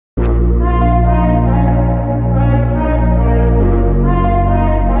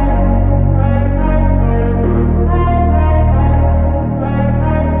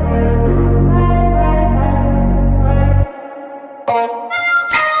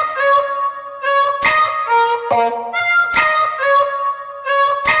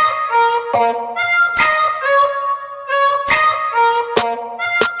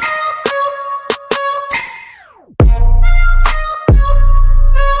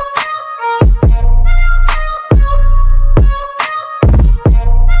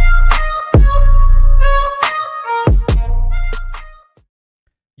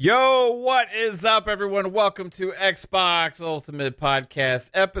is up, everyone? Welcome to Xbox Ultimate Podcast,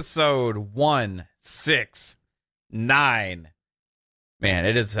 episode 169. Man,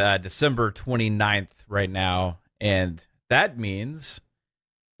 it is December 29th right now, and that means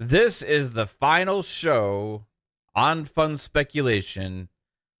this is the final show on Fun Speculation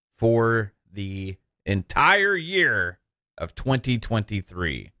for the entire year of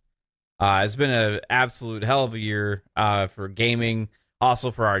 2023. It's been an absolute hell of a year for gaming,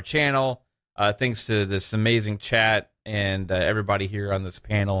 also for our channel. Thanks to this amazing chat and everybody here on this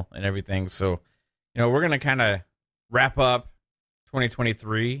panel and everything. So, we're going to kind of wrap up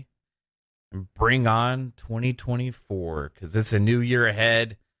 2023 and bring on 2024 because it's a new year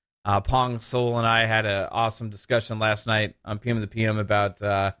ahead. Pong Soul and I had an awesome discussion last night on PM of the PM about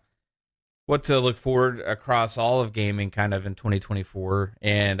what to look forward across all of gaming kind of in 2024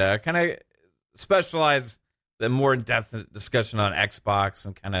 and kind of specialize the more in-depth discussion on Xbox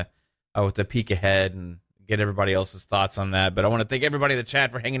and kind of with the peek ahead and get everybody else's thoughts on that. But I want to thank everybody in the chat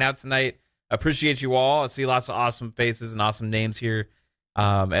for hanging out tonight. I appreciate you all. I see lots of awesome faces and awesome names here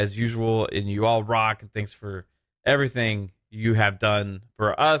as usual, and you all rock, and thanks for everything you have done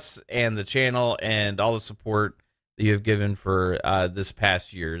for us and the channel and all the support that you have given for this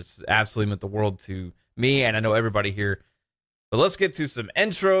past year. It's absolutely meant the world to me, and I know everybody here. But let's get to some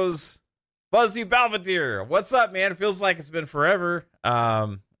intros. Fuzzy Belvedere, what's up, man? It feels like it's been forever.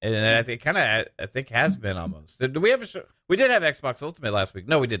 And I think has been almost. Did we have a show? We did have Xbox Ultimate last week.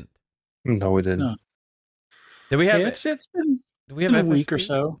 No, we didn't. No, we didn't. No. Did we have? Yeah, it's been. Did we have a week or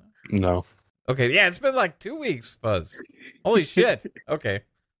so? No. Okay, yeah, it's been like 2 weeks, Fuzz. Holy shit. Okay,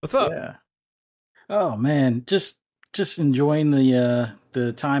 what's up? Yeah. Oh man, just enjoying the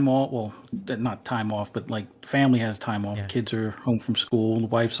time off. Well, not time off, but like family has time off. Yeah. Kids are home from school, the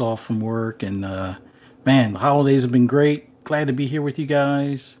wife's off from work, and man, the holidays have been great. Glad to be here with you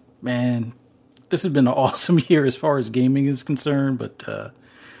guys. Man, this has been an awesome year as far as gaming is concerned, but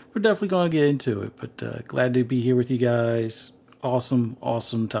we're definitely going to get into it. But glad to be here with you guys. Awesome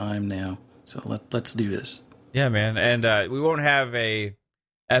time now. So let's do this. Yeah, man. And we won't have a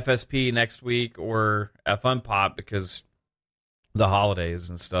FSP next week or a Fun Pop because the holidays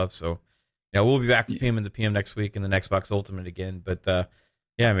and stuff. So, we'll be back for PM and the PM next week and the Xbox Ultimate again. But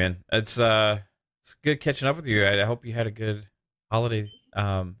yeah, man, it's good catching up with you. I hope you had a good holiday,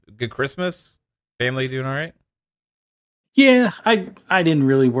 good Christmas. Family doing all right? Yeah, I didn't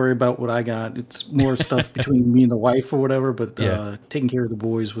really worry about what I got. It's more stuff between me and the wife or whatever. But taking care of the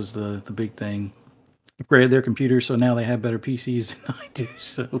boys was the big thing. Upgraded their computers, so now they have better PCs than I do.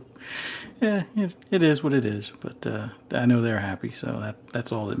 So, yeah, it is what it is. But I know they're happy, so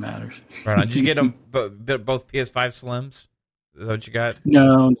that's all that matters. Right on. Did you get them both PS5 Slims? Is that what you got?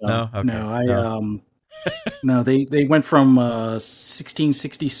 No. Okay. No, no, they went from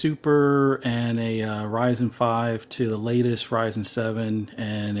 1660 Super and a Ryzen 5 to the latest Ryzen 7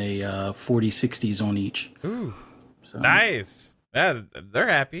 and a 4060s on each. Ooh, so, nice. Yeah, they're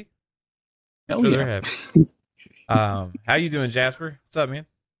happy. Oh, yeah. They're happy. How you doing, Jasper? What's up, man?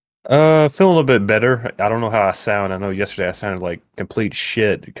 Feeling a little bit better. I don't know how I sound. I know yesterday I sounded like complete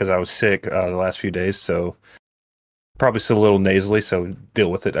shit because I was sick the last few days, so probably still a little nasally, so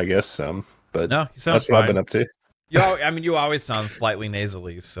deal with it, I guess. But no, that's what I've been up to. You always sound slightly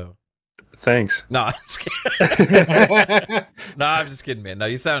nasally, so. Thanks. No, I'm just kidding. No, I'm just kidding, man. No,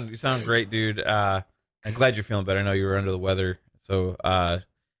 you sound great, dude. I'm glad you're feeling better. I know you were under the weather, so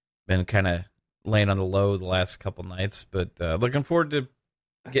been kind of laying on the low the last couple nights, but looking forward to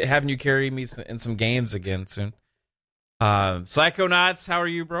having you carry me in some games again soon. Psychonauts, how are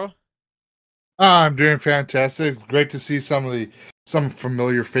you, bro? I'm doing fantastic. It's great to see some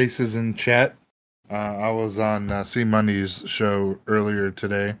familiar faces in chat. I was on C Money's show earlier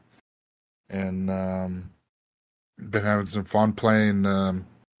today, and been having some fun playing.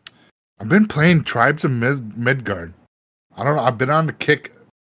 I've been playing Tribes of Midgard. I don't know. I've been on the kick.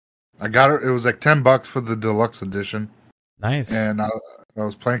 I got it. It was like $10 for the deluxe edition. Nice. And I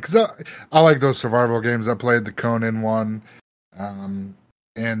was playing because I like those survival games. I played the Conan one, and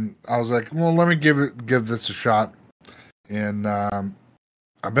I was like, well, let me give this a shot. And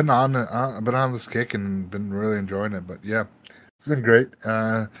I've been on this kick and been really enjoying it. But yeah, it's been great.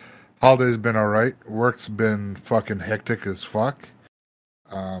 Holiday's been all right. Work's been fucking hectic as fuck.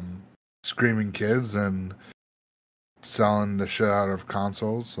 Screaming kids and selling the shit out of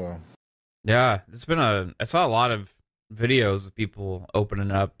consoles. So yeah, I saw a lot of videos of people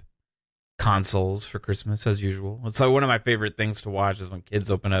opening up consoles for Christmas as usual. It's like one of my favorite things to watch is when kids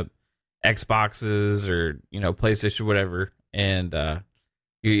open up Xboxes or PlayStation, whatever, and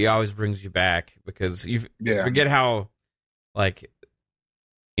it always brings you back because you forget how like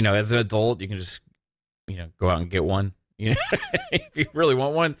as an adult, you can just, go out and get one, if you really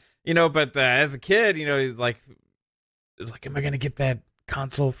want one, but as a kid, it's like, am I going to get that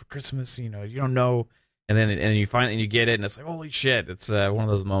console for Christmas? You don't know. And then you finally you get it, and it's like, holy shit! It's one of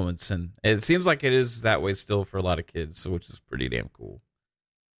those moments, and it seems like it is that way still for a lot of kids, so which is pretty damn cool.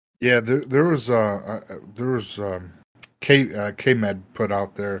 Yeah, there was K-Med put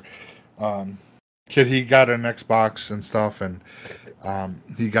out there. Kid, he got an Xbox and stuff, and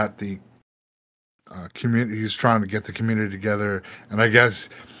he got the community. He's trying to get the community together, and I guess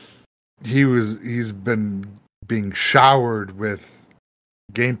he's been being showered with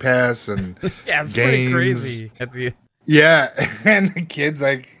Game Pass and yeah, it's games. Pretty crazy at the yeah, and the kids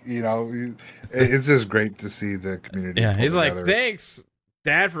it's just great to see the community. Yeah, he's together. Like, thanks,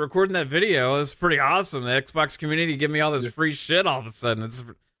 Dad, for recording that video. It was pretty awesome. The Xbox community give me all this free shit all of a sudden. It's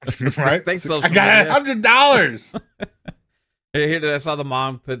right. Thanks, social I got $100. $100. I saw the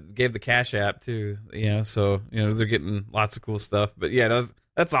mom gave the Cash App too. So they're getting lots of cool stuff. But yeah,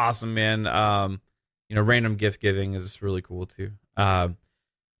 that's awesome, man. Random gift giving is really cool too.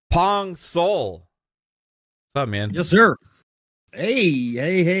 Pong Soul, what's up, man? Yes, sir. Hey!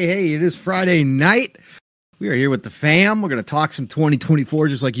 It is Friday night. We are here with the fam. We're going to talk some 2024,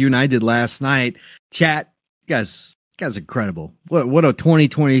 just like you and I did last night. Chat, you guys are incredible. What a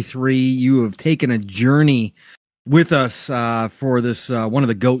 2023. You have taken a journey with us for this one of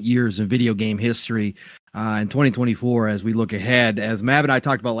the GOAT years in video game history in 2024. As we look ahead, as Mav and I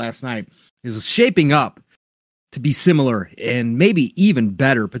talked about last night, is shaping up to be similar and maybe even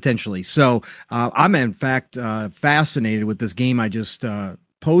better potentially. So I'm in fact fascinated with this game I just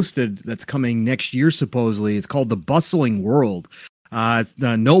posted that's coming next year supposedly. It's called The Bustling World.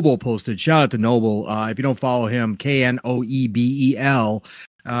 Noble posted. Shout out to Noble. If you don't follow him, Knoebel.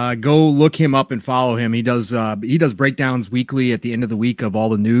 Go look him up and follow him. He does breakdowns weekly at the end of the week of all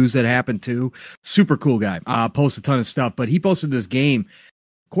the news that happened too. Super cool guy. Posts a ton of stuff, but he posted this game.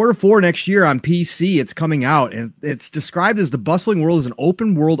 Q4 next year on PC, it's coming out, and it's described as The Bustling World is an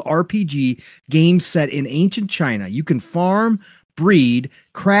open world RPG game set in ancient China. You can farm, breed,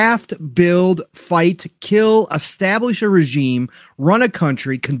 craft, build, fight, kill, establish a regime, run a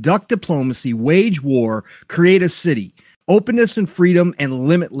country, conduct diplomacy, wage war, create a city. Openness and freedom and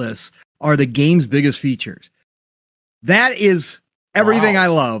limitless are the game's biggest features. That is everything I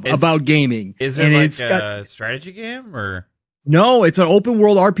love about gaming. Is it a strategy game or? No, it's an open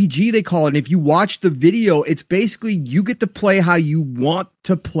world RPG, they call it. And if you watch the video, it's basically you get to play how you want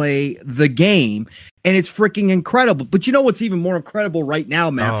to play the game. And it's freaking incredible. But you know what's even more incredible right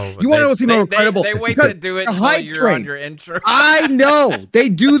now, man? You want to know what's even more incredible? They wait to do it until you're on your intro. I know. They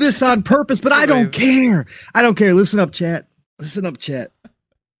do this on purpose, but I don't care. I don't care. Listen up, chat.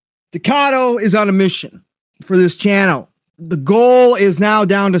 Decado is on a mission for this channel. The goal is now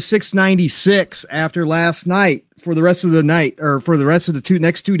down to 696 after last night for the rest of the night, or for the rest of the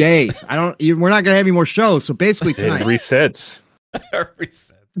next 2 days. We're not going to have any more shows. So basically tonight. It resets.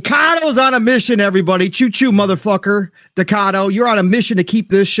 Decado's on a mission, everybody. Choo-choo, motherfucker. Decado, you're on a mission to keep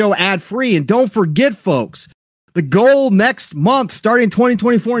this show ad-free. And don't forget, folks, the goal next month, starting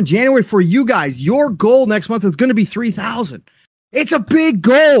 2024 in January for you guys, your goal next month is going to be 3,000. It's a big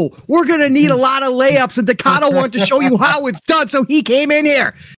goal. We're going to need a lot of layups, and Decado wanted to show you how it's done, so he came in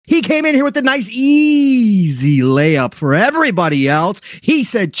here. He came in here with a nice, easy layup for everybody else. He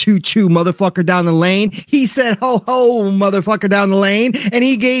said, choo-choo, motherfucker, down the lane. He said, ho-ho, motherfucker, down the lane, and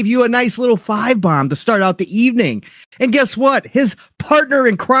he gave you a nice little 5-bomb to start out the evening. And guess what? His partner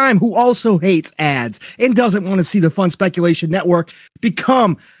in crime, who also hates ads and doesn't want to see the Fun Speculation Network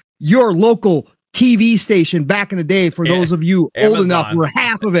become your local TV station back in the day, for those of you old enough where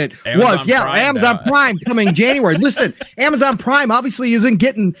half of it was Amazon Prime coming January. Listen, Amazon Prime obviously isn't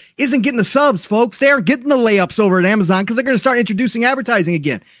getting the subs, folks. They aren't getting the layups over at Amazon because they're going to start introducing advertising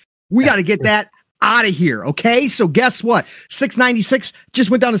again. We got to get that out of here. Okay. So guess what? 696 just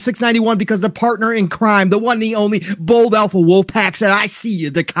went down to 691 because the partner in crime, the one, the only Bold Alpha Wolfpack said, I see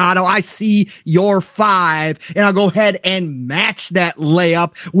you, Decado. I see your 5. And I'll go ahead and match that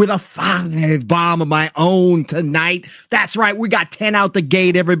layup with a 5-bomb of my own tonight. That's right. We got 10 out the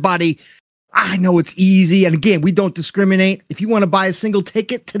gate, everybody. I know it's easy. And again, we don't discriminate. If you want to buy a single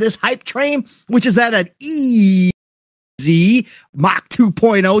ticket to this hype train, which is at an easy Mach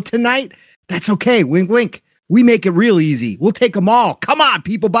 2.0 tonight, that's okay. Wink, wink. We make it real easy. We'll take them all. Come on,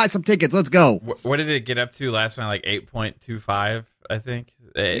 people, buy some tickets. Let's go. What did it get up to last night? Like 8.25, I think.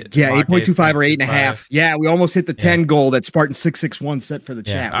 Yeah, 8.25 or 8.5. Yeah, we almost hit the 10 goal that Spartan 661 set for the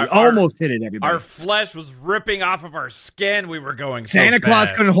chat. We almost hit it, everybody. Our flesh was ripping off of our skin. We were going so Santa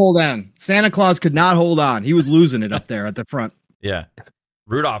Claus couldn't hold on. Santa Claus could not hold on. He was losing it up there at the front. Yeah.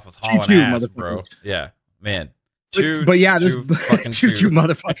 Rudolph was hauling Choo-choo, ass, bro. motherfuckers. Yeah, man. But yeah, this fucking choo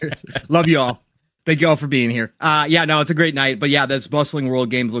motherfuckers. Love you all. Thank you all for being here. Yeah, no, it's a great night. But yeah, this Bustling World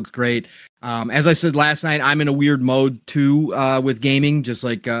Games looks great. As I said last night, I'm in a weird mode too with gaming, just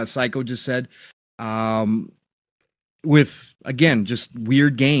like Psycho just said. With again, just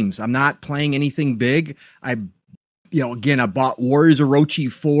weird games. I'm not playing anything big. I bought Warriors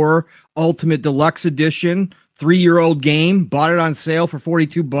Orochi 4 Ultimate Deluxe Edition, 3-year-old game. Bought it on sale for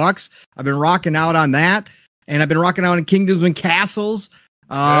 $42. I've been rocking out on that, and I've been rocking out in Kingdoms and Castles.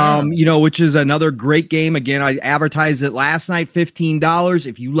 Which is another great game. Again, I advertised it last night, $15.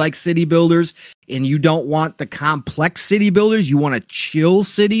 If you like city builders and you don't want the complex city builders, you want a chill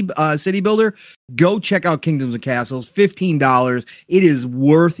city builder, go check out Kingdoms and Castles, $15. It is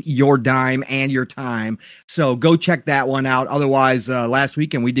worth your dime and your time. So go check that one out. Otherwise, last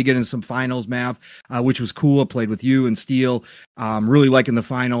weekend we did get in some finals, Mav, which was cool. I played with you and Steel. Really liking the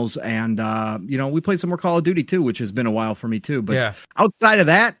finals. And, we played some more Call of Duty too, which has been a while for me too. But outside of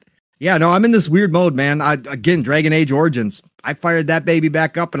that, yeah, no, I'm in this weird mode, man. Dragon Age Origins. I fired that baby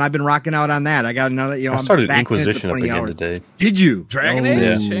back up, and I've been rocking out on that. I got another, I started Inquisition up again today. Did you? Dragon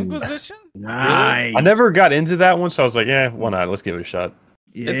Age Inquisition? Nice. I never got into that one, so I was like, yeah, why not? Let's give it a shot.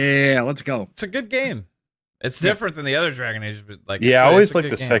 Yeah, let's go. It's a good game. It's different than the other Dragon Age, but I always like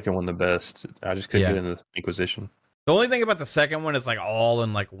the second one the best. I just couldn't get into Inquisition. The only thing about the second one is like all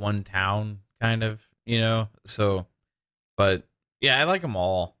in like one town, kind of, So, but yeah, I like them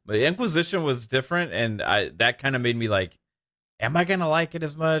all. But Inquisition was different, and that kind of made me like, am I gonna like it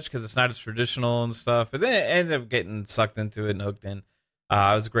as much because it's not as traditional and stuff? But then it ended up getting sucked into it and hooked in. It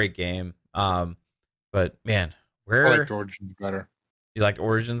was a great game. But man, I liked Origins better. You liked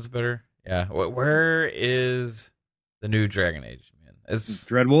Origins better? Yeah. Where is the new Dragon Age, man? It's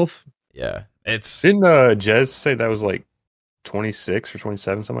Dreadwolf. Yeah, it's. Didn't Jez say that was like 26 or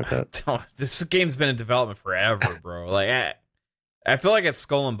 27, something like that? This game's been in development forever, bro. Like I feel like it's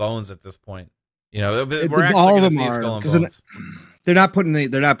Skull and Bones at this point. We're actually going to see Skull and Bones. They're not putting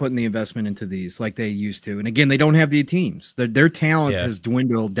the investment into these like they used to. And again, they don't have the teams. Their talent has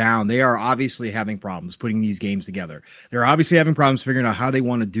dwindled down. They are obviously having problems putting these games together. They're obviously having problems figuring out how they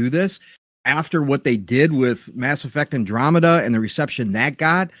want to do this. After what they did with Mass Effect Andromeda and the reception that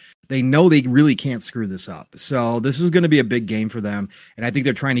got, they know they really can't screw this up. So this is going to be a big game for them. And I think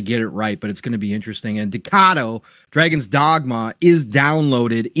they're trying to get it right, but it's going to be interesting. And Decado, Dragon's Dogma, is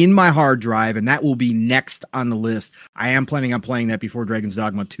downloaded in my hard drive, and that will be next on the list. I am planning on playing that before Dragon's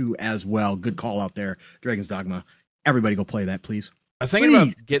Dogma 2 as well. Good call out there, Dragon's Dogma. Everybody go play that, please. I was thinking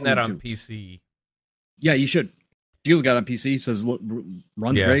about getting that on PC. Yeah, you should. Steel's got it on PC. Says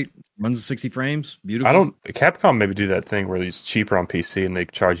runs great. Runs at 60 frames. Beautiful. Capcom maybe do that thing where it's cheaper on PC and they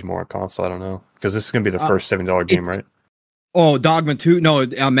charge you more on console. I don't know, because this is going to be the first $70 game, right? Oh, Dogma 2. No,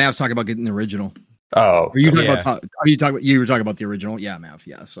 Mav's talking about getting the original. Oh, are you talking about? You were talking about the original? Yeah, Mav.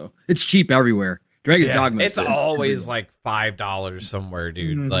 Yeah, so it's cheap everywhere. Dragon's Dogma. It's always like $5 somewhere,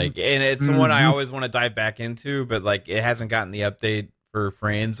 dude. Mm-hmm. Like, and it's the one I always want to dive back into, but like it hasn't gotten the update for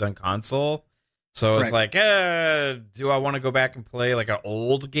frames on console. So it's like, do I want to go back and play like an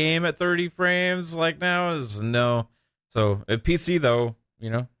old game at 30 frames like now? No. So at PC though,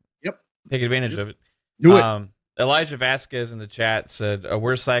 take advantage of it. Do it. Elijah Vasquez in the chat said,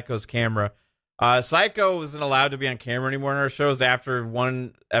 "Where's Psycho's camera?" Psycho isn't allowed to be on camera anymore in our shows. After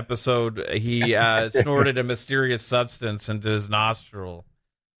one episode, he snorted a mysterious substance into his nostril.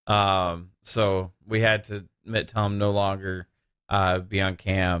 So we had to tell him no longer be on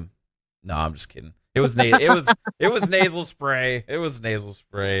cam. No, I'm just kidding. It was nasal spray. It was nasal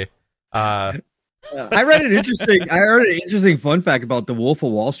spray. I read an interesting fun fact about the Wolf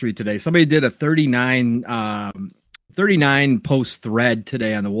of Wall Street today. Somebody did a 39 post thread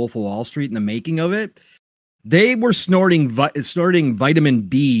today on the Wolf of Wall Street and the making of it. They were snorting vitamin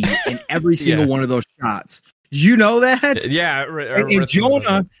B in every single one of those shots. Did you know that? Yeah.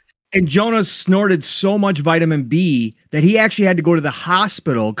 And Jonah snorted so much vitamin B that he actually had to go to the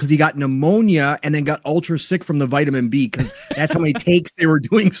hospital because he got pneumonia and then got ultra sick from the vitamin B because that's how many takes they were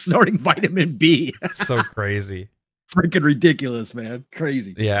doing snorting vitamin B. So crazy. Freaking ridiculous, man.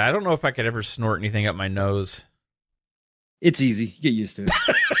 Crazy. Yeah, I don't know if I could ever snort anything up my nose. It's easy. Get used to it.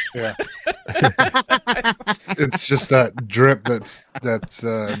 Yeah. It's just that drip that's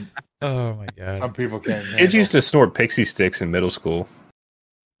oh my God. Some people can't handle. Kids used to snort pixie sticks in middle school.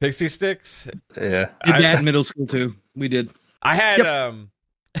 Pixie sticks? Yeah. Did that in middle school too. We did. I had so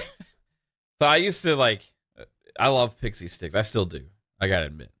I used to I love pixie sticks. I still do. I gotta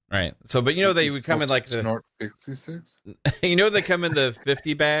admit. Right. So, but they would come in like the snort pixie sticks. they come in the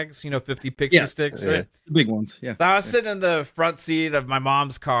 50 bags. 50 pixie sticks, right? The big ones. Yeah. So I was sitting in the front seat of my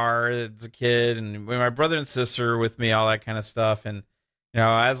mom's car as a kid, and my brother and sister were with me, all that kind of stuff. And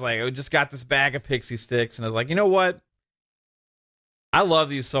I was like, I just got this bag of pixie sticks, and I was like, you know what? I love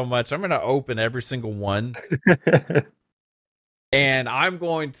these so much. I'm going to open every single one, and I'm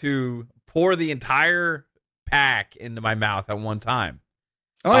going to pour the entire pack into my mouth at one time.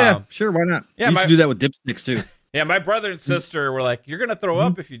 Oh yeah, sure, why not? Yeah, I used to do that with dipsticks too. Yeah, my brother and sister were like, "You're gonna throw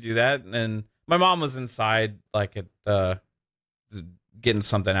up if you do that." And my mom was inside, like at getting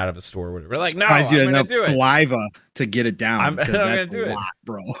something out of a store or whatever. We're like, "No, I'm gonna do it." Saliva to get it down. I'm gonna do it,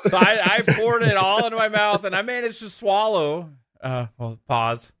 bro. So I poured it all into my mouth, and I managed to swallow.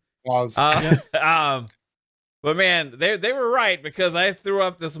 Pause. But man, they were right, because I threw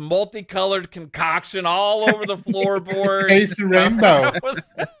up this multicolored concoction all over the floorboard. Face rainbow.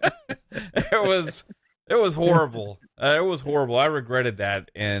 It was horrible. It was horrible. I regretted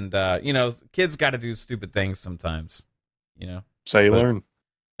that. And kids got to do stupid things sometimes. That's how you learn.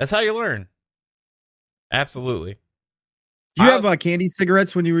 That's how you learn. Absolutely. Did you have candy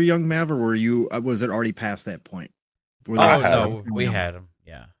cigarettes when you were young, Mav, or was it already past that point? We had them.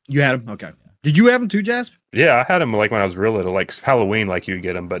 Yeah. You had them? Okay. Yeah. Did you have them too, Jasp? Yeah, I had them like when I was real little, like Halloween, like you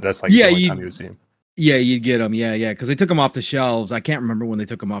get them, but that's like the only time you would see them. Yeah, you'd get them. Yeah, because they took them off the shelves. I can't remember when they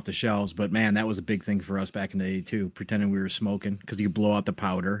took them off the shelves, but man, that was a big thing for us back in the day too, pretending we were smoking, because you could blow out the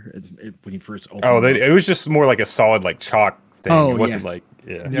powder when you first opened it. It was just more like a solid like chalk thing. It wasn't like,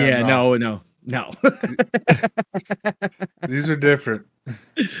 no. These are different.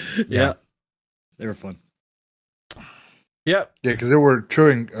 Yeah. They were fun. Yep. Yeah, because they were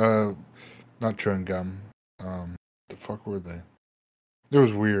chewing, not chewing gum. The fuck were they? It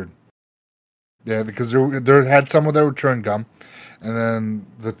was weird. Yeah, because there had some that were chewing gum, and then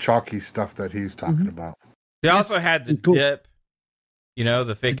the chalky stuff that he's talking about. They also had the dip,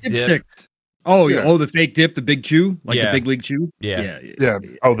 the fake dip. Sticks. Oh, yeah. The fake dip, the big chew, like the big league chew. Yeah.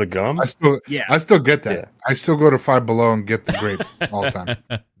 Oh, the gum. I still get that. Yeah. I still go to Five Below and get the grape all the time.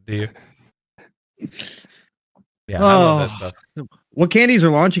 Do you? Yeah, I love that stuff. What candies are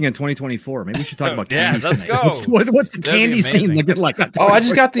launching in 2024? Maybe we should talk about candies. Let's go. What's the candy scene looking like? I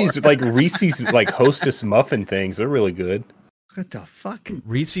just got these like Reese's like Hostess muffin things. They're really good. What the fuck?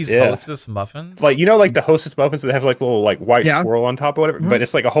 Reese's Hostess muffins? Like, like the Hostess muffins that have like little like white swirl on top or whatever, but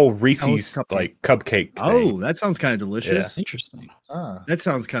it's like a whole Reese's like cupcake thing. Oh, that sounds kind of delicious. Yeah. Interesting. That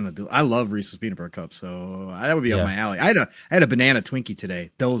sounds kind of I love Reese's peanut butter cups, so that would be up my alley. I had a banana Twinkie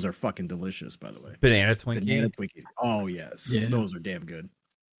today. Those are fucking delicious, by the way. Banana Twinkie? Banana Twinkies. Oh, yes. Yeah. Those are damn good.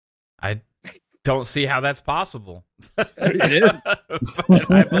 I don't see how that's possible. It is.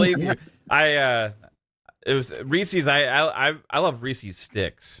 But I believe you. It was Reese's. I love Reese's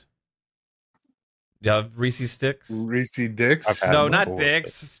sticks. Yeah, Reese's sticks. Reese's dicks? No, not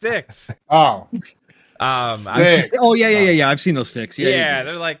dicks. Sticks. Oh. Sticks. Yeah. I've seen those sticks. Yeah,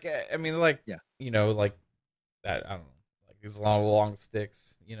 they're like. I mean, like that. I don't know, like these long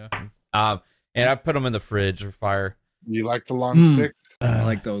sticks. And I put them in the fridge or fire. You like the long sticks? I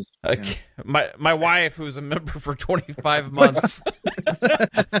like those. My wife, who's a member for 25 months,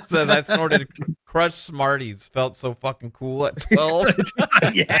 says I snorted crushed Smarties. Felt so fucking cool at 12.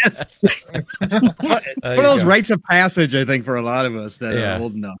 Yes. One of those rites of passage, I think, for a lot of us that are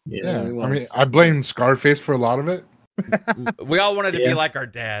old enough. Yeah. I mean, I blame Scarface for a lot of it. We all wanted to be like our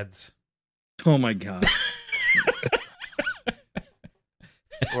dads. Oh my God.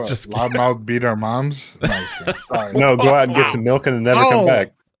 What, just loudmouth beat our moms? No, sorry. No, go out and get some milk and then never come back.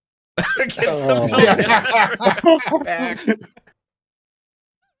 Get some milk and never come back.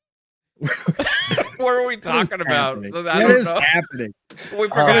 What are we talking about? What is happening? We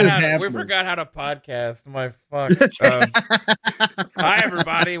forgot how to podcast. My fuck. Hi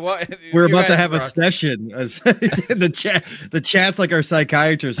everybody. We're about to have a session. The chat's like our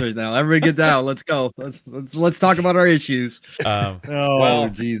psychiatrist right now. Everybody get down. Let's go. Let's talk about our issues.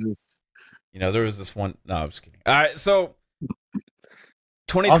 Jesus. There was this one. No, I'm just kidding. All right, so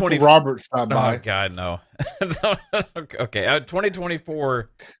 2020. Uncle Robert stopped by. Oh God, no. Okay,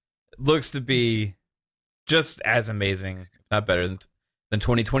 2024 looks to be just as amazing, if not better than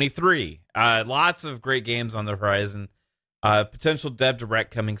 2023. Lots of great games on the horizon. Potential Dev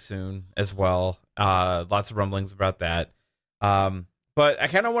Direct coming soon as well. Lots of rumblings about that. But I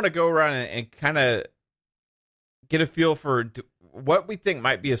kind of want to go around and kind of get a feel for what we think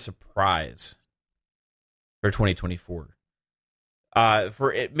might be a surprise for 2024.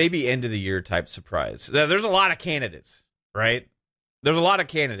 For it, maybe end of the year type surprise. There's a lot of candidates, right? There's a lot of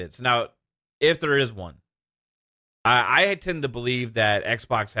candidates. Now, if there is one, I tend to believe that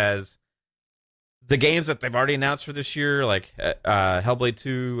Xbox has the games that they've already announced for this year, like Hellblade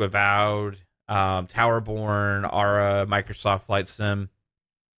 2, Avowed, Towerborn, Ara, Microsoft Flight Sim.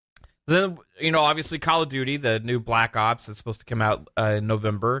 Then, obviously Call of Duty, the new Black Ops that's supposed to come out in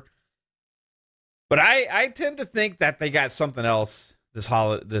November. But I tend to think that they got something else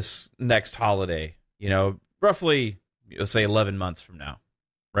this next holiday, roughly, let's say 11 months from now,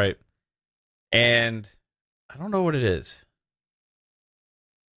 right? And I don't know what it is.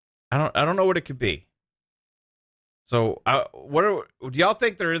 I don't know what it could be. So, do y'all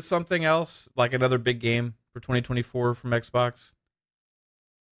think there is something else, like another big game for 2024 from Xbox?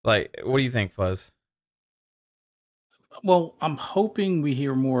 Like, what do you think, Fuzz? Well, I'm hoping we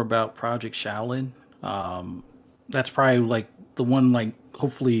hear more about Project Shaolin. That's probably like the one, like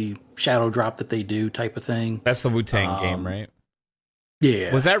hopefully shadow drop that they do type of thing. That's the Wu-Tang game, right?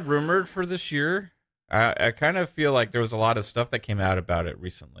 Yeah. Was that rumored for this year? I kind of feel like there was a lot of stuff that came out about it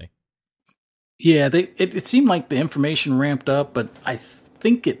recently. Yeah, it seemed like the information ramped up, but I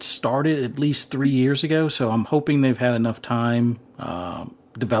think it started at least 3 years ago. So I'm hoping they've had enough time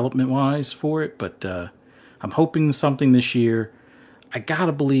development-wise for it. But I'm hoping something this year. I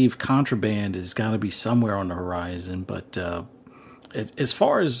gotta believe Contraband has got to be somewhere on the horizon. But as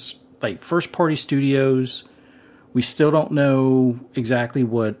far as like first-party studios, we still don't know exactly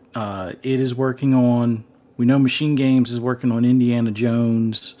what it is working on. We know Machine Games is working on Indiana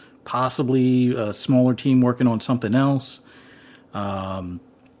Jones, possibly a smaller team working on something else. I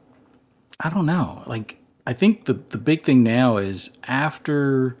don't know. Like, I think the big thing now is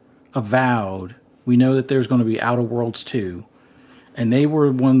after Avowed, we know that there's going to be Outer Worlds 2. And they were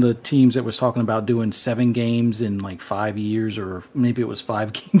one of the teams that was talking about doing 7 games in like 5 years, or maybe it was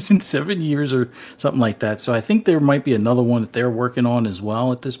 5 games in 7 years or something like that. So I think there might be another one that they're working on as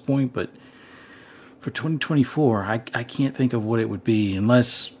well at this point. But for 2024, I can't think of what it would be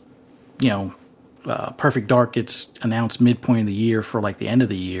unless, Perfect Dark gets announced midpoint of the year for like the end of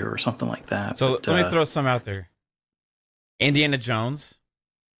the year or something like that. So let me throw some out there. Indiana Jones.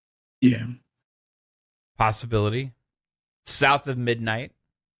 Yeah. Possibility. South of Midnight.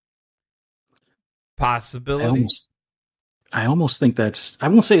 Possibility. I almost think that's, I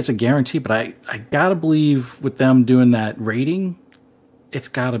won't say it's a guarantee, but I gotta believe with them doing that rating, it's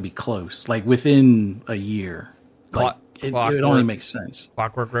gotta be close, like within a year. It only makes sense.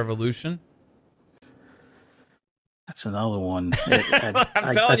 Clockwork Revolution. That's another one.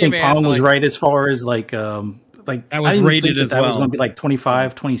 I think Pong was right as far as like that was rated as well. That was going to be like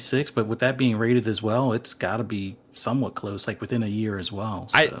 25, 26, but with that being rated as well, it's got to be somewhat close, like within a year as well.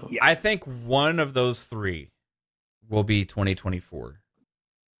 So. I think one of those 3 will be 2024.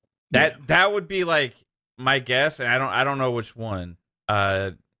 That would be like my guess, and I don't know which one.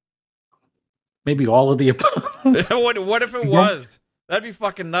 Maybe all of the above. What if it was? That'd be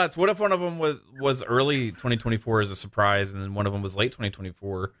fucking nuts. What if one of them was early 2024 as a surprise, and then one of them was late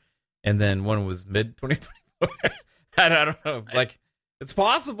 2024, and then one was mid 2024? I don't know. Like, it's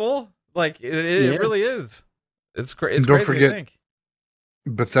possible. Like, it really is. It's crazy. Don't forget, to think.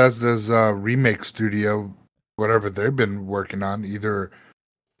 Bethesda's remake studio, whatever they've been working on, either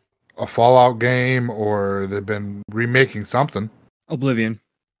a Fallout game or they've been remaking something. Oblivion.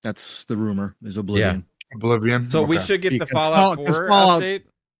 That's the rumor. Is Oblivion. Yeah. Oblivion. So we should get the Fallout 4 update.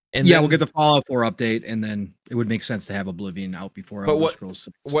 And we'll get the Fallout 4 update, and then it would make sense to have Oblivion out before Elder Scrolls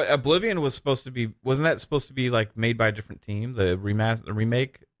 6. What Oblivion was supposed to be, wasn't that supposed to be like made by a different team, the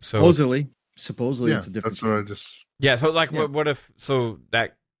remake? So supposedly it's a different team. What I just... Yeah, so like what if, so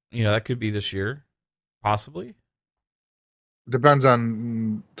that, that could be this year, possibly? Depends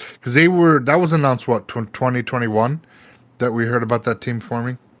on, because that was announced, 2021, that we heard about that team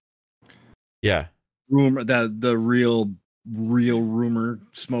forming? Yeah. Rumor, the real rumor,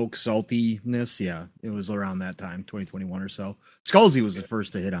 smoke, saltiness. Yeah, it was around that time, 2021 or so. Skullsy was the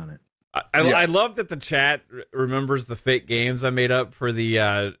first to hit on it. I love that the chat remembers the fake games I made up for the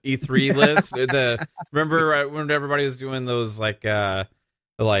E3 list. Remember when everybody was doing those like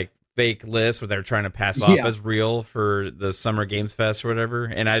fake lists where they're trying to pass off as real for the Summer Games Fest or whatever,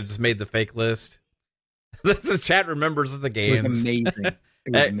 and I just made the fake list. The chat remembers the games. It was amazing.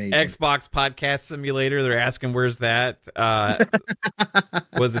 It was amazing. Xbox Podcast Simulator. They're asking where's that?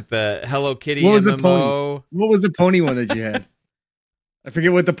 Was it the Hello Kitty MMO? What was the pony one that you had? I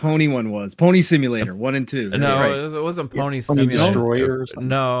forget what the pony one was. Pony Simulator 1 and 2. That's right. It wasn't Pony Simulator. Destroyer or something.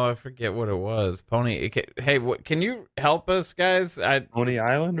 No, I forget what it was. Pony. Hey, can you help us, guys? Pony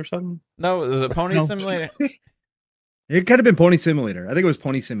Island or something? No, it was a Pony Simulator. It could have been Pony Simulator. I think it was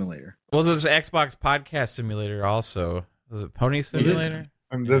Pony Simulator. Well, there's Xbox Podcast Simulator also. Was it Pony Simulator?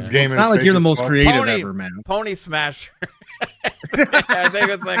 And this Yeah. game It's is not like fake you're the as most fuck. creative ever, man. Pony Smasher. I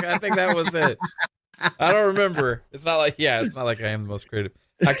think that was it. I don't remember. It's not like I am the most creative.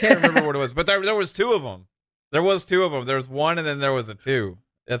 I can't remember what it was, but there was two of them. There was two of them. There was one, and then there was a two.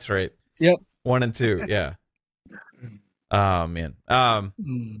 That's right. Yep. 1 and 2. Yeah. Oh man.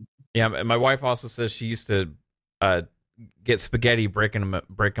 Yeah. My wife also says she used to get spaghetti, break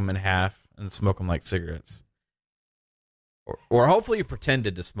them in half, and smoke them like cigarettes. Or hopefully you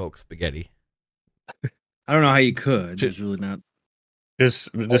pretended to smoke spaghetti. I don't know how you could. There's really not.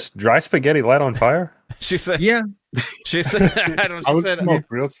 Just dry spaghetti light on fire? She said. Yeah. She said. I don't. She I would said, smoke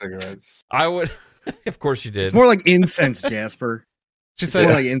real cigarettes. I would. Of course you did. It's more like incense, Jasper. She It's said.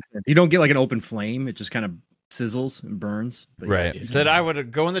 more like incense. You don't get like an open flame. It just kind of sizzles and burns. But Right. yeah. Said I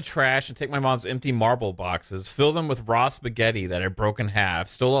would go in the trash and take my mom's empty marble boxes, fill them with raw spaghetti that had broken half,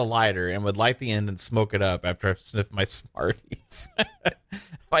 stole a lighter, and would light the end and smoke it up after I sniffed my Smarties.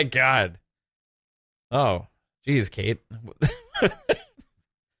 My God. Oh, geez, Kate.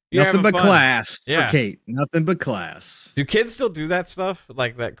 You're Nothing having but fun. class Yeah. for Kate. Nothing but class. Do kids still do that stuff?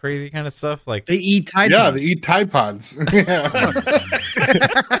 Like that crazy kind of stuff? Like They eat Tide Yeah, Pods. they eat Tide Pods. Yeah.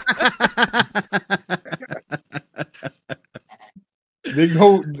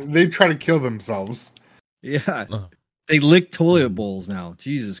 They try to kill themselves. Yeah. Oh. They lick toilet bowls now.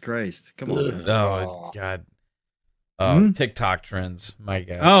 Jesus Christ. Come on. Oh God. TikTok trends. My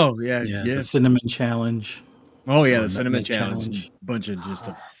God. Oh, yeah. Yeah, Yeah. the cinnamon challenge. Oh, yeah. Or The cinnamon nutmeg challenge. challenge. Bunch of just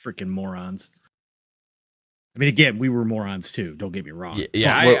freaking morons. I mean, again, we were morons too. Don't get me wrong.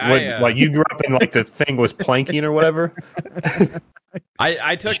 Yeah, Like you grew up in like the thing was planking or whatever?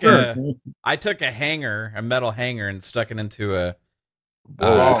 I took Sure. I took a hanger, a metal hanger, and stuck it into a.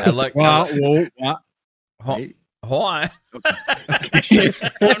 Wow. Whoa. Hold on. Okay.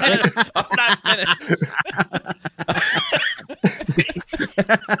 I'm not finished.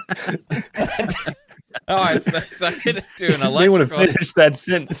 Oh, I stuck it into an They would have electrical. finished that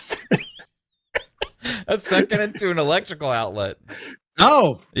sentence. I stuck it into an electrical outlet.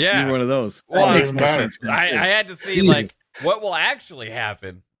 Oh, Yeah. you're one of those. Well, That makes more I- sense. I had to see Jesus. like what will actually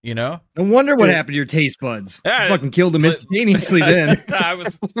happen. You know. No wonder what happened to your taste buds. Yeah, You fucking killed them instantaneously then. I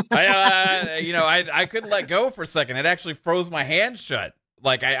couldn't let go for a second. It actually froze my hand shut.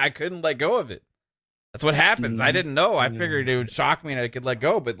 Like I couldn't let go of it. That's what happens. I didn't know. I figured it would shock me and I could let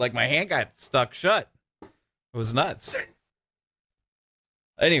go, but like my hand got stuck shut. It was nuts.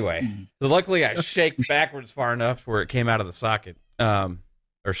 Anyway, so luckily I shaked backwards far enough where it came out of the socket.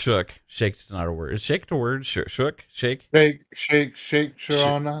 Or shook. Shaked's not a word. Is shaked a word? Shook? Shake? Shake,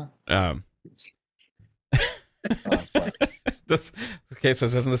 Sharona. This okay. So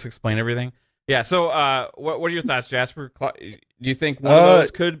doesn't this explain everything? Yeah. So, what are your thoughts, Jasper? Do you think one of those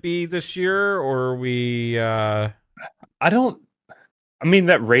could be this year, or are we? I mean,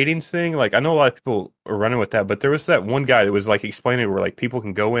 that ratings thing, like, I know a lot of people are running with that, but there was that one guy that was, like, explaining where, like, people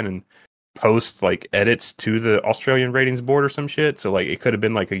can go in and post, like, edits to the Australian ratings board or some shit. So, like, it could have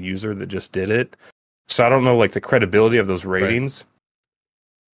been, like, a user that just did it. So, I don't know, like, the credibility of those ratings.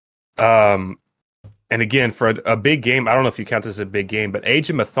 And again, for a big game, I don't know if you count this as a big game, but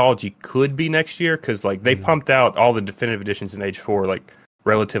Age of Mythology could be next year because, like, they pumped out all the definitive editions in Age 4, like,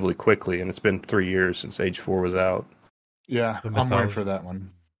 relatively quickly, and it's been 3 years since Age 4 was out. Yeah, I'm waiting for that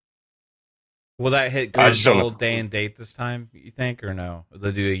one. Will that hit I just don't console know. day and date this time? You think, or no? Will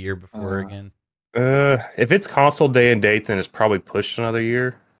they do a year before again? If it's console day and date, then it's probably pushed another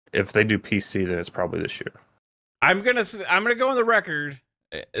year. If they do PC, then it's probably this year. I'm gonna go on the record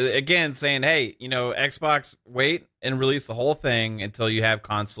again saying, hey, Xbox, wait and release the whole thing until you have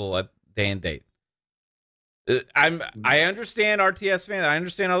console at day and date. I understand RTS fans. I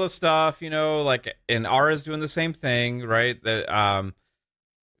understand all this stuff, like, and Ara's doing the same thing, right? That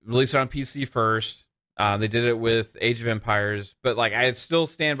release it on PC first. They did it with Age of Empires, but like I still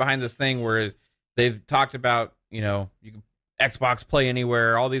stand behind this thing where they've talked about, you can Xbox Play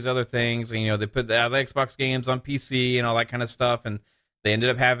Anywhere, all these other things, and they put the Xbox games on PC and all that kind of stuff, and they ended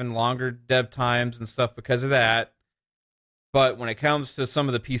up having longer dev times and stuff because of that. But when it comes to some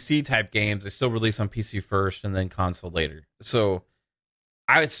of the PC type games, they still release on PC first and then console later. So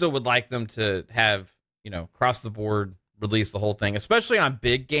I still would like them to have, across the board release the whole thing, especially on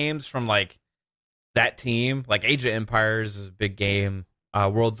big games from like that team. Like Age of Empires is a big game.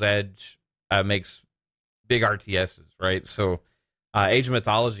 World's Edge makes big RTSs, right? So Age of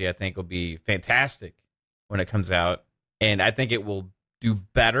Mythology, I think, will be fantastic when it comes out. And I think it will do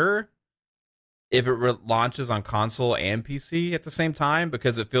better if it launches on console and PC at the same time,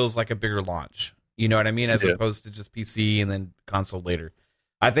 because it feels like a bigger launch. You know what I mean? As opposed to just PC and then console later.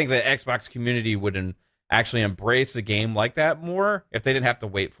 I think the Xbox community would actually embrace a game like that more if they didn't have to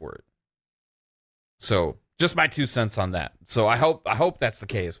wait for it. So just my 2 cents on that. So I hope that's the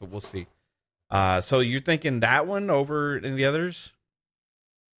case, but we'll see. So you're thinking that one over any of the others?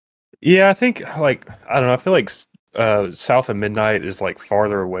 Yeah, I think like I don't know. I feel like South of Midnight is like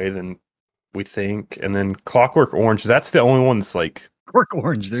farther away than we think, and then Clockwork Orange. That's the only one that's like Clockwork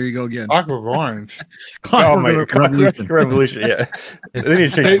Orange. There you go again. Clockwork Orange. Clockwork Revolution. Revolution. Yeah, they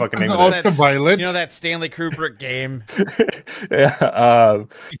need to change the fucking name of that. Ultraviolet. You know that Stanley Kubrick game? Yeah,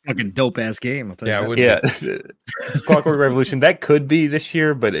 Fucking dope ass game. I'll tell Yeah, you it that. would yeah. Clockwork Revolution. That could be this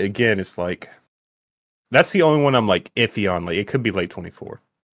year, but again, it's like that's the only one I'm like iffy on. Like it could be late 24.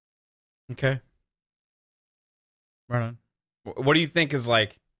 Okay. Right on. What do you think is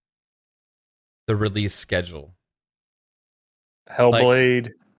like the release schedule?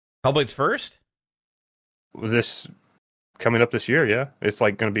 Hellblade. Hellblade's first? This coming up this year, yeah. It's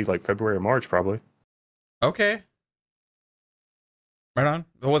like going to be like February or March, probably. Okay. Right on.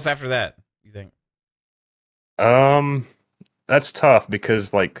 What's after that, you think? That's tough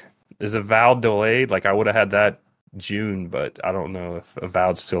because like is Avowed delayed? Like I would have had that June, but I don't know if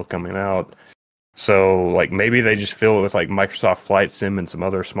Avowed's still coming out. So like maybe they just fill it with like Microsoft Flight Sim and some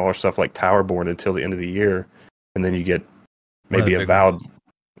other smaller stuff like Towerborn until the end of the year, and then you get maybe Avowed.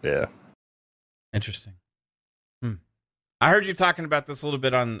 Yeah. Interesting. I heard you talking about this a little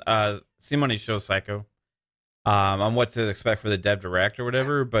bit on C-Money's show, Psycho, on what to expect for the Dev Direct or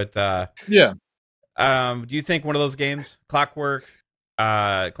whatever. But Yeah. do you think one of those games, Clockwork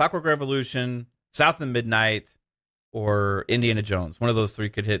Revolution, South of Midnight, or Indiana Jones, one of those three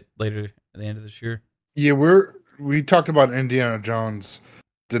could hit later at the end of this year? Yeah, we talked about Indiana Jones.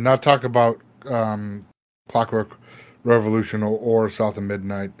 Did not talk about Clockwork Revolution or South of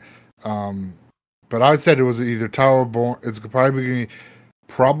Midnight. But I said it was either Towerborn. It's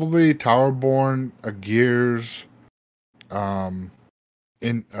probably Towerborn, a Gears,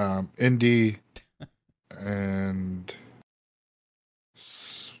 Indie, and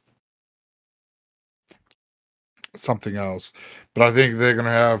something else. But I think they're gonna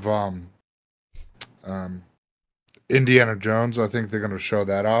have Indiana Jones. I think they're gonna show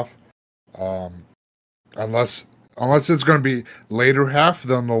that off. Unless it's gonna be later half,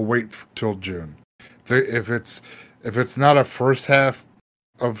 then they'll wait till June. If it's not a first half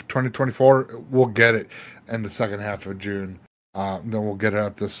of 2024, we'll get it in the second half of June. Then we'll get it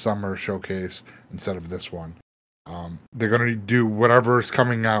at the summer showcase instead of this one. They're gonna do whatever's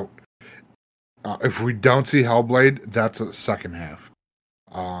coming out. If we don't see Hellblade, that's a second half.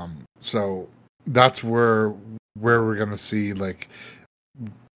 So that's where we're gonna see like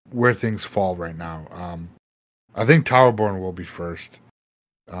where things fall right now. I think Towerborn will be first.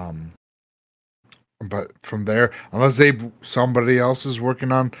 But from there, unless somebody else is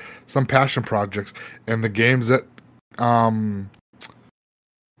working on some passion projects and the games that,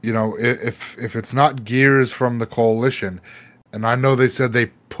 if it's not Gears from the Coalition, and I know they said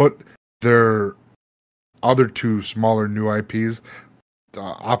they put their other two smaller new IPs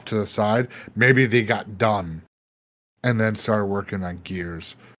off to the side, maybe they got done and then started working on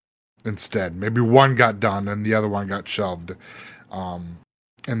Gears instead. Maybe one got done and the other one got shelved.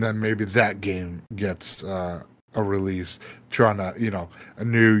 And then maybe that game gets a release, trying to, a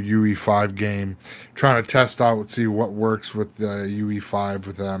new UE5 game, trying to test out, see what works with the UE5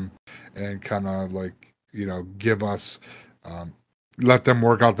 with them, and kind of like, give us, let them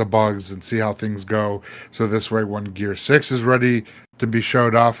work out the bugs and see how things go. So this way, when Gear 6 is ready to be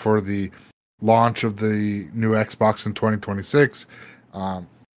showed off for the launch of the new Xbox in 2026,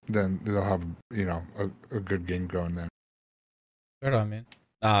 then they'll have, a good game going there. Right on, man.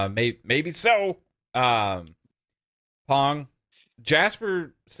 Maybe so. Pong.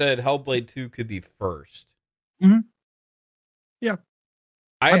 Jasper said Hellblade 2 could be first. Mm-hmm. Yeah.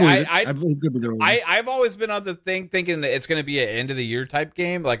 I've always been on the thing thinking that it's going to be an end of the year type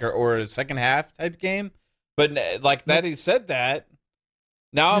game, like or a second half type game. But like that, he said that.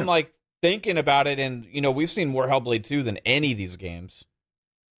 Now I'm like thinking about it, and we've seen more Hellblade 2 than any of these games,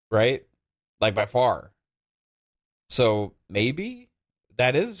 right? Like by far. So maybe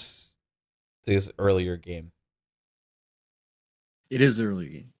that is this earlier game. It is the earlier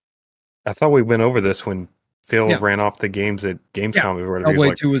game. I thought we went over this when Phil ran off the games at Gamescom. Yeah.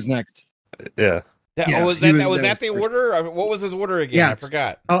 Hellblade 2 was next. Yeah. Was that the order? Or what was his order again? Yes. I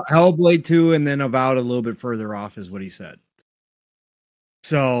forgot. Hellblade 2 and then Avowed a little bit further off is what he said.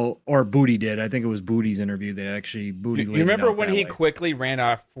 So, or Booty did. I think it was Booty's interview that actually Booty. You remember when he quickly ran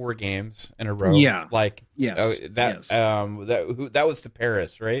off 4 games in a row? Yeah. Like, yes. that was to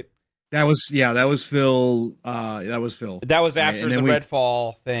Paris, right? That was Phil. That was Phil. That was Right, after and the then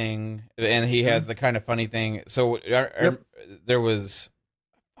Redfall thing, and he has the kind of funny thing. So there was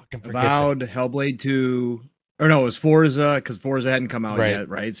fucking forget Avowed, Hellblade 2, or no, it was Forza, because Forza hadn't come out Right. yet,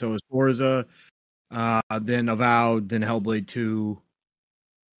 right? So it was Forza, then Avowed, then Hellblade 2.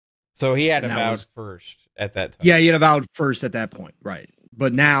 So he had And that Avowed was- first at that time. Yeah, he had Avowed first at that point, right?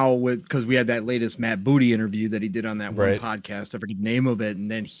 But now, because we had that latest Matt Booty interview that he did on that one Right. podcast, I forget the name of it,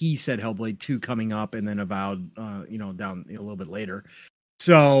 and then he said Hellblade 2 coming up, and then Avowed, down a little bit later.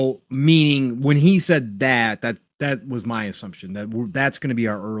 So, meaning when he said that was my assumption that's going to be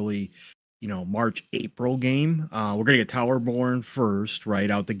our early, March, April game. We're going to get Towerborn first, right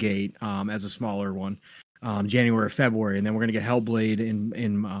out the gate, as a smaller one, January, February, and then we're going to get Hellblade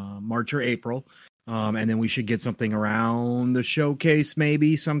in March or April. And then we should get something around the showcase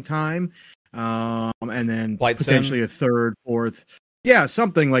maybe sometime. And then Flight potentially Sim. a third, fourth. Yeah,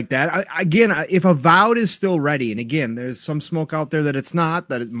 something like that. If Avowed is still ready, and again, there's some smoke out there that it's not,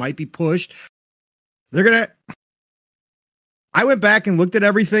 that it might be pushed. I went back and looked at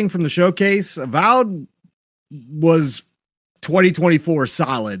everything from the showcase. Avowed was 2024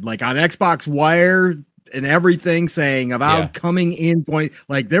 solid, like on Xbox Wire and everything, saying Avowed coming in 20.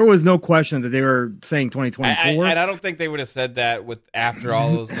 Like there was no question that they were saying 2024. And I don't think they would have said that with after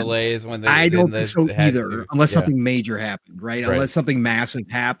all those delays when they. I don't think so either, to. unless something major happened, right? Unless something massive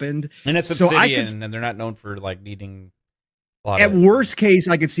happened. And it's So Obsidian, and they're not known for like needing. A lot At of, worst case,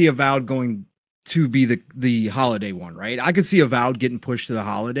 I could see Avowed going to be the holiday one, right? I could see Avowed getting pushed to the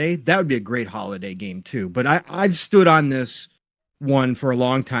holiday. That would be a great holiday game too. But I've stood on this one for a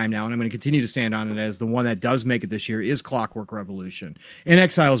long time now, and I'm going to continue to stand on it as the one that does make it this year is Clockwork Revolution. And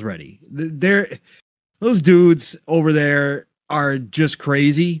Exile's ready. Those dudes over there are just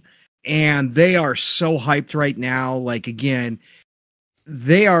crazy, and they are so hyped right now. Like again,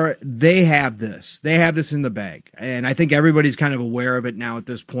 they have this in the bag, and I think everybody's kind of aware of it now at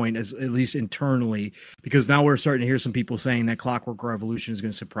this point, as at least internally, because now we're starting to hear some people saying that Clockwork Revolution is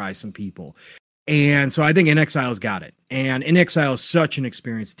going to surprise some people. And so I think InXile's got it. And InXile is such an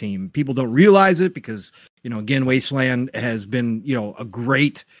experienced team. People don't realize it because, again, Wasteland has been, a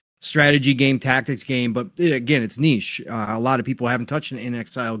great strategy game, tactics game. But again, it's niche. A lot of people haven't touched an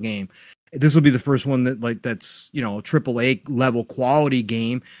InXile game. This will be the first one that's, a AAA level quality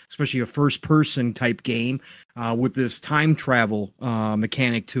game, especially a first person type game with this time travel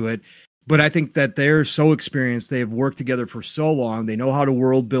mechanic to it. But I think that they're so experienced. They have worked together for so long. They know how to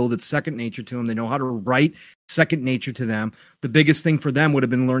world build. It's second nature to them. They know how to write, second nature to them. The biggest thing for them would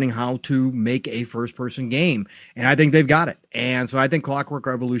have been learning how to make a first-person game. And I think they've got it. And so I think Clockwork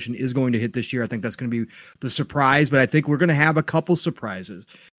Revolution is going to hit this year. I think that's going to be the surprise. But I think we're going to have a couple surprises.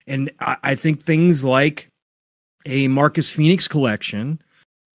 And I think things like a Marcus Phoenix collection,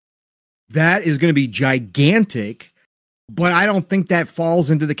 that is going to be gigantic. But I don't think that falls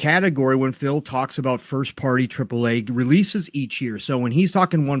into the category when Phil talks about first-party AAA releases each year. So when he's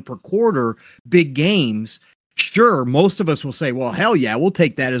talking one per quarter, big games, sure, most of us will say, well, hell yeah, we'll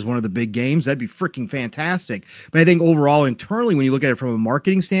take that as one of the big games. That'd be freaking fantastic. But I think overall, internally, when you look at it from a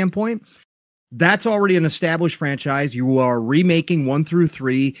marketing standpoint, that's already an established franchise. You are remaking 1 through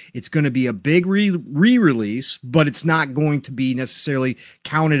 3. It's going to be a big re-release, but it's not going to be necessarily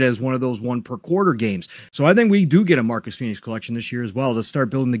counted as one of those one per quarter games. So I think we do get a Marcus Phoenix collection this year as well to start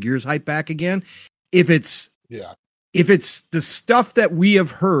building the Gears hype back again. If it's the stuff that we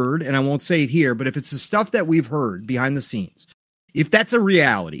have heard, and I won't say it here, but if it's the stuff that we've heard behind the scenes, if that's a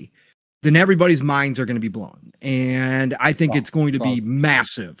reality, then everybody's minds are going to be blown. And I think it's going to be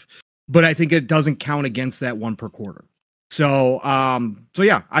massive. But I think it doesn't count against that one per quarter. So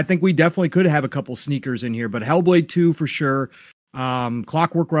yeah, I think we definitely could have a couple sneakers in here, but Hellblade 2 for sure.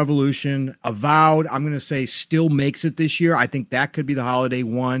 Clockwork Revolution, Avowed, I'm going to say still makes it this year. I think that could be the holiday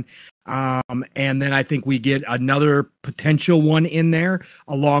one. And then I think we get another potential one in there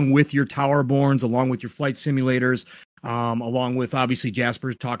along with your Towerborns, along with your flight simulators, along with obviously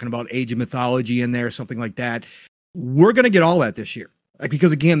Jasper talking about Age of Mythology in there, something like that. We're going to get all that this year.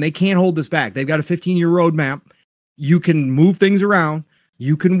 Because again, they can't hold this back. They've got a 15-year roadmap. You can move things around.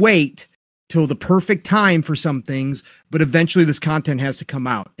 You can wait till the perfect time for some things, but eventually this content has to come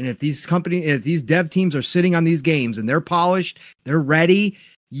out. And if these dev teams are sitting on these games and they're polished, they're ready,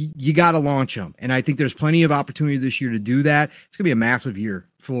 you got to launch them. And I think there's plenty of opportunity this year to do that. It's going to be a massive year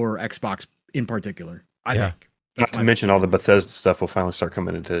for Xbox in particular, I think. Not to mention all the Bethesda stuff will finally start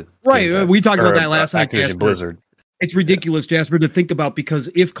coming into right. We talked about that last night. Activision Blizzard. It's ridiculous, Jasper, to think about, because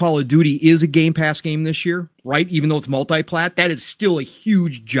if Call of Duty is a Game Pass game this year, right, even though it's multi-plat, that is still a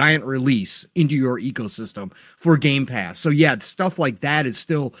huge, giant release into your ecosystem for Game Pass. So yeah, stuff like that is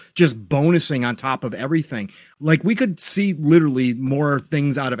still just bonusing on top of everything. Like, we could see literally more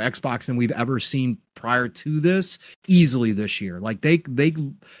things out of Xbox than we've ever seen prior to this easily this year. Like,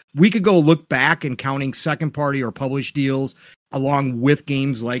 we could go look back and counting second party or published deals along with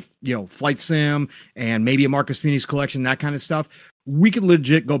games like, Flight Sim and maybe a Marcus Phoenix collection, that kind of stuff. We could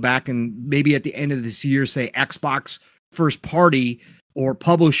legit go back and maybe at the end of this year say Xbox first party or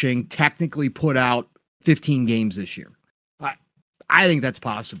publishing technically put out 15 games this year. I think that's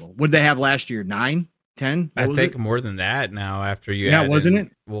possible. What did they have last year? 9, 10? I think more than that now after you add wasn't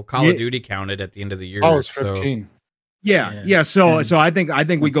it? Well, Call of Duty counted at the end of the year. Oh, it's 15. Yeah. So I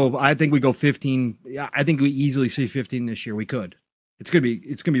think we go 15. Yeah, I think we easily see 15 this year. We could. It's gonna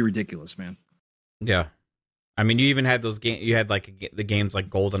be ridiculous, man. Yeah, I mean, you even had those games. You had like the games like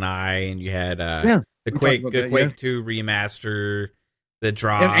GoldenEye, and you had the Quake 2 remaster, the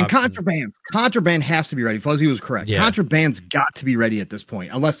drop, and Contraband. Contraband has to be ready. Fuzzy was correct. Yeah. Contraband's got to be ready at this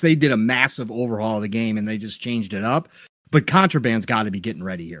point, unless they did a massive overhaul of the game and they just changed it up. But Contraband's got to be getting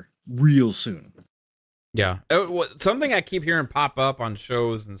ready here real soon. Yeah, something I keep hearing pop up on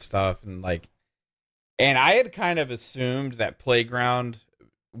shows and stuff, and I had kind of assumed that Playground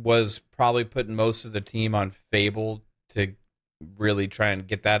was probably putting most of the team on Fable to really try and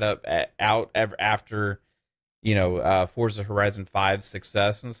get that out after, Forza Horizon 5's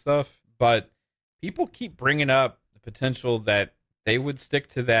success and stuff. But people keep bringing up the potential that they would stick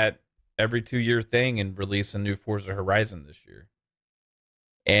to that every 2-year thing and release a new Forza Horizon this year.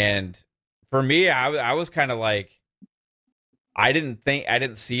 And for me, I was kind of like, I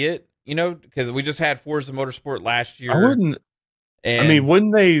didn't see it, because we just had Forza Motorsport last year.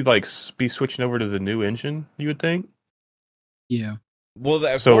 Wouldn't they be switching over to the new engine, you would think? Yeah. Well,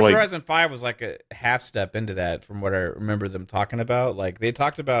 Forza Horizon 5 was like a half step into that from what I remember them talking about. Like, they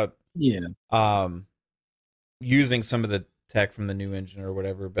talked about using some of the tech from the new engine or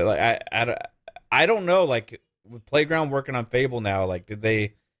whatever, but I don't know, with Playground working on Fable now, did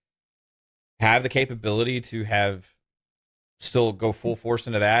they have the capability to have still go full force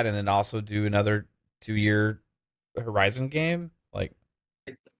into that and then also do another 2-year Horizon game?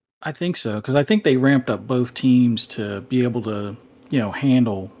 I think so, because I think they ramped up both teams to be able to,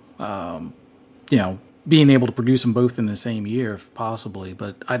 handle, being able to produce them both in the same year, if possibly.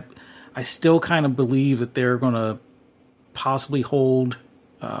 But I still kind of believe that they're going to possibly hold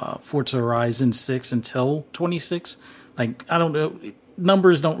Forza Horizon 6 until 26. I don't know.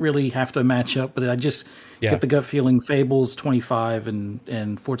 Numbers don't really have to match up, but I just get the gut feeling Fable's 25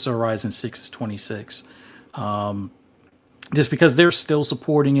 and Forza Horizon 6 is 26. Just because they're still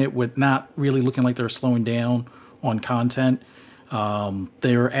supporting it with not really looking like they're slowing down on content.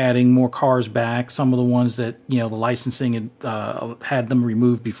 They're adding more cars back. Some of the ones that, the licensing had them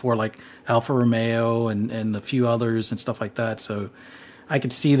removed before, like Alfa Romeo and a few others and stuff like that. So I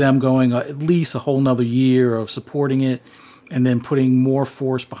could see them going at least a whole nother year of supporting it, and then putting more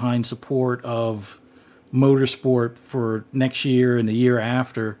force behind support of Motorsport for next year and the year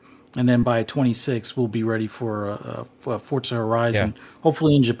after. And then by 26, we'll be ready for Forza Horizon,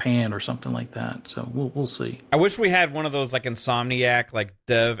 hopefully in Japan or something like that. So we'll see. I wish we had one of those Insomniac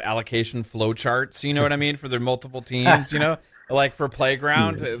dev allocation flow charts. You know what I mean, for their multiple teams. Like for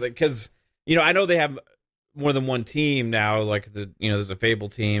Playground, because I know they have more than one team now. There's a Fable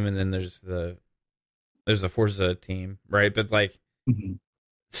team, and then there's a Forza team, right? But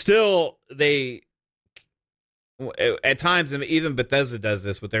still they. At times, and even Bethesda does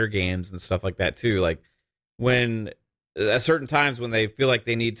this with their games and stuff like that too. When at certain times when they feel like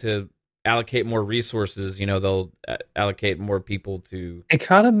they need to allocate more resources, they'll allocate more people to. It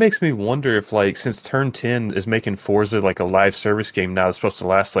kind of makes me wonder if, since Turn 10 is making Forza a live service game now, that's supposed to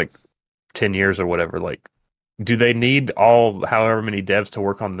last 10 years or whatever. Do they need however many devs to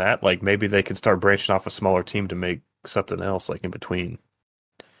work on that? Maybe they could start branching off a smaller team to make something else in between.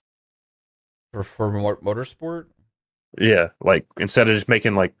 For Motorsport? Yeah, instead of just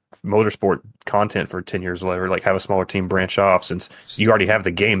making Motorsport content for 10 years or whatever, have a smaller team branch off, since you already have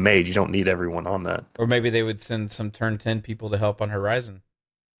the game made. You don't need everyone on that. Or maybe they would send some Turn 10 people to help on Horizon.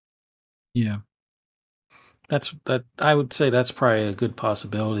 Yeah. I would say that's probably a good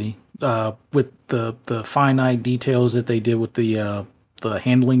possibility. With the finite details that they did with the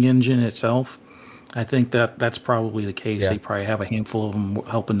handling engine itself, I think that's probably the case. They probably have a handful of them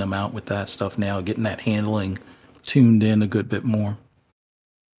helping them out with that stuff now, getting that handling tuned in a good bit more.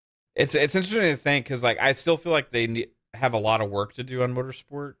 It's interesting to think, because I still feel like they have a lot of work to do on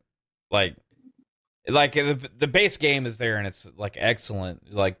Motorsport. like the base game is there and it's like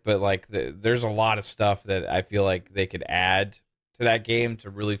excellent. Like, but like there's a lot of stuff that I feel like they could add to that game to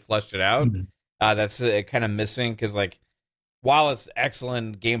really flesh it out. Mhm. That's kind of missing because like while it's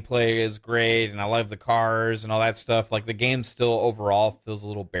excellent, gameplay is great, and I love the cars and all that stuff. Like the game still overall feels a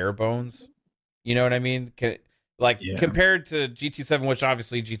little bare bones. You know what I mean? Yeah. Compared to GT7, which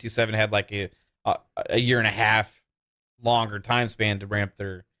obviously GT7 had like a year and a half longer time span to ramp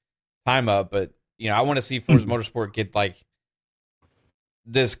their time up, but I want to see Forza Motorsport get like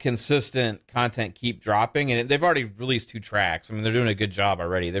this consistent content keep dropping, and they've already released 2 tracks. I mean, they're doing a good job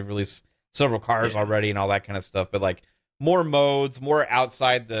already. They've released several cars already and all that kind of stuff, but like more modes, more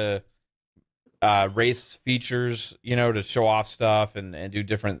outside the race features, to show off stuff and do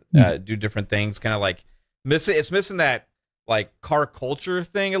different things. Kind of like it's missing that like car culture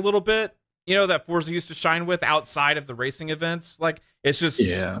thing a little bit. That Forza used to shine with outside of the racing events. Like it's just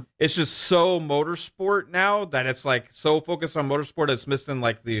so motorsport now that it's like so focused on motorsport. It's missing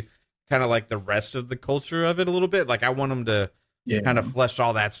like the kind of like the rest of the culture of it a little bit. Like I want them to kind of flesh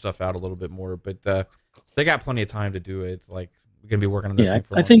all that stuff out a little bit more, but they got plenty of time to do it. Like we're gonna be working on this. Thing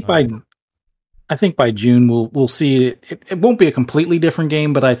for I think by June we'll see it. It won't be a completely different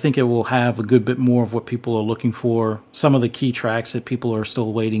game, but I think it will have a good bit more of what people are looking for. Some of the key tracks that people are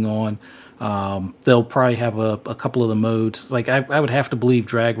still waiting on. They'll probably have a couple of the modes. Like I would have to believe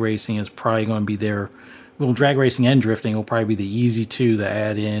drag racing is probably going to be there. Well, drag racing and drifting will probably be the easy two to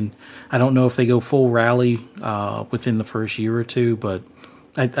add in. I don't know if they go full rally within the first year or two, but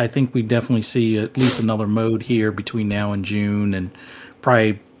I think we definitely see at least another mode here between now and June, and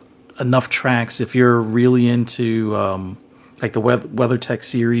probably enough tracks if you're really into like the WeatherTech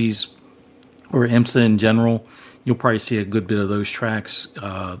series or IMSA in general. You'll probably see a good bit of those tracks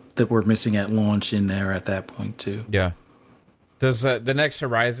that we're missing at launch in there at that point too. Yeah. Does the next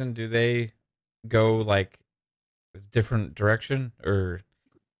Horizon, do they go like a different direction or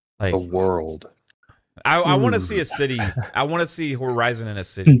like a world? I want to see a city. I want to see Horizon in a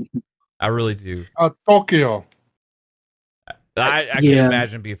city. I really do. Tokyo. I can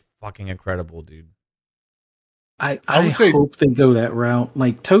imagine it'd be fucking incredible, dude. I hope they go that route.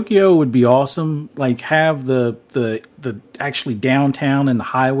 Like Tokyo would be awesome. Like have the actually downtown and the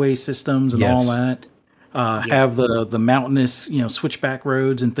highway systems and all that. Have the mountainous, switchback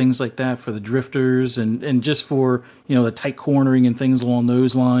roads and things like that for the drifters and just for, the tight cornering and things along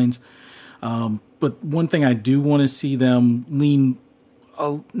those lines. But one thing I do want to see them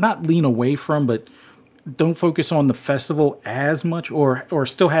not lean away from, but don't focus on the festival as much or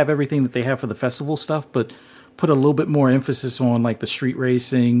still have everything that they have for the festival stuff, but put a little bit more emphasis on like the street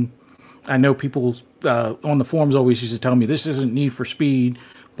racing. I know people on the forums always used to tell me this isn't Need for Speed,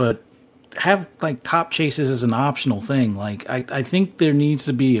 but have like cop chases as an optional thing. Like I think there needs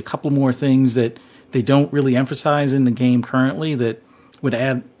to be a couple more things that they don't really emphasize in the game currently that would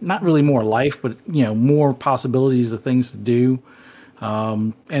add not really more life, but more possibilities of things to do.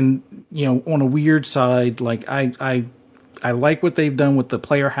 And on a weird side, like I like what they've done with the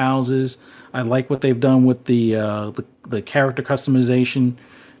player houses. I like what they've done with the character customization.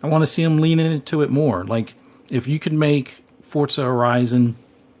 I want to see them lean into it more. Like if you could make Forza Horizon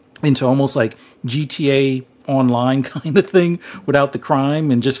into almost like GTA Online kind of thing without the crime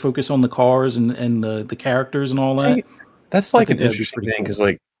and just focus on the cars and the characters and all that. That's like an interesting thing because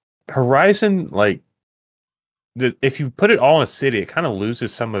like Horizon, like if you put it all in a city, it kind of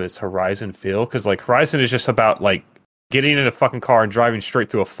loses some of its Horizon feel because like Horizon is just about like getting in a fucking car and driving straight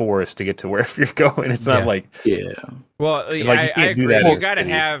through a forest to get to wherever you're going. It's not like Well, like, I agree. You got to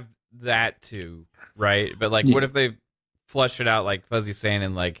have that too, right? But like, what if they flesh it out like Fuzzy's saying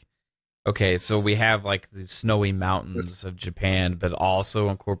and like, okay, so we have like the snowy mountains of Japan, but also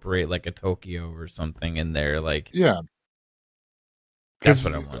incorporate like a Tokyo or something in there. Like, that's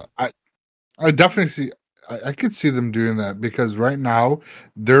what I want. I definitely see. I could see them doing that because right now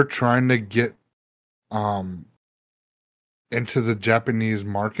they're trying to get into the Japanese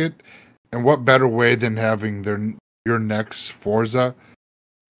market, and what better way than having your next Forza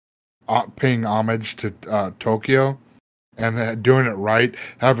paying homage to Tokyo and doing it right,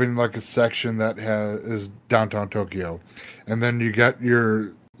 having like a section that is downtown Tokyo, and then you got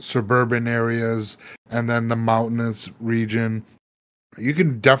your suburban areas and then the mountainous region. You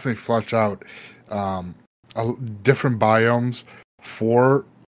can definitely flesh out different biomes for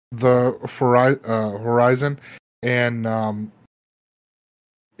the Horizon, and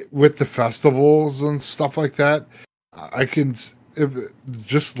with the festivals and stuff like that, I can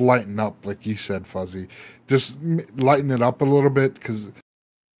just lighten up, like you said, Fuzzy. Just lighten it up a little bit because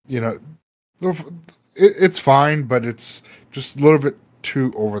it's fine, but it's just a little bit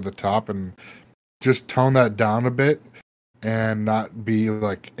too over the top, and just tone that down a bit and not be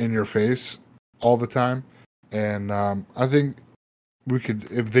like in your face all the time. And I think we could,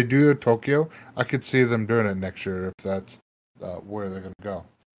 if they do Tokyo, I could see them doing it next year if that's where they're gonna go.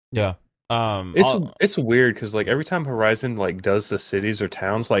 Yeah. It's weird because like every time Horizon like does the cities or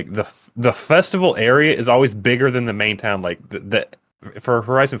towns, like the festival area is always bigger than the main town. Like the for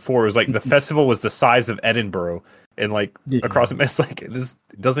Horizon 4, it was like the festival was the size of Edinburgh, and like across it, it's like this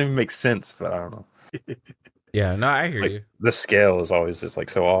doesn't even make sense. But I don't know. Yeah, no, I hear Like, you. the scale is always just like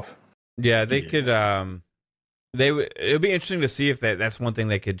so off. Yeah, they could. It would be interesting to see if that's one thing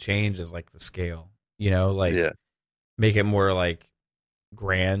they could change is like the scale. You know, like make it more like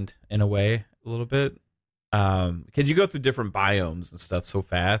grand in a way, a little bit. Because you go through different biomes and stuff so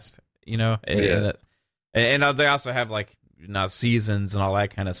fast, you know. And they also have like seasons and all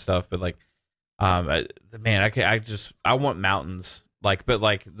that kind of stuff. But like, man, I want mountains, like, but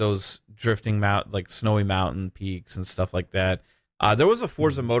like those drifting like snowy mountain peaks and stuff like that. There was a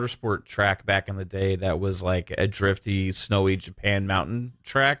Forza Motorsport track back in the day that was like a drifty, snowy Japan mountain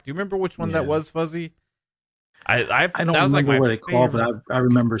track. Do you remember which one that was, Fuzzy? I don't remember what they called, but I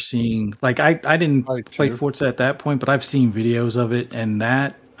remember seeing, like, I didn't play Forza at that point, but I've seen videos of it, and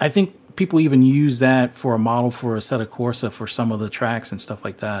that I think people even use that for a model for a set of Corsa for some of the tracks and stuff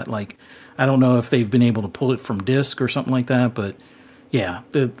like that. Like, I don't know if they've been able to pull it from disc or something like that, but yeah,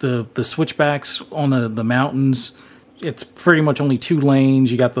 the switchbacks on the mountains, it's pretty much only 2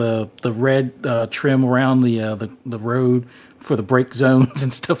 lanes. You got the red trim around the road for the brake zones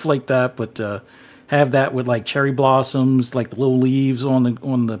and stuff like that, but have that with like cherry blossoms, like the little leaves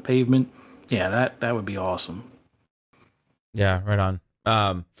on the pavement. Yeah, that would be awesome. Yeah, right on.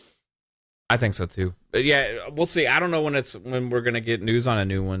 I think so too. But yeah, we'll see. I don't know when we're gonna get news on a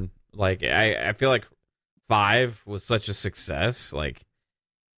new one. Like I feel like 5 was such a success. Like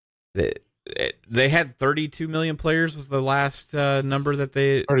they had 32 million players was the last number that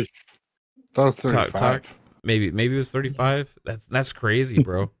they. 30, that was 35. Maybe it was 35. That's crazy,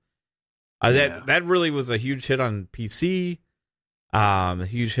 bro. That really was a huge hit on PC, a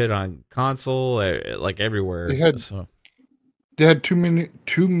huge hit on console, like everywhere. They had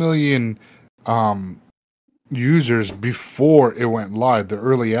 2 million users before it went live. The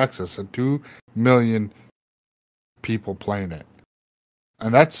early access had 2 million people playing it,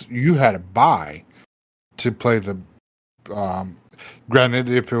 and that's you had to buy to play the. Granted,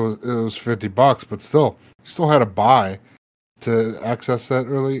 if it was $50, but still, you still had to buy to access that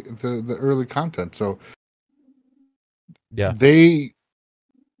the early content. So yeah, if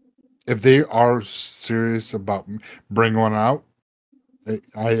they are serious about bringing one out,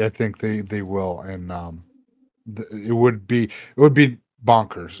 I think they will, and it would be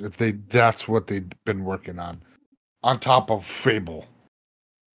bonkers if that's what they've been working on top of Fable.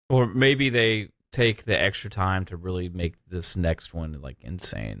 Or maybe they take the extra time to really make this next one like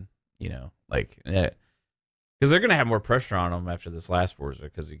insane, you know, like because they're gonna have more pressure on them after this last Forza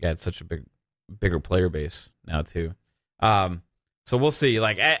because you got such a bigger player base now too. So we'll see.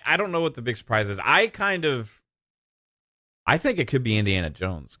 Like I don't know what the big surprise is. I think it could be Indiana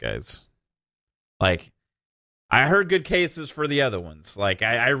Jones, guys. Like I heard good cases for the other ones. Like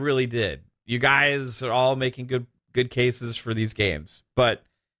I really did. You guys are all making good cases for these games, but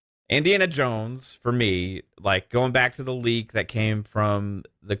Indiana Jones, for me, like going back to the leak that came from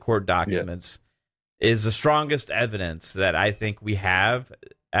the court documents, is the strongest evidence that I think we have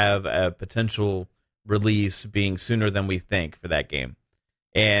of a potential release being sooner than we think for that game.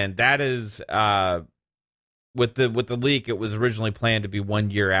 And that is with the leak, it was originally planned to be 1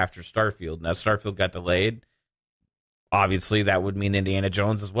 year after Starfield. Now Starfield got delayed. Obviously, that would mean Indiana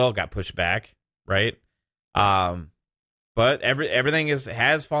Jones as well got pushed back, right? But everything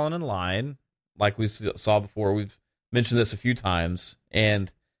has fallen in line, like we saw before. We've mentioned this a few times,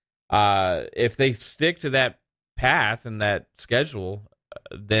 and if they stick to that path and that schedule,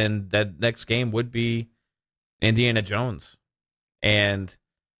 then that next game would be Indiana Jones, and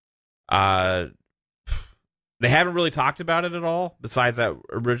they haven't really talked about it at all besides that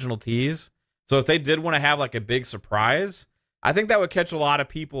original tease. So if they did want to have like a big surprise, I think that would catch a lot of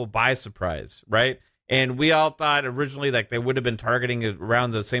people by surprise, right? And we all thought originally like they would have been targeting it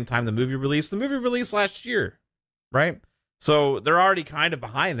around the same time the movie released. The movie released last year, right? So they're already kind of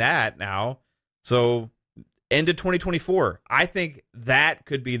behind that now. So end of 2024, I think that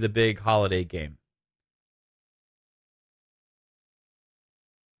could be the big holiday game.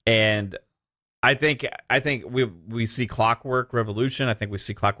 And I think we see Clockwork Revolution. I think we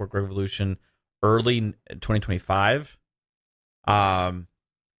see Clockwork Revolution early in 2025. And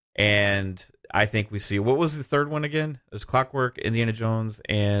I think we see, what was the third one again? It was Clockwork, Indiana Jones,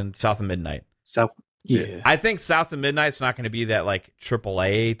 and South of Midnight. South. Yeah. I think South of Midnight's not going to be that like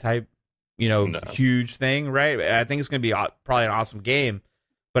AAA type, huge thing, right? I think it's going to be probably an awesome game,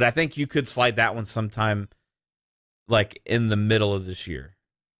 but I think you could slide that one sometime like in the middle of this year.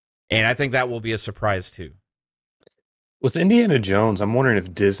 And I think that will be a surprise too. With Indiana Jones, I'm wondering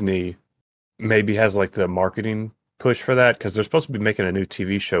if Disney maybe has like the marketing push for that, because they're supposed to be making a new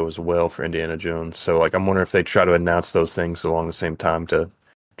TV show as well for Indiana Jones. So like I'm wondering if they try to announce those things along the same time to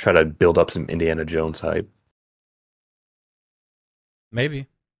try to build up some Indiana Jones hype. Maybe.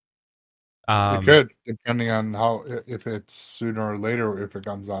 It could, depending on if it's sooner or later if it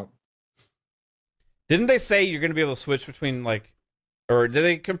comes out. Didn't they say you're going to be able to switch between or did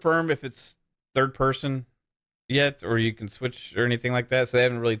they confirm if it's third person yet, or you can switch or anything like that? So they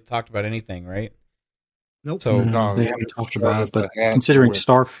haven't really talked about anything, right? Nope. So No, they haven't talked about it, but considering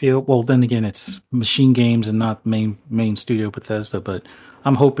Starfield, well, then again, it's Machine Games and not main studio Bethesda. But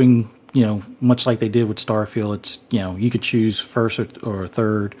I'm hoping, much like they did with Starfield, it's you could choose first or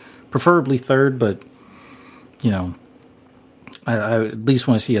third, preferably third, but I at least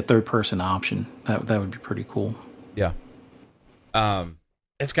want to see a third person option. That would be pretty cool. Yeah.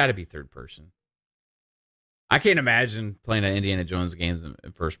 It's got to be third person. I can't imagine playing an Indiana Jones games in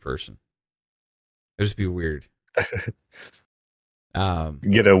first person. It'd just be weird.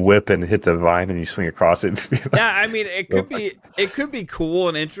 Get a whip and hit the vine and you swing across it. Yeah, I mean, it could be cool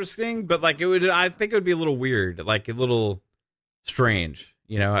and interesting, but I think it would be a little weird, like a little strange.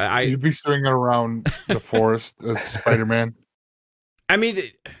 You'd be swinging around the forest as Spider-Man. I mean,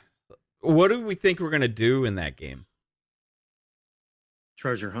 what do we think we're gonna do in that game?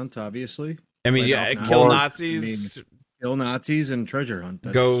 Treasure hunt, obviously. I mean, kill Nazis. Kill Nazis and treasure hunt.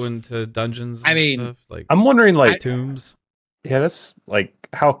 Go into dungeons. Stuff, I'm wondering, tombs. Yeah, that's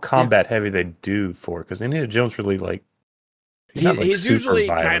how combat heavy they do for, because Indiana Jones really he's usually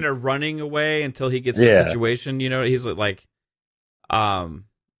kind of running away until he gets in a situation. He's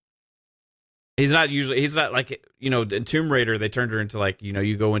he's not like in Tomb Raider they turned her into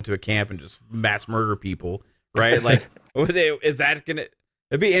you go into a camp and just mass murder people, right? Is that gonna?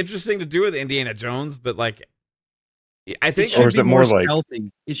 It'd be interesting to do with Indiana Jones, but I think, or is it more stealthy?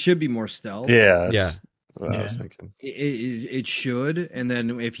 It should be more stealth. Yeah, what I was thinking. It should, and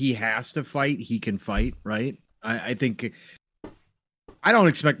then if he has to fight, he can fight, right? I think I don't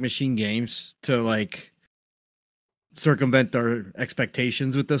expect Machine Games to circumvent their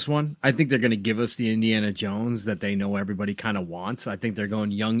expectations with this one. I think they're going to give us the Indiana Jones that they know everybody kind of wants. I think they're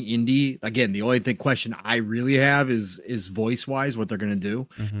going young indie. Again, the only question I really have is voice wise what they're going to do.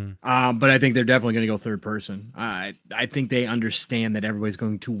 Mm-hmm. But I think they're definitely going to go third person. I think they understand that everybody's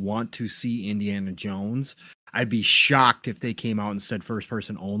going to want to see Indiana Jones. I'd be shocked if they came out and said first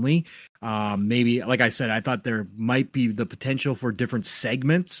person only. Maybe, like I said, I thought there might be the potential for different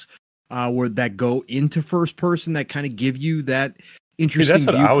segments where that go into first person that kind of give you that interesting. That's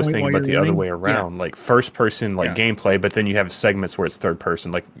what I was thinking, but the other way around. Yeah. First person gameplay, but then you have segments where it's third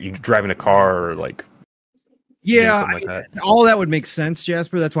person, like you driving a car or all that would make sense,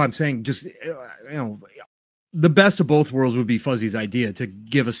 Jasper. That's why I'm saying just the best of both worlds would be Fuzzy's idea to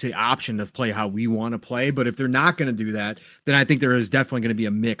give us the option to play how we want to play. But if they're not going to do that, then I think there is definitely going to be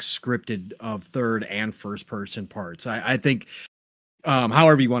a mix scripted of third and first person parts. I think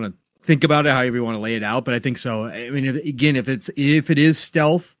however you want to think about it, however you want to lay it out, but I think so. I mean, if it is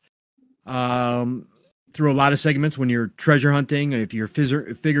stealth, through a lot of segments when you're treasure hunting, and if you're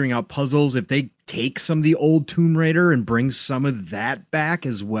figuring out puzzles, if they take some of the old Tomb Raider and bring some of that back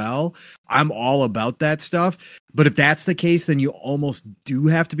as well, I'm all about that stuff. But if that's the case, then you almost do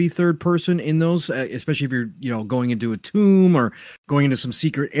have to be third person in those, especially if you're going into a tomb or going into some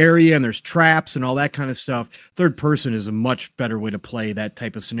secret area and there's traps and all that kind of stuff. Third person is a much better way to play that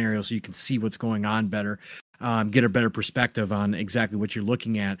type of scenario, so you can see what's going on better. Get a better perspective on exactly what you're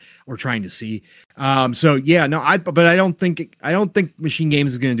looking at or trying to see. But I don't think Machine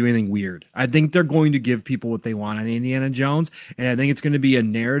Games is going to do anything weird. I think they're going to give people what they want on Indiana Jones, and I think it's going to be a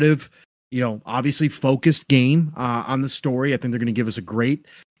narrative, obviously focused game on the story. I think they're going to give us a great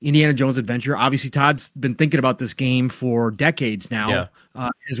Indiana Jones adventure. Obviously, Todd's been thinking about this game for decades now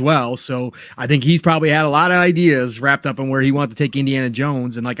as well. So I think he's probably had a lot of ideas wrapped up in where he wanted to take Indiana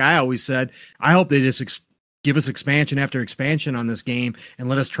Jones. And like I always said, I hope they just give us expansion after expansion on this game and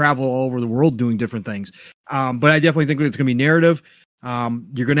let us travel all over the world doing different things. But I definitely think it's going to be narrative.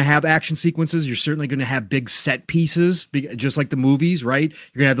 You're going to have action sequences. You're certainly going to have big set pieces, just like the movies, right?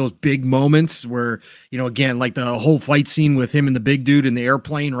 You're going to have those big moments where, again, like the whole fight scene with him and the big dude in the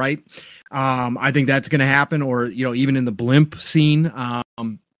airplane, right? I think that's going to happen, or, even in the blimp scene. I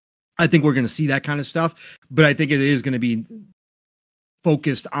think we're going to see that kind of stuff, but I think it is going to be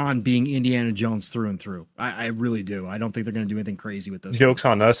focused on being Indiana Jones through and through. I really do. I don't think they're going to do anything crazy with those. Jokes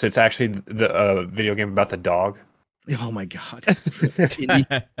on us. It's actually the video game about the dog. Oh my god, Indy.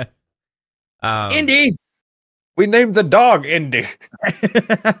 Indy. We named the dog Indy.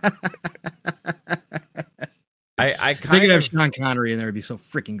 I They could have Sean Connery in there. It'd be so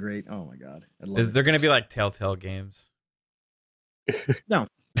freaking great. Oh my god, I'd love it. They're going to be like Telltale games. No.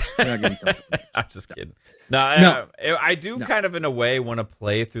 I'm just kidding. No. I do kind of in a way want to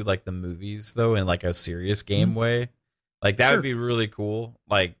play through like the movies though in like a serious game way. Like that would be really cool.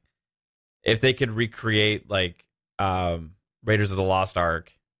 Like if they could recreate like Raiders of the Lost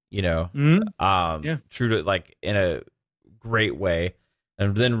Ark, you know, true to like in a great way,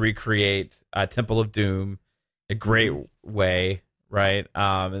 and then recreate Temple of Doom a great way, right?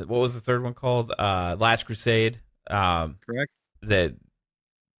 What was the third one called? Last Crusade. Correct. That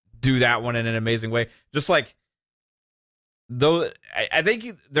do that one in an amazing way. Just like though, I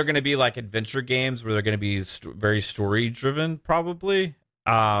think they're going to be like adventure games where they're going to be very story driven, probably.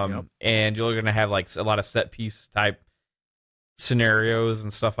 And you're going to have like a lot of set piece type scenarios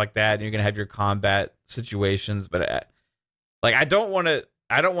and stuff like that. And you're going to have your combat situations, but like I don't want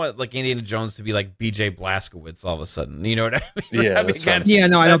like Indiana Jones to be like BJ Blazkowicz all of a sudden. You know what I mean? Yeah, I don't think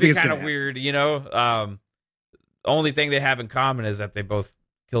it's kind of weird. You know, the only thing they have in common is that they both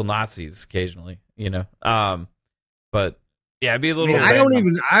kill Nazis occasionally, you know. But yeah, it'd be a little. I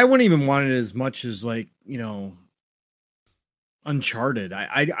wouldn't even want it as much as like, you know, Uncharted.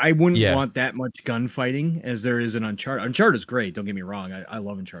 I wouldn't want that much gunfighting as there is in Uncharted. Uncharted is great. Don't get me wrong. I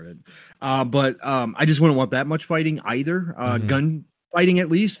love Uncharted. But I just wouldn't want that much fighting either. Gun fighting, at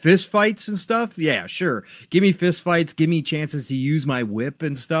least fist fights and stuff. Yeah, sure. Give me fist fights. Give me chances to use my whip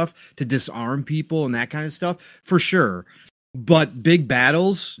and stuff to disarm people and that kind of stuff for sure. But big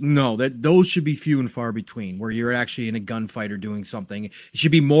battles, no, those should be few and far between where you're actually in a gunfight or doing something. It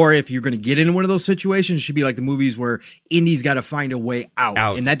should be more if you're going to get into one of those situations, it should be like the movies where Indy's got to find a way out.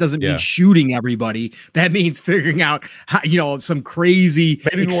 And that doesn't mean shooting everybody. That means figuring out how, you know, some crazy,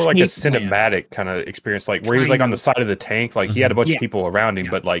 maybe more like a cinematic kind of experience, like where he was like on the side of the tank, like he had a bunch of people around him,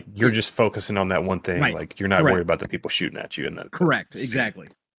 but like you're just focusing on that one thing. Right. Like you're not worried about the people shooting at you. And that. Correct. Exactly.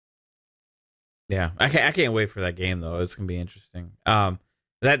 Yeah, I can't wait for that game though. It's gonna be interesting.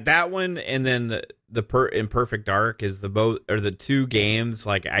 That one, and then in Perfect Dark is the two games.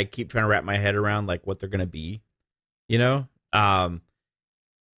 Like I keep trying to wrap my head around like what they're gonna be, you know,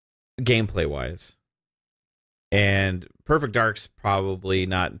 gameplay wise. And Perfect Dark's probably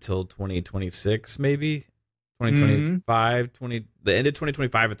not until 2026, maybe 2025, the end of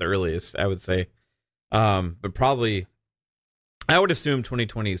 2025 at the earliest, I would say. But probably. I would assume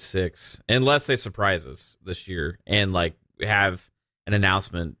 2026, unless they surprise us this year and like have an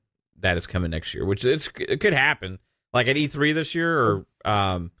announcement that is coming next year, which it could happen. Like at E3 this year, or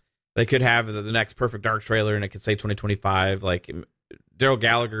they could have the next Perfect Dark trailer and it could say 2025. Like Daryl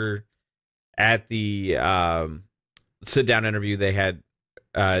Gallagher at the sit down interview they had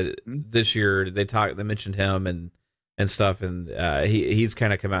this year, they mentioned him and stuff, and he's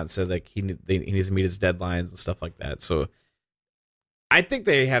kind of come out and said like he needs to meet his deadlines and stuff like that. So. I think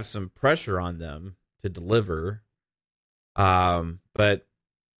they have some pressure on them to deliver, but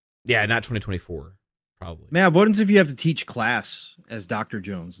yeah, not 2024 probably. Man, what if you have to teach class as Dr.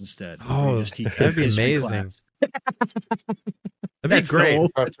 Jones instead? Oh, that'd be amazing. That'd be great,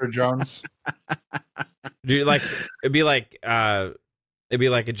 Professor Jones. Dude, like it'd be like a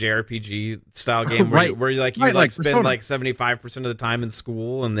JRPG style game where you spend like 75% of the time in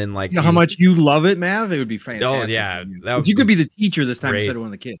school, and then like you know how much you love it, Mav. It would be fantastic. Oh yeah, you could be the teacher this time instead of one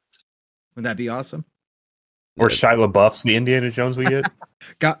of the kids. Wouldn't that be awesome? Or Shia LaBeouf's the Indiana Jones we get.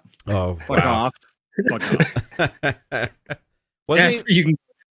 Fuck off.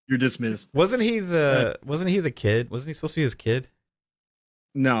 You're dismissed. Wasn't he the kid? Wasn't he supposed to be his kid?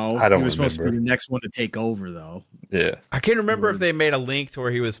 No, I don't he was remember. Supposed to be the next one to take over, though. Yeah, I can't remember if they made a link to where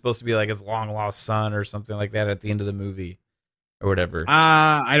he was supposed to be like his long lost son or something like that at the end of the movie, or whatever.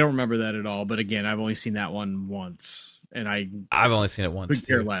 I don't remember that at all. But again, I've only seen that one once, and I've only seen it once. Could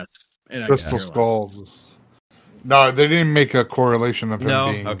care less. And Crystal Skulls. No, they didn't make a correlation of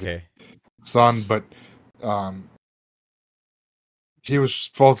him being the son, but he was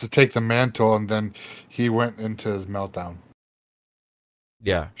supposed to take the mantle, and then he went into his meltdown.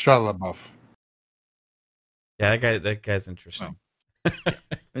 Yeah, Shia LaBeouf. Yeah, that guy's interesting. Oh.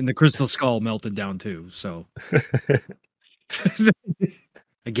 And the crystal skull melted down too. So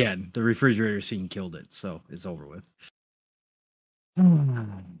again, the refrigerator scene killed it, so it's over with.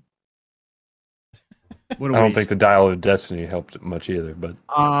 What a I don't waste. think the Dial of Destiny helped much either, but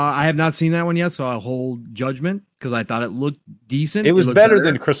I have not seen that one yet, so I'll hold judgment because I thought it looked decent. it was looked better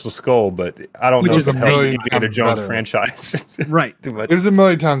than Crystal Skull. But I don't Which know is if it a helped the million Indiana times Jones better. franchise. Right. Too much. It's a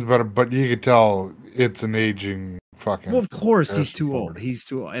million times better, but you could tell it's an aging fucking. Well, of course he's Harrison too Ford. old. He's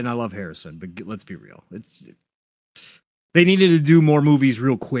too old, and I love Harrison, but let's be real. They needed to do more movies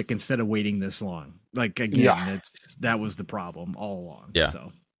real quick instead of waiting this long. Like again, Yeah. that was the problem all along. Yeah.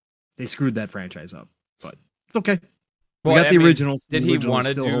 So they screwed that franchise up, but it's okay. Well, We got I the mean, original. Did The he originals want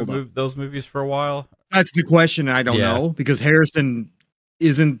to still do hold up. those movies for a while? That's the question. I don't Yeah. know because Harrison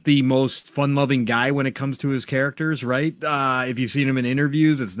isn't the most fun-loving guy when it comes to his characters, right? If you've seen him in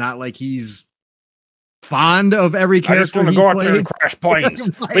interviews, it's not like he's fond of every I just character want to he go out there and played. crash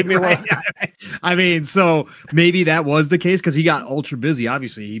planes. Leave me alone. I mean, so maybe that was the case because he got ultra busy.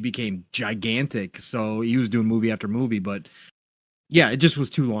 Obviously, he became gigantic, so he was doing movie after movie. But yeah, it just was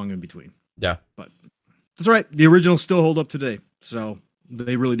too long in between. Yeah. But that's all right. The originals still hold up today, so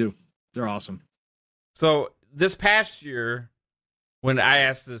they really do. They're awesome. So this past year, when I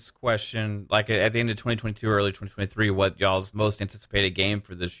asked this question, like at the end of 2022, early 2023, what y'all's most anticipated game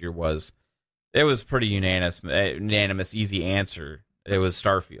for this year was, it was pretty unanimous, easy answer. It was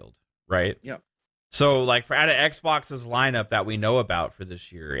Starfield, right? Yeah. So, like, for out of Xbox's lineup that we know about for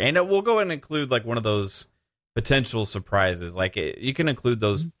this year, and we'll go and include like one of those potential surprises. Like, you can include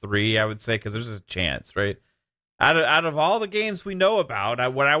those three, I would say, because there's a chance, right? Out of all the games we know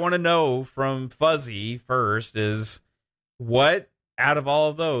about, what I want to know from Fuzzy first is what out of all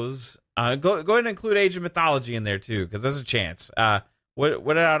of those, go ahead and include Age of Mythology in there too, because there's a chance.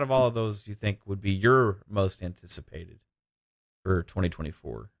 What out of all of those do you think would be your most anticipated for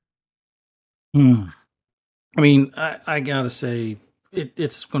 2024? I mean, I gotta say,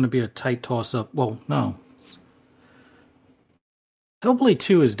 it's going to be a tight toss-up. Well, no. Hellblade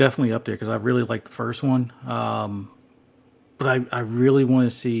 2 is definitely up there because I really like the first one. But I really want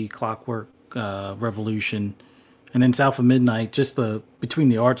to see Clockwork Revolution. And then South of Midnight, just between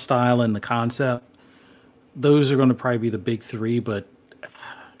the art style and the concept, those are going to probably be the big three, but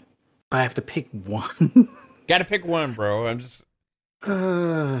I have to pick one. Gotta pick one, bro. I'm just...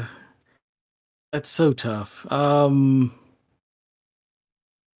 That's so tough. All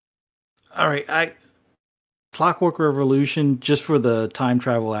right, Clockwork Revolution, just for the time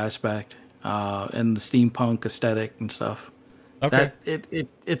travel aspect and the steampunk aesthetic and stuff. Okay.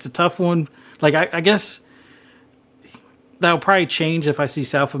 It's a tough one. Like I guess that'll probably change if I see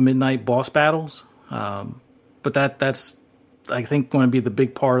South of Midnight boss battles. But that's I think going to be the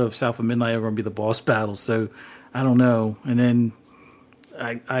big part of South of Midnight are going to be the boss battles. So I don't know. And then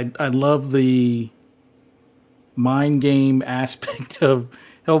I love the mind game aspect of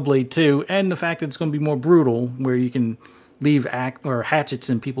Hellblade 2 and the fact that it's going to be more brutal, where you can leave hatchets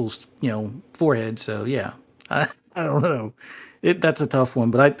in people's forehead. So yeah, I don't know. That's a tough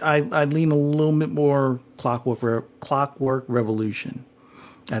one, but I lean a little bit more Clockwork Revolution,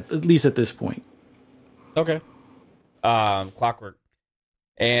 at least at this point. Okay. Clockwork.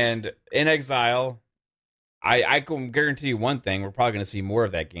 And In Exile, I can guarantee you one thing: we're probably going to see more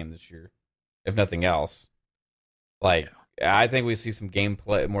of that game this year, if nothing else. Like, I think we see some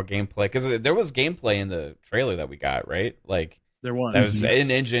more gameplay, because there was gameplay in the trailer that we got, right? Like, There was. that was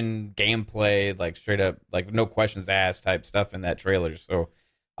in-engine gameplay, like straight up, like no questions asked type stuff in that trailer. So,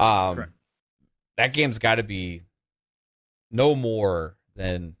 that game's got to be no more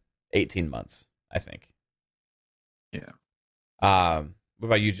than 18 months, I think. Yeah. What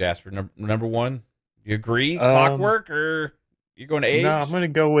about you, Jasper? Number one, you agree? Clockwork, or you going to Age? No, I'm going to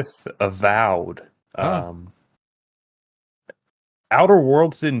go with Avowed. Outer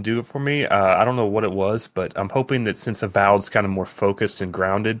Worlds didn't do it for me. I don't know what it was, but I'm hoping that since Avowed's kind of more focused and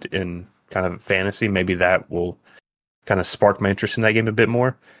grounded in kind of fantasy, maybe that will kind of spark my interest in that game a bit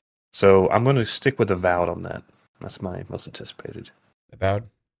more. So I'm going to stick with Avowed on that. That's my most anticipated. Avowed?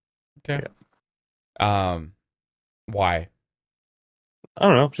 Okay. Yeah. Why? I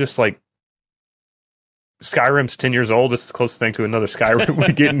don't know. Just like Skyrim's 10 years old. It's the closest thing to another Skyrim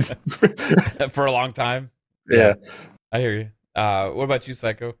we're getting. For a long time? Yeah. I hear you. What about you,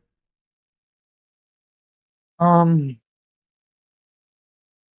 Psycho? Long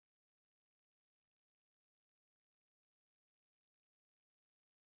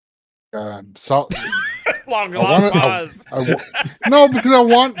pause. No, because I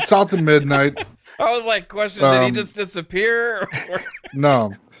want South of Midnight. I was like, did he just disappear?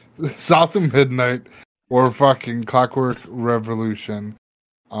 No, South of Midnight or fucking Clockwork Revolution.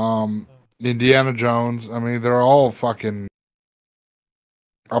 Indiana Jones. I mean, they're all fucking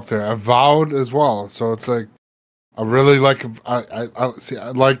up there. Avowed as well. So it's like, I really like. I see.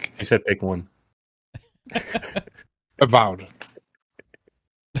 I like. You said pick one. Avowed.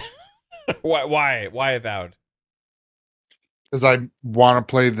 Why Avowed? Because I want to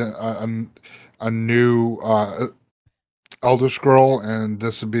play a new Elder Scroll, and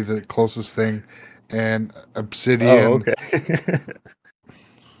this would be the closest thing. And Obsidian. Oh, okay.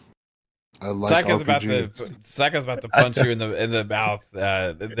 I like Saka's about to punch you in the mouth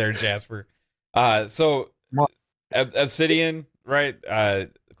there, Jasper. So Obsidian, right?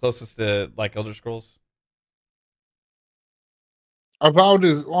 Closest to like Elder Scrolls. Avowed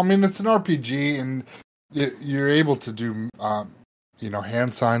is, well, I mean, it's an RPG, and you're able to do,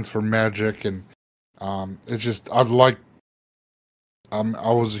 hand signs for magic, and it's just, I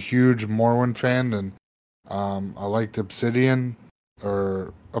was a huge Morrowind fan, and I liked Oblivion.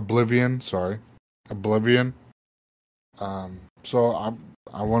 So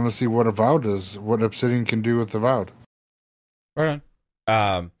I want to see what Avowed is, what Obsidian can do with Avowed. Right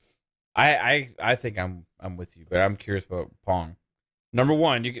on. I think I'm with you, but I'm curious about Pong. Number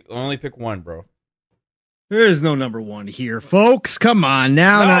one, you can only pick one, bro. There is no number one here, folks. Come on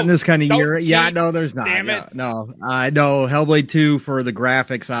now, not in this kind of year. Cheat. Yeah, no, there's not. Damn Yeah, it. no, I know Hellblade 2 for the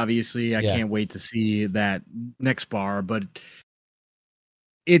graphics, obviously. I Yeah. can't wait to see that next bar, but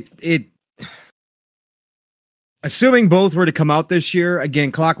it assuming both were to come out this year,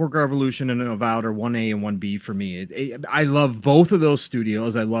 again, Clockwork Revolution and Avowed are 1A and 1B for me. I love both of those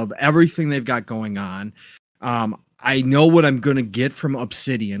studios. I love everything they've got going on. I know what I'm going to get from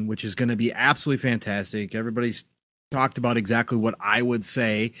Obsidian, which is going to be absolutely fantastic. Everybody's talked about exactly what I would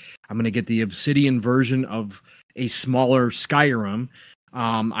say. I'm going to get the Obsidian version of a smaller Skyrim.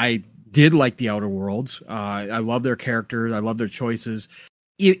 I did like the Outer Worlds. I love their characters. I love their choices.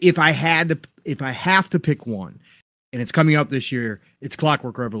 If I have to pick one, and it's coming out this year, it's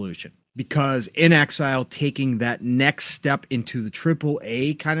Clockwork Revolution, because In Exile taking that next step into the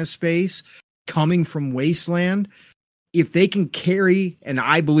AAA kind of space, coming from Wasteland, if they can carry, and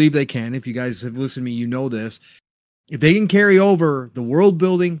I believe they can, if you guys have listened to me, you know this, if they can carry over the world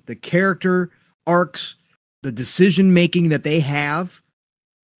building, the character arcs, the decision making that they have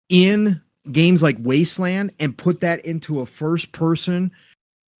in games like Wasteland and put that into a first person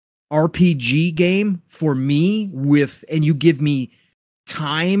RPG game for me and you give me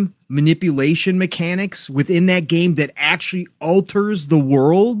time manipulation mechanics within that game that actually alters the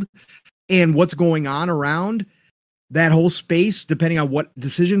world and what's going on around that whole space, depending on what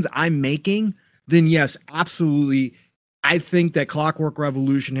decisions I'm making, then yes, absolutely. I think that Clockwork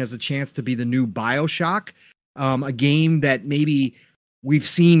Revolution has a chance to be the new BioShock, a game that maybe we've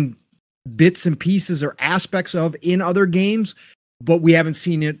seen bits and pieces or aspects of in other games, but we haven't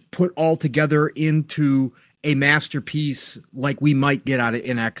seen it put all together into a masterpiece like we might get out of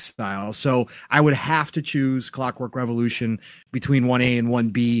In Exile. So I would have to choose Clockwork Revolution between 1A and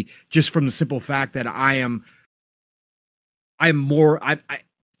 1B, just from the simple fact that I'm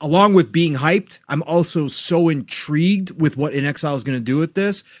along with being hyped, I'm also so intrigued with what In Exile is going to do with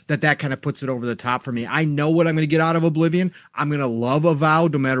this that kind of puts it over the top for me. I know what I'm going to get out of Oblivion. I'm going to love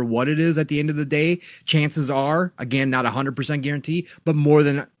Avowed no matter what it is at the end of the day. Chances are, again, not 100% guarantee, but more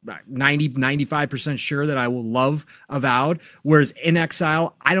than 95% sure that I will love Avowed. Whereas In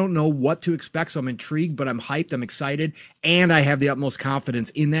Exile, I don't know what to expect, so I'm intrigued, but I'm hyped, I'm excited, and I have the utmost confidence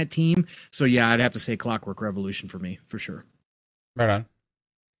in that team. So yeah, I'd have to say Clockwork Revolution for me, for sure. Right on.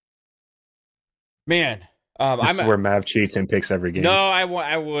 Man, this is where Mav cheats and picks every game. No, I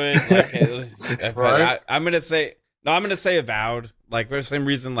would. Like, Right? I'm gonna say Avowed. Like for the same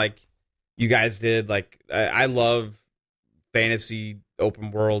reason, like you guys did. Like I love fantasy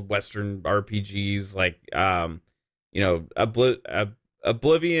open world Western RPGs. Like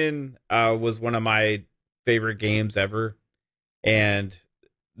Oblivion was one of my favorite games ever, and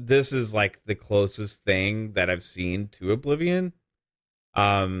this is like the closest thing that I've seen to Oblivion.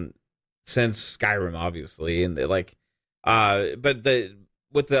 Since Skyrim, obviously, and but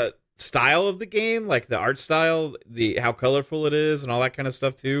with the style of the game, like the art style, how colorful it is, and all that kind of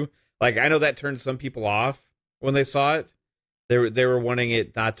stuff too. Like I know that turned some people off when they saw it. They were wanting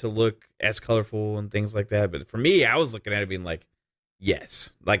it not to look as colorful and things like that. But for me, I was looking at it being like,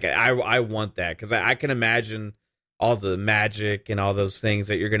 yes, like I want that, because I can imagine all the magic and all those things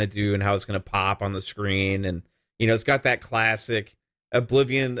that you're gonna do and how it's gonna pop on the screen, and it's got that classic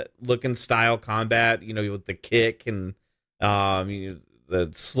Oblivion looking style combat, with the kick and the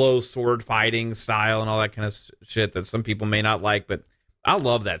slow sword fighting style and all that kind of shit that some people may not like, but I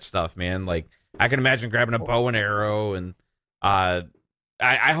love that stuff, man. Like I can imagine grabbing a bow and arrow, and I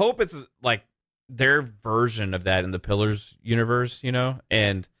hope it's like their version of that in the Pillars universe,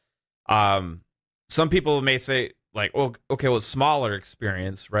 and some people may say like, well, okay, well, smaller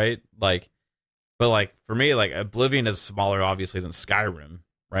experience, right? Like, But like for me, like Oblivion is smaller, obviously, than Skyrim,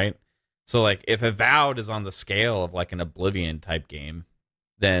 right? So like if Avowed is on the scale of like an Oblivion type game,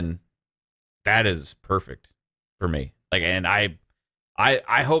 then that is perfect for me. Like, and I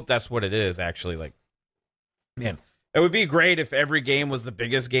hope that's what it is. Actually, like, man, it would be great if every game was the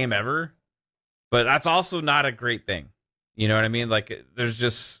biggest game ever, but that's also not a great thing. You know what I mean? Like, there's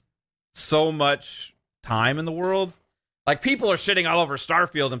just so much time in the world. Like, people are shitting all over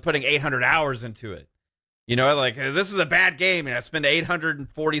Starfield and putting 800 hours into it. You know, like, this is a bad game, and I spent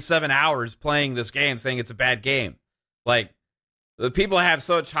 847 hours playing this game saying it's a bad game. Like, the people have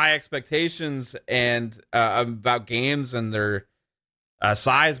such high expectations and about games and their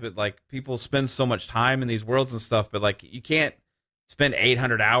size, but, like, people spend so much time in these worlds and stuff, but, like, you can't spend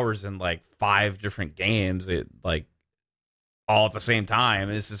 800 hours in, like, 5 different games, like, all at the same time.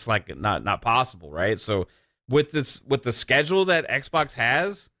 It's just, like, not possible, right? So, with the schedule that Xbox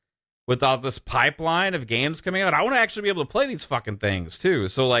has, with all this pipeline of games coming out, I want to actually be able to play these fucking things too.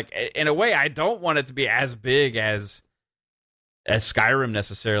 So like in a way, I don't want it to be as big as Skyrim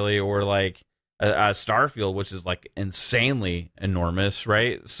necessarily, or like a Starfield, which is like insanely enormous,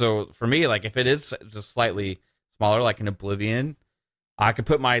 right? So for me, like if it is just slightly smaller, like an Oblivion, I could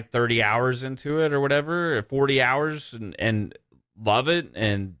put my 30 hours into it or whatever, 40 hours and love it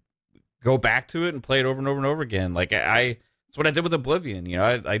and go back to it and play it over and over and over again. Like that's what I did with Oblivion. You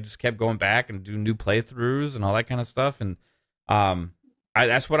know, I just kept going back and do new playthroughs and all that kind of stuff. And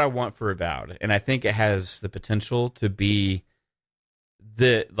that's what I want for Avowed. And I think it has the potential to be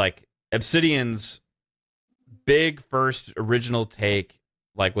the like Obsidian's big first original take,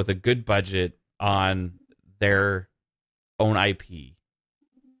 like with a good budget on their own IP.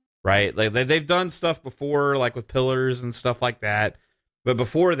 Right? Like they've done stuff before, like with Pillars and stuff like that. But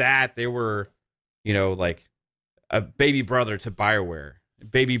before that, they were, you know, like a baby brother to BioWare,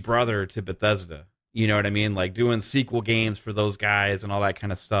 baby brother to Bethesda. You know what I mean? Like doing sequel games for those guys and all that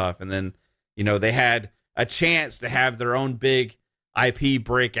kind of stuff. And then, you know, they had a chance to have their own big IP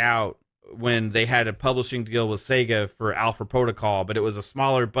break out when they had a publishing deal with Sega for Alpha Protocol, but it was a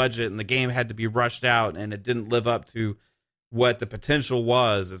smaller budget and the game had to be rushed out and it didn't live up to what the potential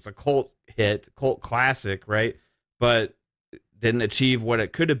was. It's a cult hit, cult classic, right? But didn't achieve what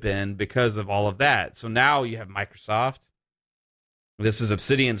it could have been because of all of that. So now you have Microsoft. This is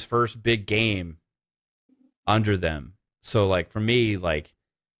Obsidian's first big game under them. So like for me, like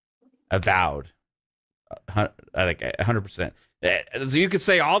Avowed, like 100%. So you could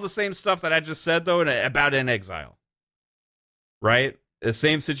say all the same stuff that I just said though about In Exile, right? The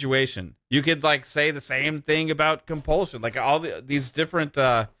same situation. You could like say the same thing about Compulsion. Like all these different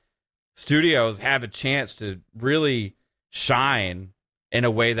studios have a chance to really shine in a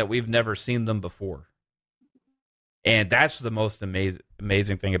way that we've never seen them before. And that's the most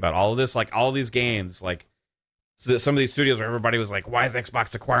amazing thing about all of this. Like all these games, like so some of these studios where everybody was like, why is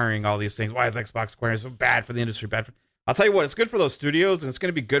Xbox acquiring all these things? Why is Xbox acquiring? It's so bad for the industry, I'll tell you what, it's good for those studios and it's going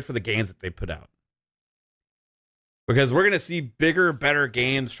to be good for the games that they put out. Because we're going to see bigger, better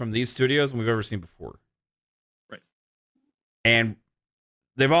games from these studios than we've ever seen before. Right. And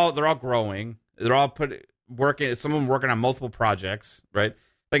they're all growing. They're all working, some of them working on multiple projects, right?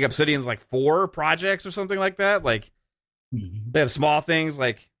 Like Obsidian's like 4 projects or something like that. Like they have small things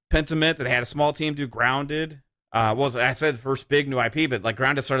like Pentiment that had a small team do Grounded. Well, I said first big new IP, but like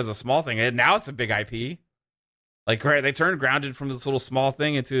Grounded started as a small thing, and now it's a big IP. Like they turned Grounded from this little small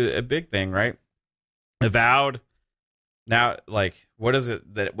thing into a big thing, right? Avowed. Now, like, what is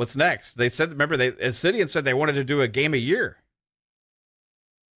it that? What's next? They said, remember, Obsidian said they wanted to do a game a year.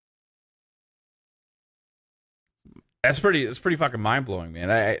 It's pretty fucking mind blowing,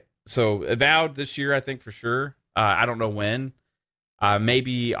 man. So Avowed this year, I think for sure. I don't know when.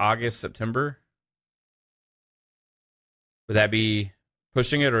 Maybe August, September. Would that be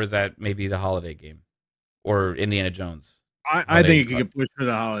pushing it, or is that maybe the holiday game, or Indiana Jones? I think you could push for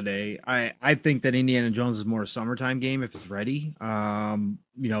the holiday. I think that Indiana Jones is more a summertime game if it's ready. You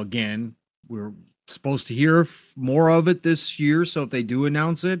know, again, we're supposed to hear more of it this year, so if they do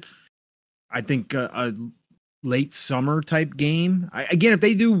announce it, I think a late summer type game. Again, if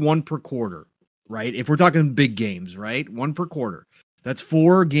they do 1 per quarter, right? If we're talking big games, right? 1 per quarter. That's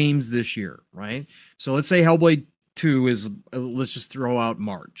 4 games this year, right? So let's say Hellblade 2 is, let's just throw out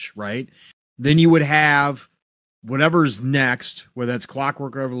March, right? Then you would have whatever's next, whether that's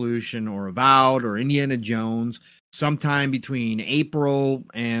Clockwork Revolution or Avowed or Indiana Jones, sometime between April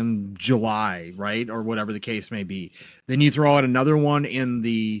and July, right? Or whatever the case may be. Then you throw out another one in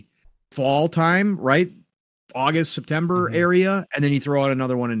the fall time, right? August, September area. And then you throw out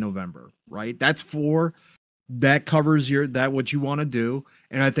another one in November, right? That's 4. that covers what you want to do,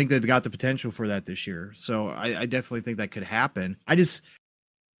 and I think they've got the potential for that this year. So I definitely think that could happen.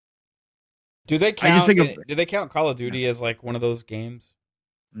 Do they count? I just think do they count Call of Duty as like one of those games?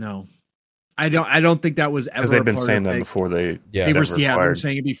 No, I don't think that was ever. Because they've been part saying of that before they they were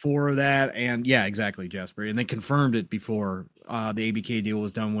saying it before that, and yeah, exactly, Jasper, and they confirmed it before the ABK deal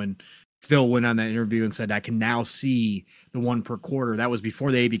was done when Phil went on that interview and said I can now see the one per quarter. That was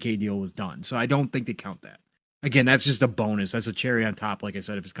before the ABK deal was done, so I don't think they count that. Again, that's just a bonus. That's a cherry on top. Like I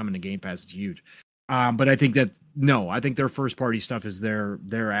said, if it's coming to Game Pass, it's huge. But I think I think their first party stuff is their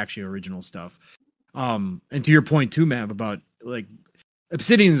actually original stuff. And to your point too, Mav, about like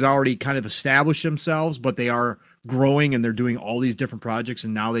Obsidian has already kind of established themselves, but they are growing and they're doing all these different projects.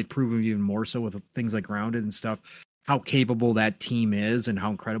 And now they've proven even more so with things like Grounded and stuff, how capable that team is and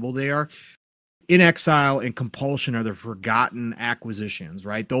how incredible they are. In Exile and Compulsion are the forgotten acquisitions,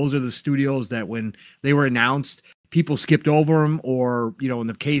 right? Those are the studios that when they were announced, people skipped over them, or, you know, in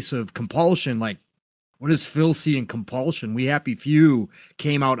the case of Compulsion, like, what does Phil see in Compulsion? We Happy Few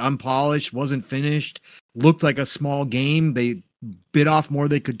came out unpolished, wasn't finished, looked like a small game. They bit off more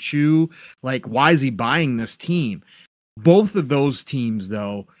they could chew. Like, why is he buying this team? Both of those teams,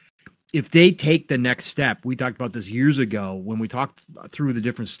 though, if they take the next step, we talked about this years ago when we talked through the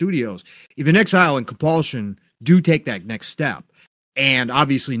different studios. If an Exile and Compulsion do take that next step, and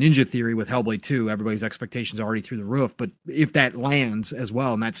obviously Ninja Theory with Hellblade 2, everybody's expectations are already through the roof, but if that lands as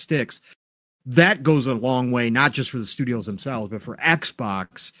well and that sticks, that goes a long way, not just for the studios themselves, but for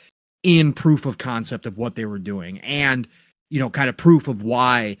Xbox in proof of concept of what they were doing. And, you know, kind of proof of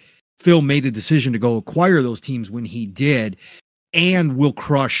why Phil made the decision to go acquire those teams when he did, and will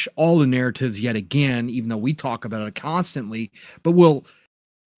crush all the narratives yet again, even though we talk about it constantly, but will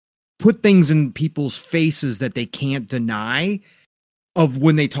put things in people's faces that they can't deny of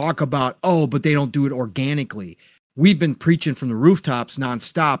when they talk about, oh, but they don't do it organically. We've been preaching from the rooftops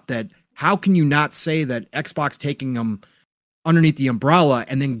nonstop that how can you not say that Xbox taking them underneath the umbrella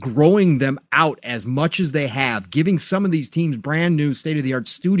and then growing them out as much as they have, giving some of these teams brand new state-of-the-art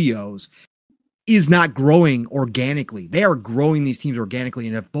studios, is not growing organically. They are growing these teams organically.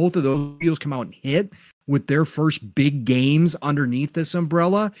 And if both of those studios come out and hit with their first big games underneath this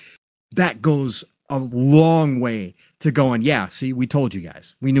umbrella, that goes a long way to going, yeah, see, we told you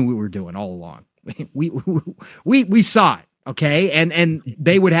guys. We knew what we were doing all along. We saw it. Okay. And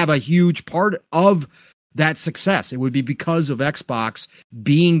they would have a huge part of that success. It would be because of Xbox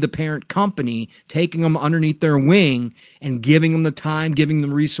being the parent company, taking them underneath their wing and giving them the time, giving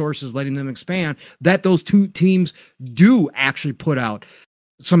them resources, letting them expand, that those two teams do actually put out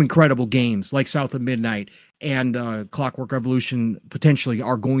some incredible games like South of Midnight and Clockwork Revolution potentially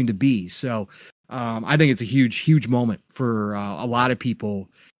are going to be. So I think it's a huge, huge moment for a lot of people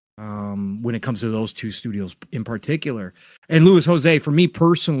when it comes to those two studios in particular. And Luis Jose, for me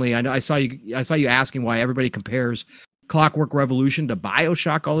personally, I saw you asking why everybody compares Clockwork Revolution to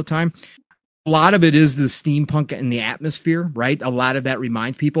BioShock all the time. A lot of it is the steampunk and the atmosphere, right? A lot of that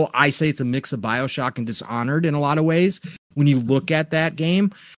reminds people. I say it's a mix of BioShock and Dishonored in a lot of ways when you look at that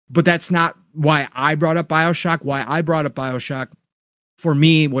game. But that's not why I brought up BioShock. Why I brought up BioShock, for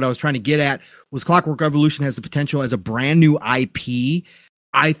me, what I was trying to get at was Clockwork Revolution has the potential as a brand new IP,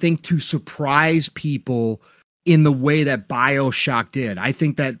 I think, to surprise people in the way that BioShock did. I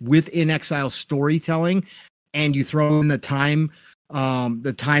think that with In Exile storytelling, and you throw in the time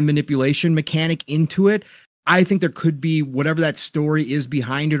manipulation mechanic into it, I think there could be whatever that story is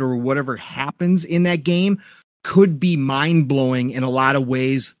behind it, or whatever happens in that game could be mind-blowing in a lot of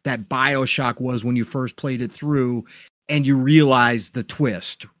ways that BioShock was when you first played it through and you realize the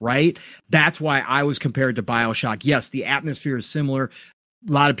twist, right? That's why I was compared to BioShock. Yes, the atmosphere is similar.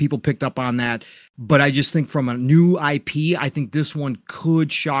 A lot of people picked up on that, but I just think from a new IP, I think this one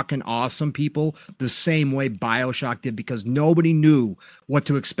could shock and awe some people the same way BioShock did, because nobody knew what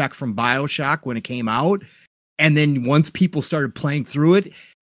to expect from BioShock when it came out. And then once people started playing through it,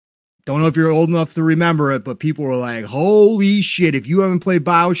 don't know if you're old enough to remember it, but people were like, holy shit, if you haven't played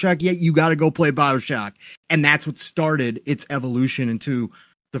BioShock yet, you got to go play BioShock. And that's what started its evolution into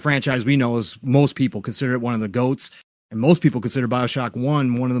the franchise we know as most people consider it one of the GOATs. And most people consider BioShock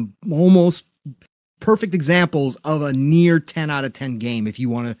 1 one of the almost perfect examples of a near 10 out of 10 game. If you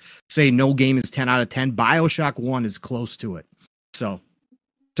want to say no game is 10 out of 10, BioShock 1 is close to it. So,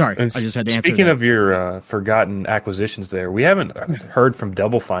 sorry, and I just had to answer Speaking that. of your forgotten acquisitions there, we haven't heard from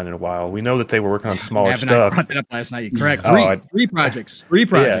Double Fine in a while. We know that they were working on smaller stuff. I brought that up last night. Correct. Three projects.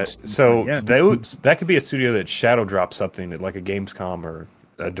 Yeah, so that could be a studio that shadow drops something at like a Gamescom or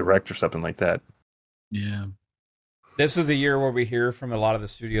a Direct or something like that. Yeah. This is the year where we hear from a lot of the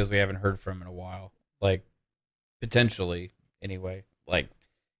studios we haven't heard from in a while. Like potentially anyway. Like,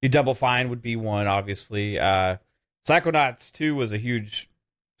 you Double Fine would be one, obviously. Psychonauts 2 was a huge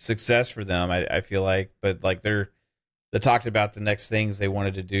success for them, I feel like, but like they talked about the next things they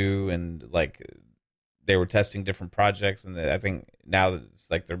wanted to do, and like they were testing different projects, and I think now it's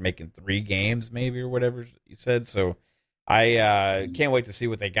like they're making 3 games maybe or whatever you said. So I can't wait to see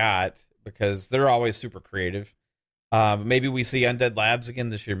what they got, because they're always super creative. Maybe we see Undead Labs again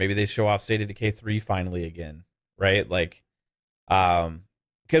this year. Maybe they show off State of Decay 3 finally again, right? Like,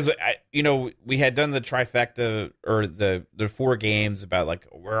 because we had done the trifecta, or the 4 games about like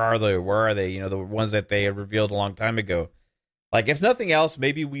where are they? The ones that they had revealed a long time ago. Like, if nothing else,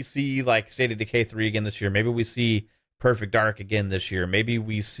 maybe we see like State of Decay 3 again this year. Maybe we see Perfect Dark again this year. Maybe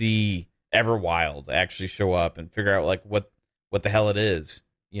we see Everwild actually show up and figure out like what the hell it is,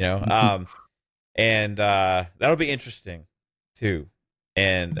 and that'll be interesting too.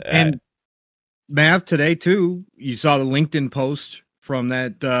 And Mav, today too, you saw the LinkedIn post from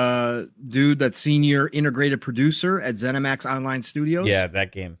that dude, that senior integrated producer at ZeniMax Online Studios. Yeah,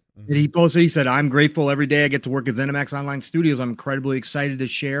 that game. And he posted, he said, "I'm grateful every day I get to work at ZeniMax Online Studios. I'm incredibly excited to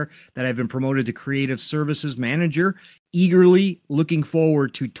share that I've been promoted to Creative Services Manager. Eagerly looking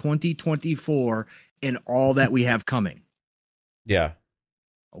forward to 2024 and all that we have coming." Yeah.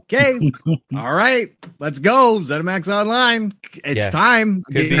 Okay. All right. Let's go. ZeniMax Online. It's time.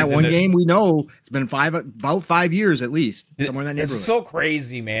 Getting that one game we know. It's been about 5 years at least. Somewhere in that neighborhood. It's so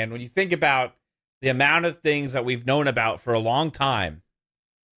crazy, man. When you think about the amount of things that we've known about for a long time.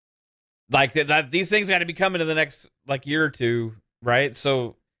 Like, these things got to be coming in the next like year or two, right?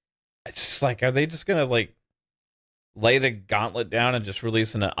 So it's just like, are they just gonna like lay the gauntlet down and just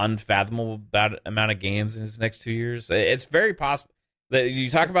release an unfathomable amount of games in these next 2 years? It's very possible. You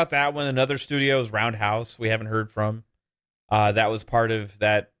talk about that one. Another studio is Roundhouse. We haven't heard from. That was part of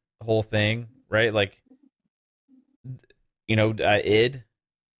that whole thing, right? Like, id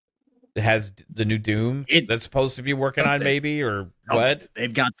has the new Doom that's supposed to be working on, maybe, or what?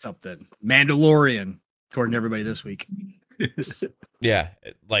 They've got something. Mandalorian, according to everybody this week. Yeah,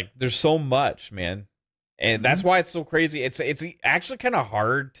 like there's so much, man, and that's why it's so crazy. It's actually kind of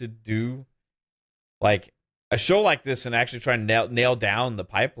hard to do, like, a show like this and actually try and nail down the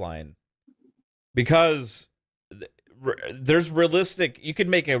pipeline, because there's you could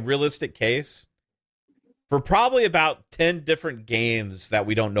make a realistic case for probably about 10 different games that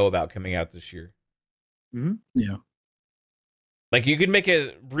we don't know about coming out this year. Mm-hmm. Yeah. Like, you could make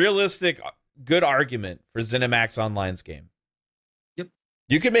a realistic, good argument for ZeniMax Online's game. Yep.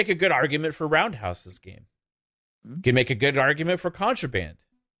 You could make a good argument for Roundhouse's game. Mm-hmm. You could make a good argument for Contraband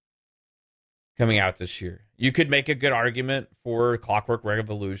coming out this year. You could make a good argument for Clockwork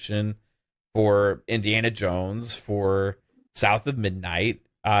Revolution, for Indiana Jones, for South of Midnight.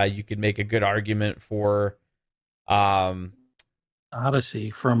 You could make a good argument for Odyssey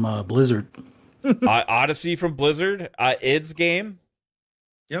from Blizzard. Odyssey from Blizzard. Id's game.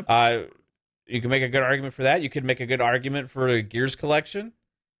 Yep. You can make a good argument for that. You could make a good argument for the Gears collection.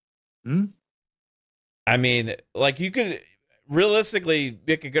 Hmm. I mean, like, you could realistically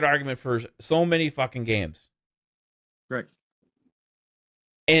make a good argument for so many fucking games. Right.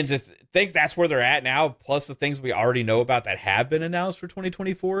 And to think that's where they're at now, plus the things we already know about that have been announced for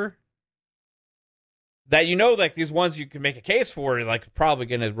 2024, that, like, these ones you can make a case for are, like, probably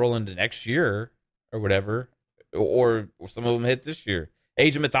going to roll into next year or whatever, or some of them hit this year.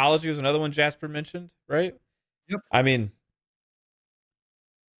 Age of Mythology was another one Jasper mentioned, right? Yep. I mean,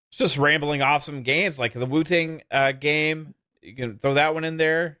 it's just rambling off some games, like the Wu-Tang game. You can throw that one in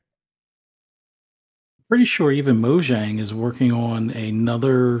there. Pretty sure even Mojang is working on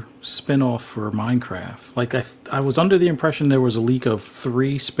another spin-off for Minecraft. Like, I was under the impression there was a leak of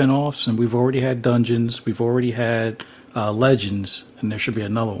 3 spin-offs, and we've already had Dungeons, we've already had Legends, and there should be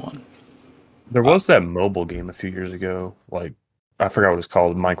another one. There was that mobile game a few years ago, like, I forgot what it's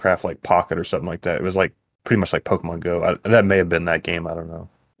called, Minecraft like Pocket or something like that. It was like pretty much like Pokemon Go. That may have been that game. I don't know.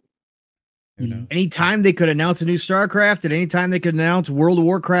 Anytime they could announce a new StarCraft, and anytime they could announce World of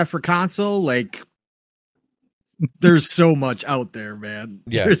Warcraft for console, like, there's so much out there, man.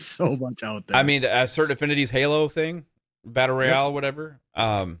 Yeah. There's so much out there. I mean, Certain Affinity's Halo thing, Battle Royale, whatever.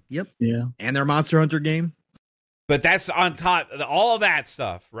 Yep. Yeah. And their Monster Hunter game. But that's on top of all of that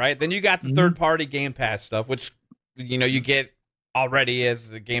stuff, right? Then you got the third-party Game Pass stuff, which, you get already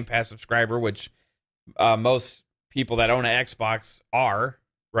as a Game Pass subscriber, which most people that own an Xbox are,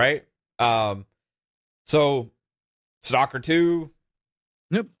 right? So Stalker 2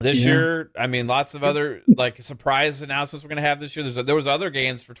 this year. I mean, lots of other like surprise announcements we're going to have this year. There was other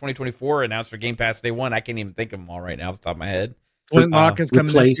games for 2024 announced for Game Pass day one. I can't even think of them all right now off the top of my head. Flintlock is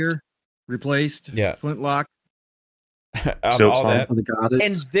coming next year. Replaced. Yeah. Flintlock. all that. For the goddess.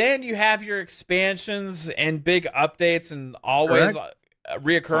 And then you have your expansions and big updates and always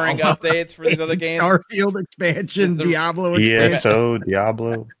reoccurring updates for these other games. Starfield expansion, Diablo expansion. ESO,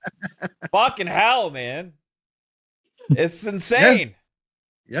 Diablo. Fucking hell, man. It's insane.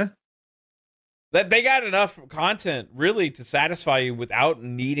 Yeah. That they got enough content really to satisfy you without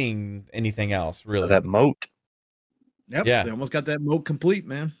needing anything else, really. That moat. Yep. Yeah. They almost got that moat complete,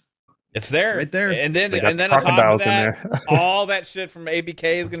 man. It's there. It's right there. And then They got on top of crocodiles in that, there. all that shit from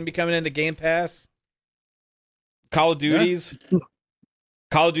ABK is going to be coming into Game Pass. Call of Duty's.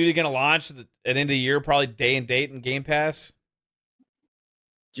 Call of Duty going to launch at the end of the year, probably day and date in Game Pass.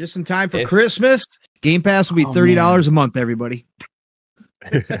 Just in time for Christmas. Game Pass will be $30 a month, everybody.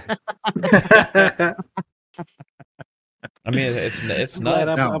 I mean, it's nuts.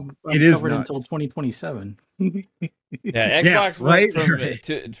 I'm it is covered nuts. until 2027. Yeah, Xbox went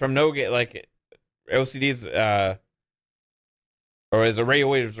from no game, like OCD's or as Ray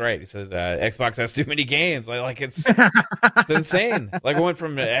was right. He says Xbox has too many games. Like it's insane. Like we went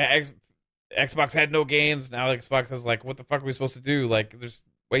from Xbox had no games, now Xbox has like, what the fuck are we supposed to do? Like there's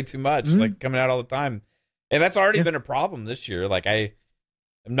way too much like coming out all the time, and that's already been a problem this year. Like I'm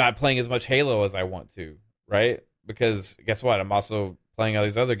not playing as much Halo as I want to, right? Because guess what? I'm also playing all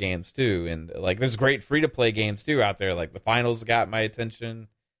these other games too, and like there's great free to play games too out there. Like the finals got my attention.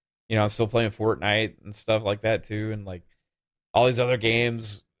 You know, I'm still playing Fortnite and stuff like that too, and like all these other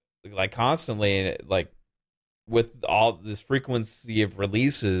games, like constantly, and like with all this frequency of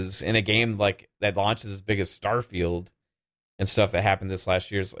releases in a game like that launches as big as Starfield and stuff that happened this last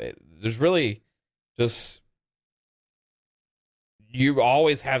year. There's really just you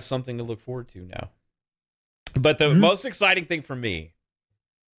always have something to look forward to now. But the most exciting thing for me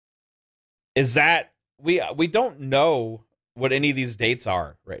is that we don't know what any of these dates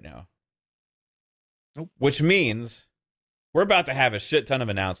are right now. Nope. Which means we're about to have a shit ton of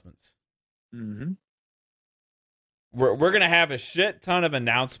announcements. Mm-hmm. We're gonna have a shit ton of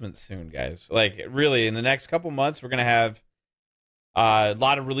announcements soon, guys. Like really, in the next couple months, we're gonna have a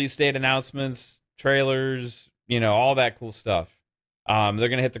lot of release date announcements, trailers, all that cool stuff. They're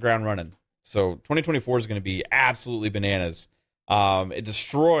gonna hit the ground running. So 2024 is going to be absolutely bananas. It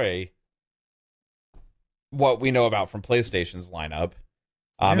destroy what we know about from PlayStation's lineup.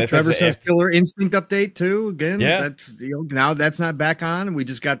 Trevor says Killer Instinct update too. Again, yeah. That's now that's not back on. We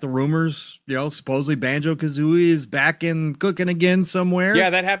just got the rumors. Supposedly Banjo-Kazooie is back in cooking again somewhere. Yeah,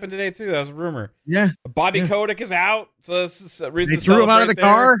 that happened today too. That was a rumor. Yeah, Bobby Kotick is out. So this is a reason they threw him out of the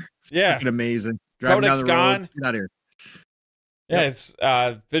car. Yeah, fucking amazing. Driving Kodak's down the road. gone. Get out of here. Yeah, it's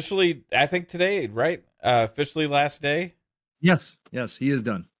officially, I think today, right? Officially last day. Yes, he is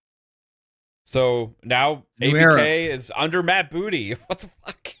done. So now New ABK era. is under Matt Booty. What the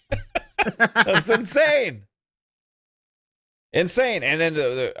fuck? That's insane. Insane. And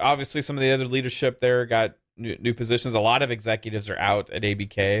then obviously some of the other leadership there got new positions. A lot of executives are out at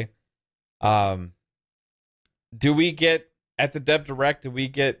ABK. Do we get, at the Dev Direct, do we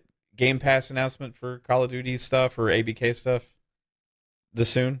get Game Pass announcement for Call of Duty stuff or ABK stuff this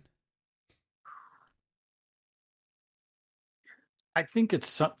soon? I think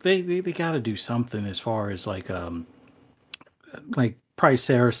it's they got to do something as far as like probably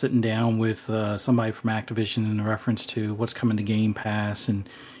Sarah sitting down with somebody from Activision in reference to what's coming to Game Pass, and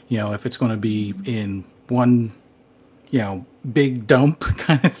if it's going to be in one big dump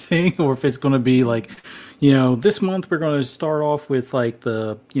kind of thing, or if it's going to be like this month we're going to start off with like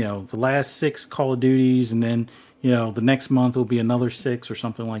the the last 6 Call of Duties, and then the next month will be another 6 or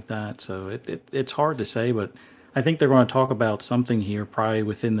something like that. So it's hard to say, but I think they're going to talk about something here probably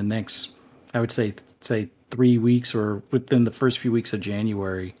within the next, I would say 3 weeks, or within the first few weeks of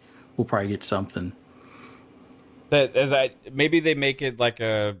January, we'll probably get something. That maybe they make it like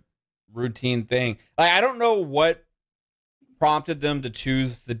a routine thing. Like, I don't know what prompted them to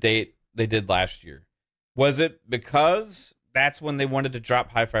choose the date they did last year. Was it because that's when they wanted to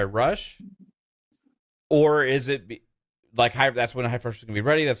drop Hi-Fi Rush? Or is it that's when Hi-Fi Rush was going to be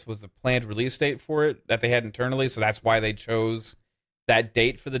ready? That was the planned release date for it that they had internally, so that's why they chose that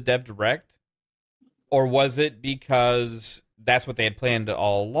date for the Dev Direct? Or was it because that's what they had planned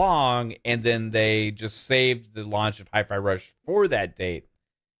all along, and then they just saved the launch of Hi-Fi Rush for that date?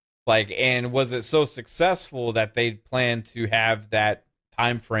 And was it so successful that they planned to have that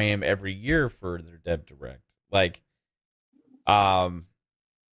time frame every year for their Dev Direct?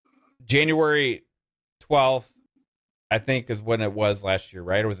 January 12th, I think, is when it was last year,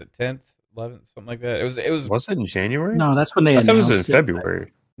 right? Or was it 10th, 11th, something like that? It was. Was it in January? No, that's when they I thought it announced was in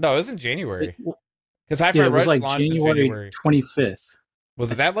February. No, it was in January. Because Hi-Fi it Rush was like launched in January 25th.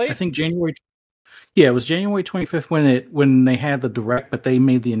 Was it that late? I think January. Yeah, it was January 25th when they had the direct, but they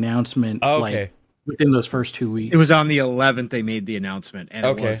made the announcement like within those first 2 weeks. It was on the 11th they made the announcement, and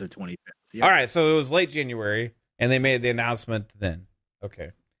it was the 25th. Yep. All right, so it was late January, and they made the announcement then.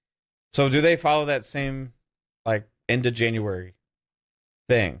 Okay. So do they follow that same, like, end of January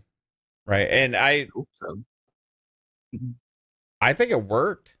thing? Right? And I hope so. I think it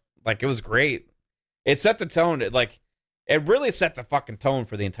worked. Like, it was great. It set the tone. It really set the fucking tone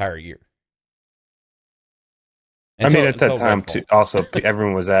for the entire year. At that time, too, also,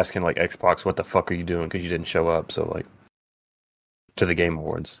 everyone was asking, like, Xbox, what the fuck are you doing? Because you didn't show up, so, like, to the Game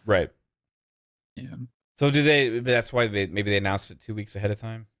Awards. Right. Yeah. So that's why maybe they announced it 2 weeks ahead of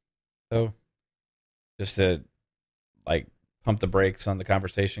time, though? Just to, like, pump the brakes on the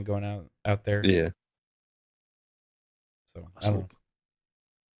conversation going out there? Yeah. So, I don't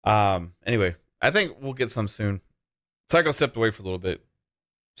know. Anyway, I think we'll get some soon. Psycho stepped away for a little bit,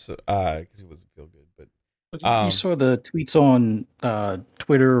 so because he wasn't feel good, but you saw the tweets on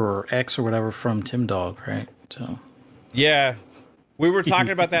Twitter or X or whatever from Tim Dog, right? So yeah, we were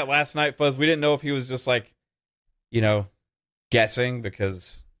talking about that last night, Fuzz. We didn't know if he was just like, guessing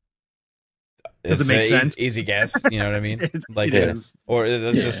because does it make sense? Easy guess, you know what I mean? Like, or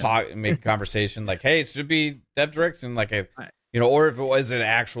let's just talk, make a conversation. Like, hey, it should be Dev Directs and like or if it was an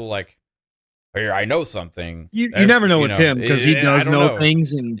actual like, here I know something. You never know with Tim because he does know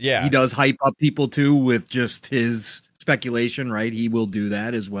things and he does hype up people too with just his speculation, right? He will do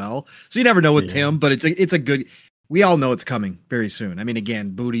that as well. So you never know with Tim, but it's a good. We all know it's coming very soon. I mean, again,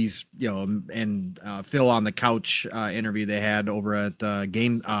 Booty's, and Phil on the couch interview they had over at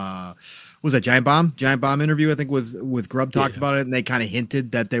Game. Was that Giant Bomb? Giant Bomb interview, I think, with Grubb talked about it, and they kind of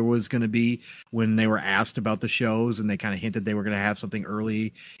hinted that there was going to be when they were asked about the shows, and they kind of hinted they were going to have something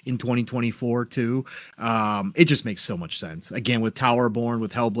early in 2024 too. It just makes so much sense. Again, with Towerborn,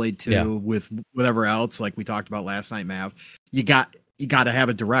 with Hellblade 2, with whatever else, like we talked about last night, Mav, you got to have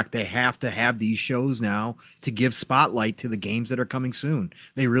a direct. They have to have these shows now to give spotlight to the games that are coming soon.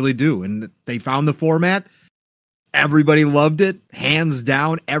 They really do. And they found the format. Everybody loved it. Hands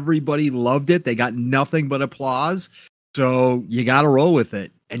down, everybody loved it. They got nothing but applause. So you got to roll with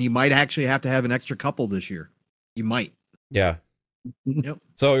it. And you might actually have to have an extra couple this year. You might. Yeah. Yep.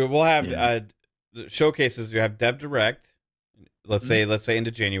 So we'll have showcases. You have Dev Direct. Let's say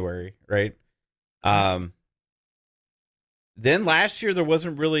into January, right? Then last year there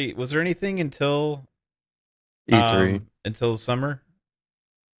wasn't really. Was there anything until E3 until summer?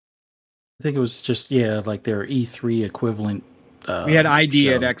 I think it was just like their E3 equivalent. We had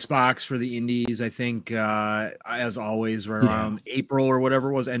ID at Xbox for the indies. I think as always, around April or whatever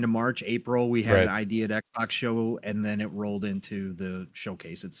it was, end of March, April. We had an ID at Xbox show, and then it rolled into the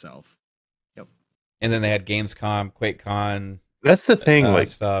showcase itself. Yep. And then they had Gamescom, QuakeCon. That's the thing. Like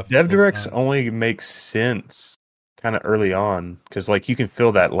stuff. Dev Directs only makes sense kind of early on because like you can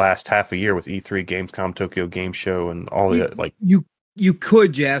fill that last half a year with E3, Gamescom, Tokyo Game Show, and all that. Like you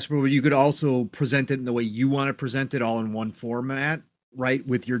could, Jasper, but you could also present it in the way you want to present it, all in one format, right?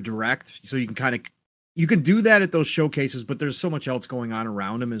 With your direct, so you can do that at those showcases. But there's so much else going on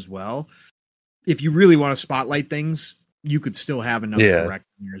around them as well. If you really want to spotlight things, you could still have another direct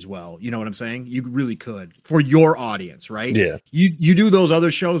in here as well. You know what I'm saying? You really could for your audience, right? Yeah. You do those other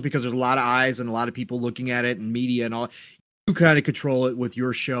shows because there's a lot of eyes and a lot of people looking at it and media and all. You kind of control it with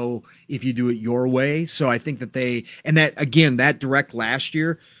your show if you do it your way. So I think that that direct last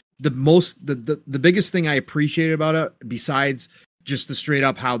year, the biggest thing I appreciated about it, besides just the straight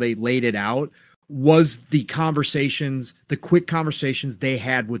up how they laid it out, was the conversations, the quick conversations they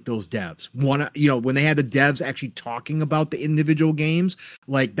had with those devs. When they had the devs actually talking about the individual games,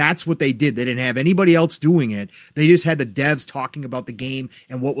 like that's what they did. They didn't have anybody else doing it. They just had the devs talking about the game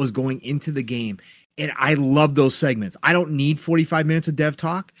and what was going into the game. And I love those segments. I don't need 45 minutes of dev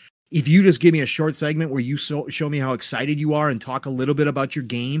talk. If you just give me a short segment where you show me how excited you are and talk a little bit about your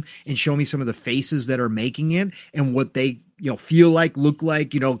game and show me some of the faces that are making it and what they feel like, look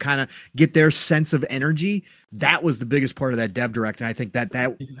like, kind of get their sense of energy. That was the biggest part of that dev direct. And I think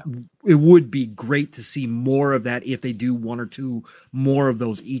that it would be great to see more of that if they do one or two more of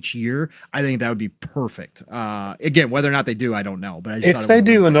those each year. I think that would be perfect. Again, whether or not they do, I don't know. But I just if they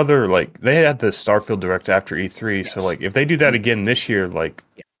do another, like they had the Starfield direct after E3. Yes. So like if they do that again this year, like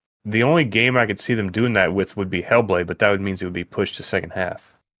the only game I could see them doing that with would be Hellblade, but that would mean it would be pushed to second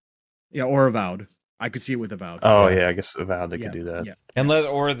half. Yeah, or Avowed. I could see it with Avowed. Oh yeah, I guess Avowed they could do that. Yeah.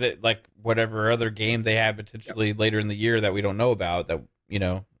 Or that like whatever other game they have potentially later in the year that we don't know about, that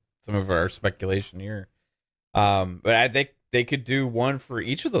some of our speculation here. But I think they could do one for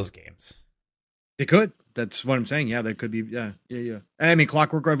each of those games. They could. that's what I'm saying. Yeah, that could be. Yeah. And I mean,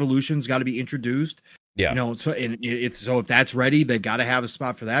 Clockwork Revolution's got to be introduced. Yeah. You know, so if that's ready, they've got to have a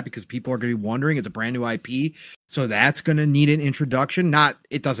spot for that because people are going to be wondering. It's a brand new IP, so that's going to need an introduction.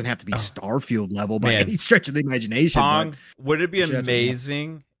 It doesn't have to be Starfield level by any stretch of the imagination. Pong, would it be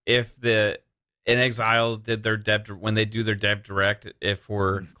amazing if the In Exile did their when they do their dev direct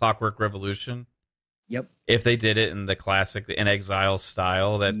for Clockwork Revolution? Yep. If they did it in the classic In Exile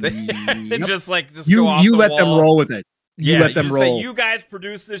style, that they just you go off the let wall. them roll with it. You let them roll. Say, you guys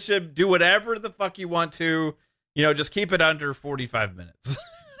produce this shit, do whatever the fuck you want to. You know, just keep it under 45 minutes.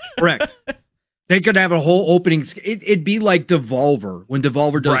 Correct. They could have a whole opening. It'd be like Devolver when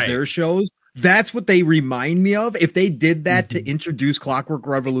Devolver does their shows. That's what they remind me of. If they did that to introduce Clockwork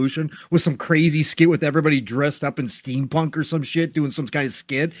Revolution with some crazy skit with everybody dressed up in steampunk or some shit, doing some kind of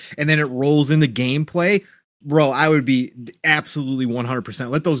skit, and then it rolls into gameplay, bro, I would be absolutely 100%.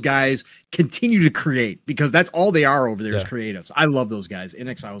 Let those guys continue to create because that's all they are over there is creatives. I love those guys. In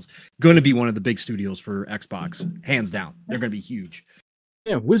Exile's going to be one of the big studios for Xbox, hands down. They're going to be huge.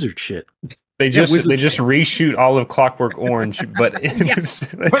 Yeah, wizard shit. They just reshoot all of Clockwork Orange, but but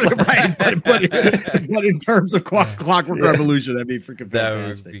in terms of Clockwork Revolution, that'd be freaking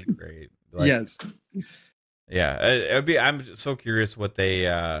fantastic. That would be great. Like, yes. Yeah, it'd be. I'm so curious what they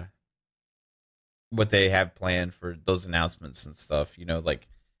have planned for those announcements and stuff. You know, like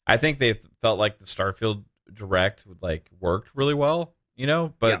I think they felt like the Starfield Direct worked really well. You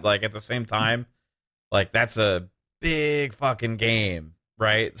know, but like at the same time, like that's a big fucking game,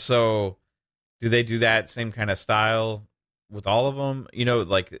 right? So. Do they do that same kind of style with all of them? You know,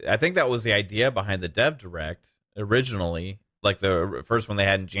 like I think that was the idea behind the Dev Direct originally, like the first one they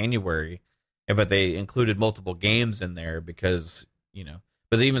had in January, but they included multiple games in there because, you know,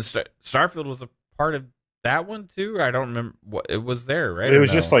 but even Starfield was a part of that one too. I don't remember what it was there, right? It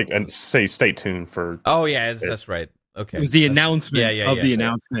was just like stay tuned for. Oh yeah, that's right. Okay, it was the announcement of the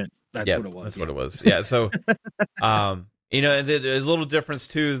announcement. That's what it was. That's what it was. Yeah. So, you know, the little difference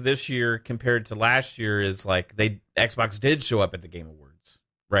too this year compared to last year is like Xbox did show up at the Game Awards,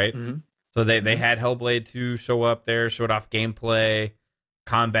 right? Mm-hmm. So they had Hellblade 2 show up there, showed off gameplay,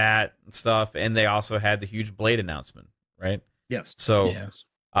 combat and stuff, and they also had the huge Blade announcement, right? Yes. So,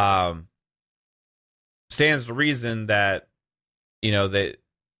 stands to reason that, you know,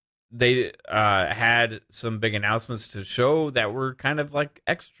 they had some big announcements to show that were kind of like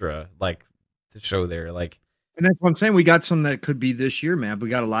extra, like to show there, like. And that's what I'm saying. We got some that could be this year, man. We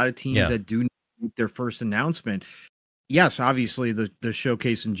got a lot of teams that do make their first announcement. Yes, obviously the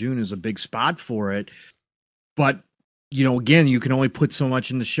showcase in June is a big spot for it, but you know, again, you can only put so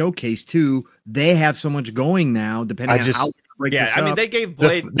much in the showcase too. They have so much going now, depending on how. I mean, they gave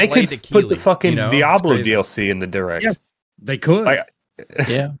Blade. They Blade could to Keeley, put the fucking Diablo it's DLC in the Direct. Yes, they could.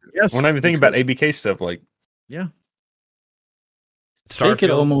 Yes. We're not even thinking about ABK stuff. Like, They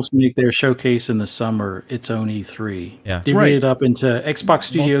could almost make their showcase in the summer its own E3. Yeah. Divide it up into Xbox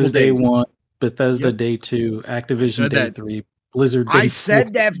Studios Day 1, Bethesda Day 2, Activision Day 3, Blizzard Day 4. I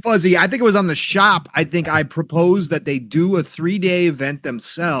said that, Fuzzy. I think it was on the shop. I think I proposed that they do a 3-day event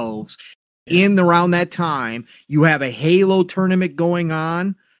themselves around that time. You have a Halo tournament going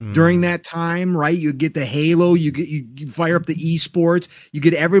on during that time, right? You get the Halo, you fire up the esports, you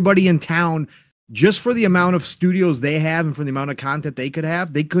get everybody in town. Just for the amount of studios they have and for the amount of content they could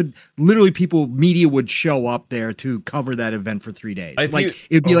have, they could literally media would show up there to cover that event for 3 days.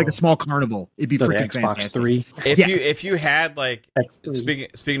 It'd be like a small carnival. It'd be freaking Xbox fantastic. 3. If you had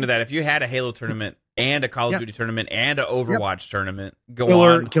speaking to that, if you had a Halo tournament and a Call of Duty tournament and an Overwatch tournament,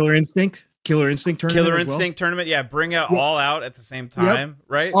 Killer Instinct tournament. Tournament, bring it all out at the same time,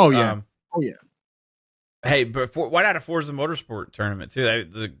 right? Oh yeah. Hey, but why not a Forza Motorsport tournament too?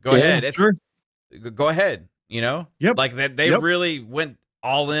 Go ahead. Sure. Go ahead, you know? Yep. Like they really went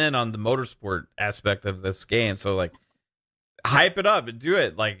all in on the motorsport aspect of this game. So like hype it up and do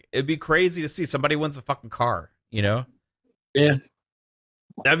it. Like it'd be crazy to see somebody wins a fucking car, you know? Yeah.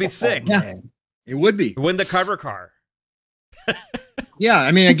 That'd be sick. Yeah. It would be. Win the cover car. Yeah,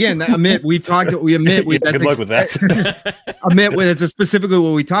 I mean, again, good luck with that. It's specifically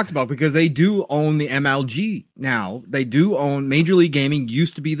what we talked about because they do own the MLG now. They do own Major League Gaming.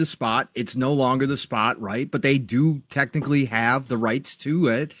 Used to be the Spot. It's no longer the Spot, right? But they do technically have the rights to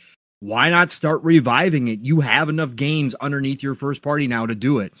it. Why not start reviving it? You have enough games underneath your first party now to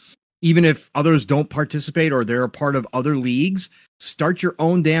do it. even if others don't participate or they're a part of other leagues, start your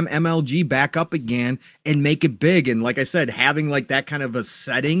own damn MLG back up again and make it big. And like I said, having like that kind of a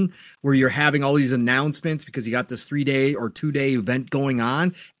setting where you're having all these announcements because you got this 3-day or 2-day event going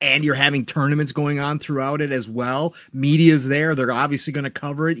on and you're having tournaments going on throughout it as well. Media's there. They're obviously going to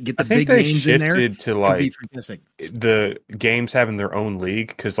cover it. Get the big names in there. To like the games having their own league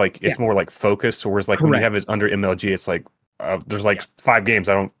because like it's more like focused. Whereas like when you have it under MLG, it's like there's like 5 games.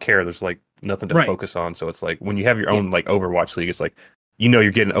 I don't care. There's like nothing to focus on. So it's like when you have your own like Overwatch league, it's like,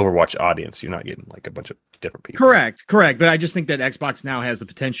 you're getting an Overwatch audience. You're not getting like a bunch of different people. Correct. But I just think that Xbox now has the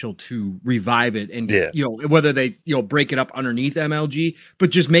potential to revive it and, whether they, break it up underneath MLG,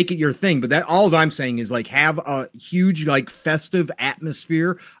 but just make it your thing. But that all I'm saying is like have a huge, like festive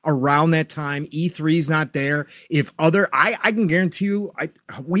atmosphere around that time. E3's not there. If I can guarantee you,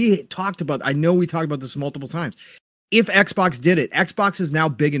 we talked about this multiple times. If Xbox did it, Xbox is now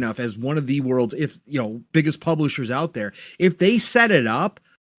big enough as one of the world's, biggest publishers out there. If they set it up,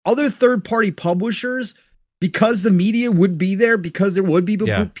 other third-party publishers, because the media would be there, because there would be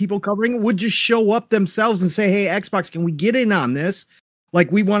people covering it, would just show up themselves and say, hey, Xbox, can we get in on this?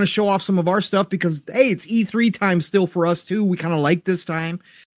 Like, we want to show off some of our stuff because, hey, it's E3 time still for us too. We kind of like this time.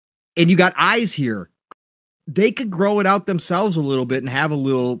 And you got eyes here. They could grow it out themselves a little bit and have a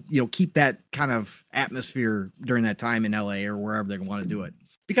little, keep that kind of atmosphere during that time in LA or wherever they want to do it.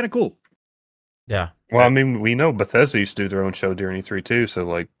 Be kind of cool. Yeah. Well, I mean, we know Bethesda used to do their own show during E3 too. So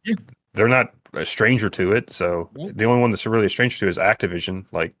like, they're not a stranger to it. So the only one that's really a stranger to is Activision.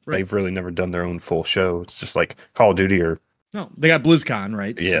 Like they've really never done their own full show. It's just like Call of Duty or. No, they got BlizzCon,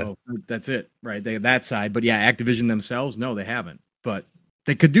 right? Yeah. So that's it, right? They have that side. But yeah, Activision themselves, no, they haven't. But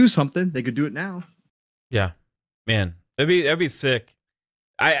they could do something. They could do it now. Yeah, man, that'd be sick.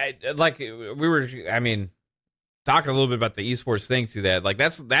 I like we were. I mean, talking a little bit about the esports thing too.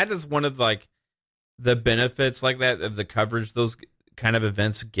 That is one of like the benefits like that of the coverage those kind of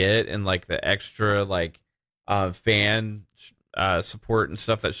events get, and like the extra like fan support and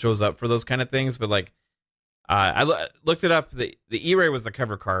stuff that shows up for those kind of things. But like I looked it up. The E-Ray was the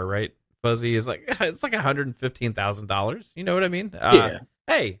cover car, right? Fuzzy is like it's like $115,000. You know what I mean? Yeah.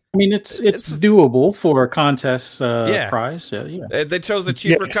 Hey, I mean it's doable for a contest prize. Yeah. They chose a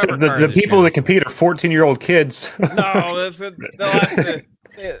cheaper cover car. The people that compete are 14-year-old kids. No, I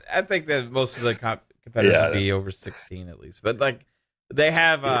think that most of the competitors would be over 16 at least. But like they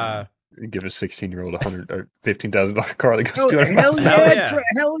have give a 16-year-old $100 or $15,000 car that goes hell, 200 miles an hour.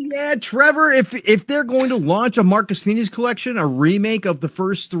 Hell yeah, Trevor! If they're going to launch a Marcus Phoenix collection, a remake of the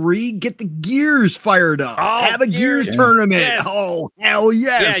first 3, get the Gears fired up. Have a Gears tournament. Yes. Oh hell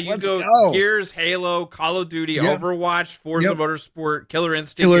yes! Yeah, you go Gears, Halo, Call of Duty, Overwatch, Forza Motorsport, Killer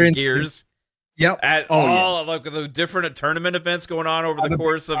Instinct, and Gears. Yep. Like the different tournament events going on over the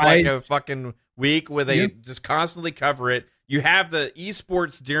course of like a fucking week where they just constantly cover it. You have the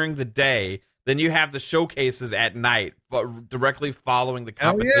esports during the day, then you have the showcases at night, but directly following the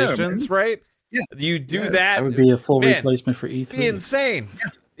competitions, right? Yeah. You do that. That would be a full replacement for E3. Be insane.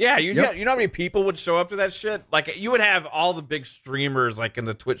 Yeah, you know how many people would show up to that shit? Like you would have all the big streamers, like in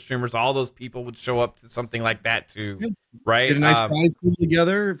the Twitch streamers, all those people would show up to something like that too, right? Get a nice prize pool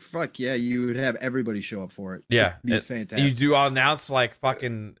together. Fuck yeah, you would have everybody show up for it. Yeah, it'd be fantastic. You do announce like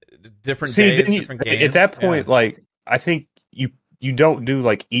fucking different days, different games. At that point, like I think you don't do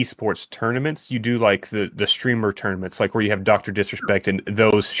like esports tournaments. You do like the streamer tournaments, like where you have Dr. Disrespect and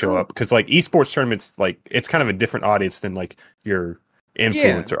those show up because like esports tournaments, like it's kind of a different audience than like your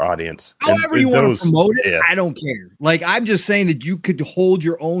influencer audience. However you want to promote it, I don't care. Like I'm just saying that you could hold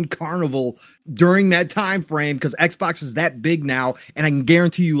your own carnival during that time frame because Xbox is that big now, and I can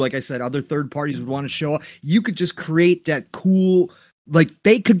guarantee you, like I said, other third parties would want to show up. You could just create that cool. Like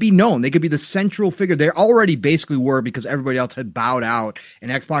they could be known. They could be the central figure. They already basically were because everybody else had bowed out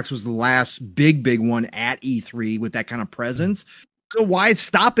and Xbox was the last big one at E3 with that kind of presence. So why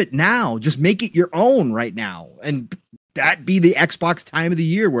stop it now? Just make it your own right now. And that be the Xbox time of the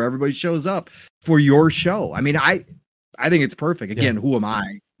year where everybody shows up for your show. I mean, I think it's perfect. Again, who am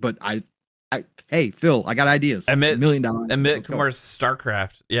I? But hey, Phil, I got ideas. $1 million. Admit Commerce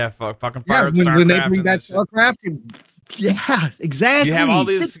StarCraft. Yeah, fucking fire StarCraft. When they bring back StarCraft, yeah, exactly. You have all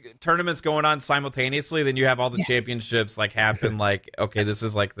these tournaments going on simultaneously, then you have all the championships like happen. Like, okay, this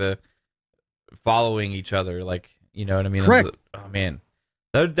is like the following each other. Like, you know what I mean? Correct. Oh man,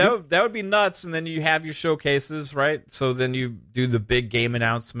 that would be nuts. And then you have your showcases, right? So then you do the big game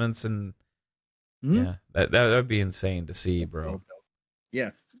announcements, and that would be insane to see, bro. Yeah.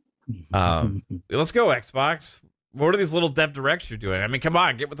 Let's go Xbox. what are these little dev directs you're doing? I mean, come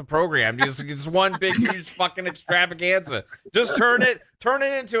on, get with the program. Just one big, huge fucking extravaganza. Just turn it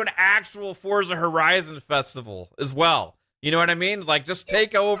into an actual Forza Horizon festival as well. You know what I mean? Like, just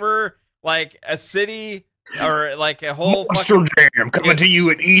take over like a city or like a whole Monster Jam coming to you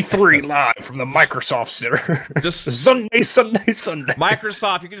at E3 live from the Microsoft Center. Just Sunday.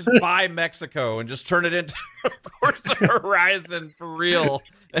 Microsoft, you can just buy Mexico and just turn it into Forza Horizon for real,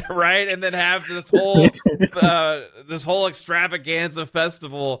 right? And then have this whole extravaganza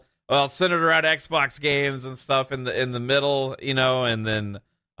festival, centered around Xbox games and stuff in the middle, you know, and then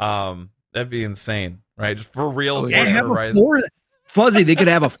that'd be insane, right? Just for real. Horizon. Fuzzy, they could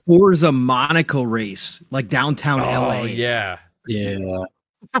have a Forza Monaco race, like downtown LA. Yeah. Yeah.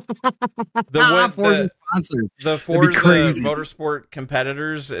 Forza sponsored. The Forza motorsport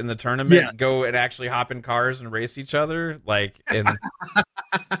competitors in the tournament go and actually hop in cars and race each other. Like, and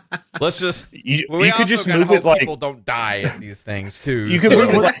let's just you could just move it like people don't die at these things too. You could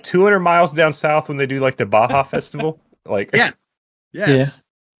move it like 200 miles down south when they do like the Baja Festival. Like, yes.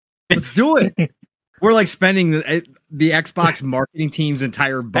 Let's do it. We're like spending the Xbox marketing team's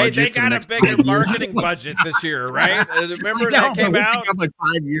entire budget. Hey, they got a bigger marketing budget this year, right? Remember that came out like 5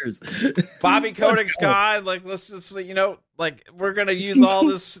 years. Bobby Kodak's gone. Like, let's just, you know, like, we're gonna use all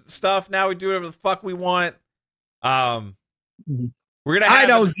this stuff now. We do whatever the fuck we want. We're gonna. I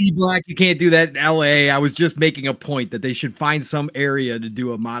know Z Black. You can't do that in LA. I was just making a point that they should find some area to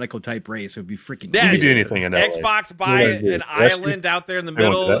do a Monaco type race. It would be freaking. Yeah, you can do anything in LA. Xbox buy an island out there in the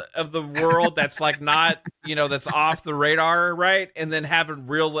middle of the world that's like not, you know, that's off the radar, right? And then have a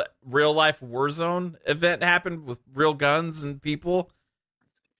real life Warzone event happen with real guns and people.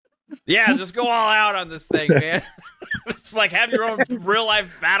 Yeah, just go all out on this thing, man. It's like have your own real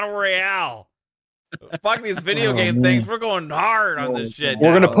life battle royale. Fuck these video game things. We're going hard on this shit.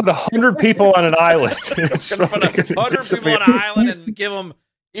 We're going to put 100 people on an island. We're going to put 100 people on an island and give them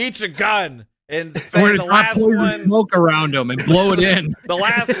each a gun. And say we're the last one, smoke around them and blow it in. The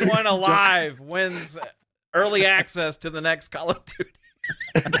last one alive wins early access to the next Call of Duty.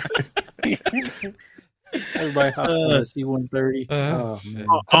 Everybody hop on C-130. Oh, man.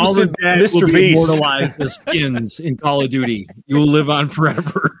 All the dads will be immortalized as skins in Call of Duty. You will live on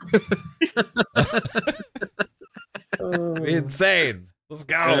forever. Insane. Let's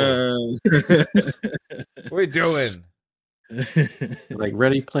go. What are we doing? Like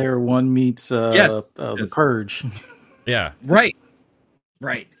Ready Player One meets The Purge. Yeah. Right.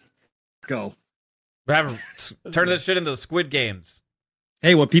 Go. Turn this shit into the Squid Games.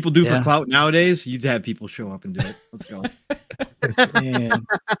 Hey, what people do for clout nowadays, you'd have people show up and do it. Let's go.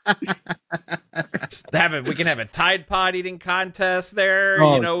 We can have a Tide Pod eating contest there.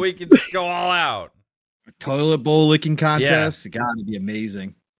 You know, we can just go all out. A toilet bowl licking contest. Yeah. Gotta be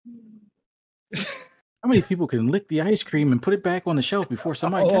amazing. How many people can lick the ice cream and put it back on the shelf before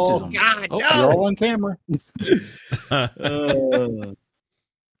somebody catches them? God, no. You're all on camera.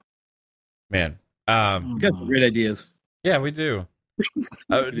 Man. You got some great ideas. Yeah, we do.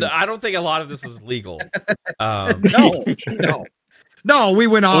 I don't think a lot of this is legal. No, we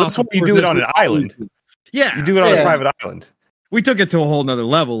went off. Well, that's what you do it on an island. Yeah. You do it on a private island. We took it to a whole nother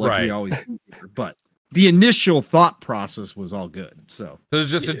level like we always do here, but the initial thought process was all good. So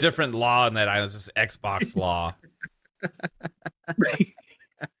there's just a different law in that island. It's just Xbox law.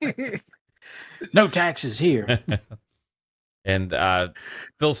 No taxes here. And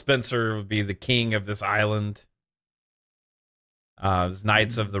Phil Spencer would be the king of this island. It was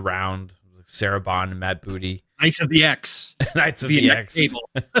Knights of the Round, Sarah Bond and Matt Booty. Knights of the X. Knights of the X.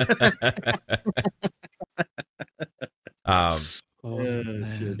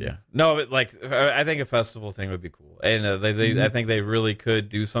 Yeah. No, but like I think a festival thing would be cool, and I think they really could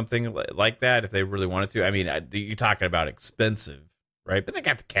do something like that if they really wanted to. I mean, you're talking about expensive, right? But they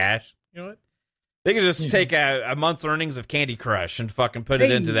got the cash. You know what? They could just take a month's earnings of Candy Crush and fucking put it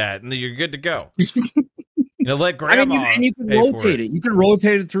into that, and you're good to go. You know, let grandma. And you can rotate it. You can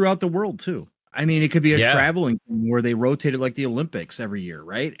rotate it throughout the world too. I mean, it could be a traveling thing where they rotate it like the Olympics every year,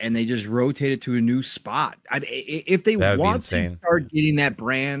 right? And they just rotate it to a new spot. If they want to start getting that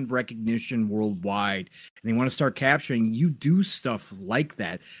brand recognition worldwide, and they want to start capturing, you do stuff like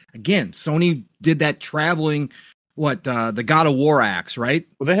that. Again, Sony did that traveling. The God of War axe, right?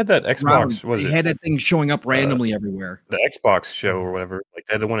 Well, they had that Xbox. They had that thing showing up randomly everywhere. The Xbox show or whatever. Like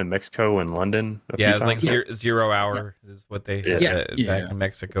they had the one in Mexico and London. It's like 0 hour is what they had back in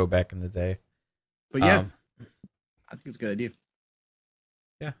Mexico back in the day. But I think it's a good idea.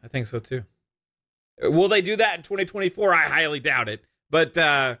 Yeah, I think so too. Will they do that in 2024? I highly doubt it. But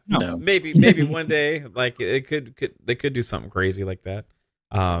no. maybe one day, like they could do something crazy like that.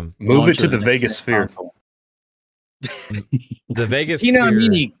 Move it to the Vegas sphere. The Vegas Tina Sphere.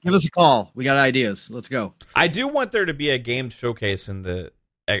 Amini, give us a call. We got ideas. Let's go. I do want there to be a game showcase in the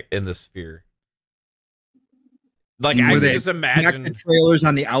Sphere. Like I Where can they just connect imagine the trailers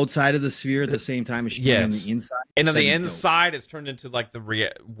on the outside of the sphere at the same time as showing on the inside. and on That'd the be dope. inside, it's turned into like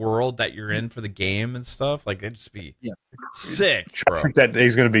the world that you're in for the game and stuff. Like it'd just be sick, bro. Traffic that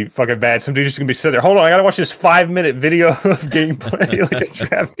day's gonna be fucking bad. Some dude's just gonna be sitting there. Hold on, I gotta watch this 5-minute video of gameplay. Look at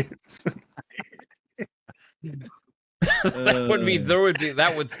traffic.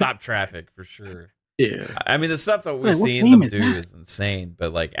 That would stop traffic for sure. Yeah. I mean, the stuff that we've Wait, what seen game them is do that? is insane.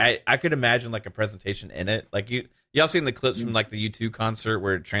 But like, I could imagine like a presentation in it. Like y'all seen the clips from like the U2 concert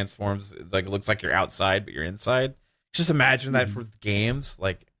where it transforms, like it looks like you're outside but you're inside. Just imagine that for the games,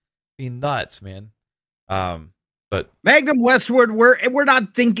 like, be nuts, man. But Magnum Westward, we're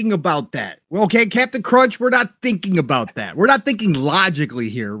not thinking about that. Okay, Captain Crunch, we're not thinking about that. We're not thinking logically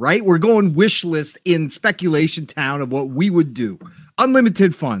here, right? We're going wish list in speculation town of what we would do.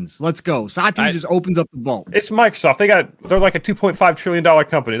 Unlimited funds. Let's go. Sati just opens up the vault. It's Microsoft. They're like a $2.5 trillion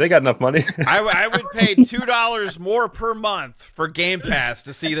company. They got enough money. I would pay $2 more per month for Game Pass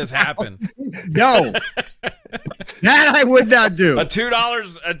to see this happen. No, that I would not do.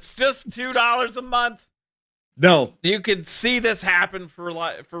 $2, it's just $2 a month. No, You could see this happen for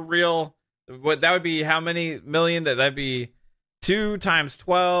real. What that would be? How many million? That'd be 2 times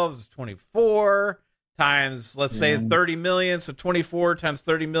 12 is 24 times, let's say 30 million. So 24 times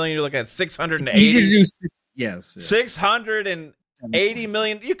 30 million. You're looking at 680. Yes, 680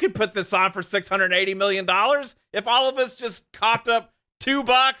 million. You could put this on for $680 million. If all of us just coughed up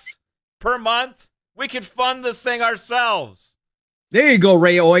 $2 per month, we could fund this thing ourselves. There you go,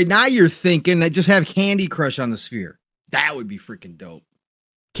 Ray Oy. Now you're thinking that just have Candy Crush on the Sphere. That would be freaking dope.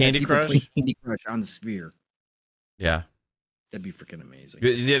 Candy Have people Crush? play Candy Crush on the Sphere. Yeah. That'd be freaking amazing.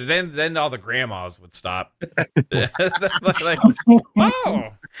 Yeah, then all the grandmas would stop. Like, oh,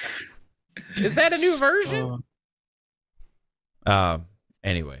 is that a new version?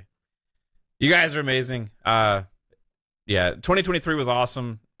 Anyway, you guys are amazing. Yeah, 2023 was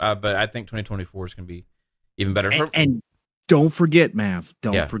awesome, but I think 2024 is going to be even better. And don't forget, Mav.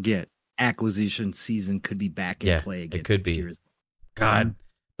 Don't forget, acquisition season could be back in play again. It could be. God,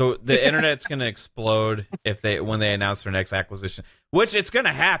 so the internet's going to explode when they announce their next acquisition, which it's going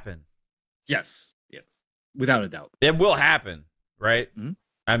to happen. Yes, without a doubt, it will happen, right? Mm-hmm.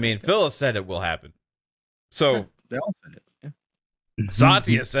 I mean, Phyllis said it will happen. So they all said it. Yeah.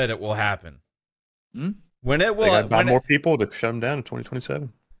 Satya said it will happen. Mm-hmm. When it will, they got to buy more people to shut them down in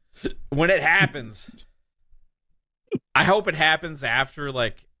 2027. When it happens, I hope it happens after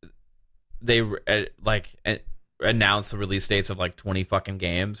they announce the release dates of 20 fucking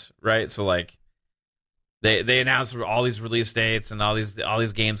games, right? So they announce all these release dates and all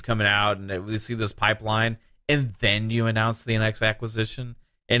these games coming out, and we see this pipeline, and then you announce the next acquisition,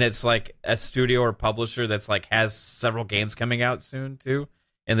 and it's like a studio or publisher that's has several games coming out soon too,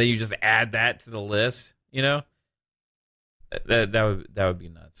 and then you just add that to the list, you know? That would be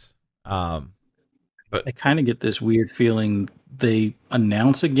nuts. But I kind of get this weird feeling they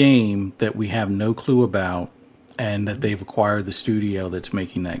announce a game that we have no clue about, and that they've acquired the studio that's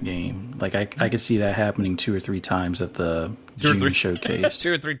making that game. Like I could see that happening 2 or 3 times at the June showcase.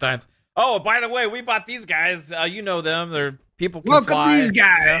 2 or 3 times. Oh, by the way, we bought these guys. You know them. They're people can Welcome fly. these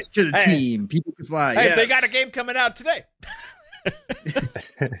guys to the team. People can fly. Hey, yes. they got a game coming out today.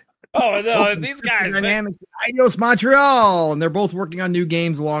 Oh no, these guys. Dynamics, Idios Montreal, and they're both working on new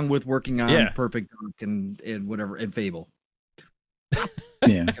games along with working on Perfect Dark and whatever and Fable.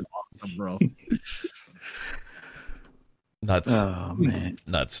 Yeah, awesome, bro. Nuts. Oh man,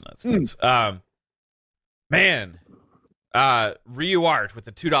 nuts. Man, Ryu Art with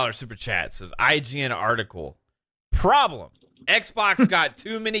the $2 super chat says IGN article problem. Xbox got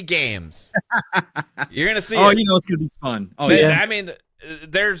too many games. You're gonna see. Oh, you know it's gonna be fun. Oh yeah. yeah. I mean,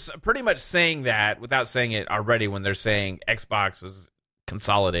 there's pretty much saying that without saying it already when they're saying Xbox is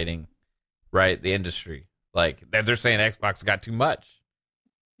consolidating, right? The industry, they're saying Xbox got too much.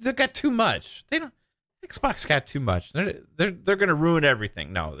 They got too much. They don't. Xbox got too much. They're gonna ruin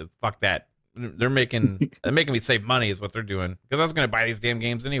everything. No, fuck that. They're making me save money is what they're doing because I was gonna buy these damn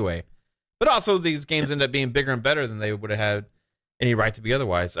games anyway. But also these games end up being bigger and better than they would have had any right to be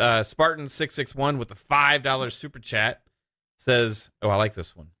otherwise. Spartan661 with the $5 super chat says, "Oh, I like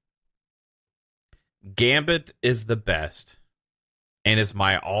this one. Gambit is the best, and is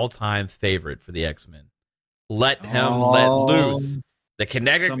my all-time favorite for the X-Men. Let him let loose." The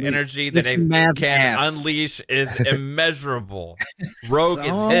kinetic energy that it can unleash is immeasurable. Rogue is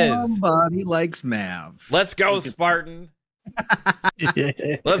his. Somebody likes Mav. Let's go, Spartan.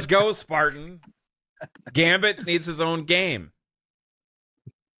 Let's go, Spartan. Gambit needs his own game.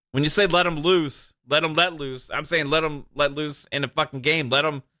 When you say let him loose, let loose. I'm saying let him let loose in a fucking game. Let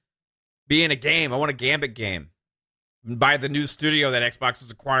him be in a game. I want a Gambit game. By the new studio that Xbox is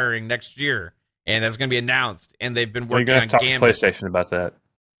acquiring next year, and that's going to be announced. And they've been working on talk Gambit. To PlayStation about that.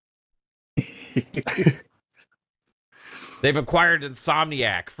 They've acquired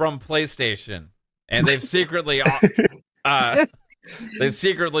Insomniac from PlayStation, and they've secretly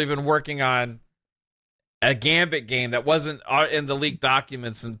been working on a Gambit game that wasn't in the leaked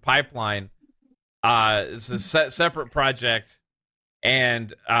documents and pipeline. It's a separate project.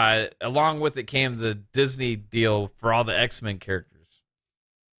 And along with it came the Disney deal for all the X-Men characters.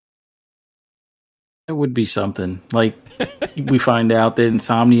 It would be something. Like, we find out that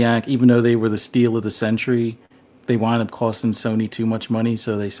Insomniac, even though they were the steal of the century, they wind up costing Sony too much money,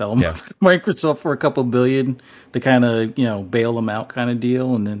 so they sell them to Microsoft for a couple billion to kind of, bail them out kind of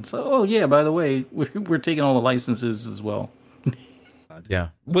deal. And then, by the way, we're taking all the licenses as well. Yeah.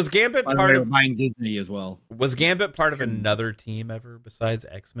 Was Gambit part of buying Disney as well? Was Gambit part of another team ever besides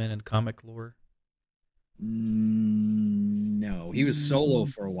X-Men and comic lore? No, he was solo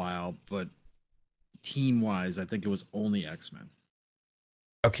for a while, but team-wise, I think it was only X-Men.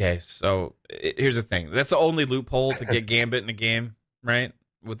 Okay, so here's the thing. That's the only loophole to get Gambit in a game, right?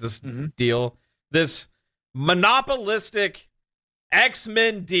 With this deal. This monopolistic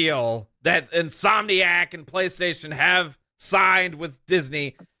X-Men deal that Insomniac and PlayStation have signed with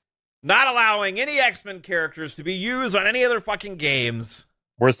Disney, not allowing any X-Men characters to be used on any other fucking games.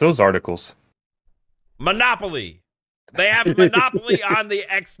 Where's those articles? Monopoly. They have monopoly on the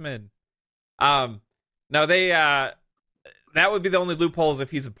X-Men. No, they that would be the only loopholes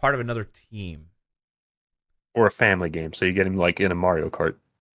if he's a part of another team. Or a family game, so you get him like in a Mario Kart.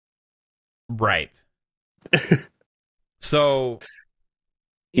 Right. So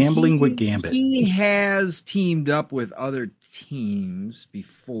Gambling with Gambit. He has teamed up with other teams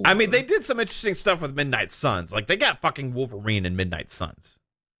before. I mean, they did some interesting stuff with Midnight Suns. Like, they got fucking Wolverine in Midnight Suns.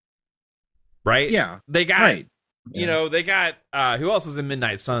 Right? Yeah. They got, right. They got, who else was in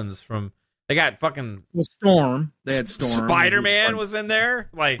Midnight Suns they got fucking... Well, Storm. They had Storm. Spider-Man was in there.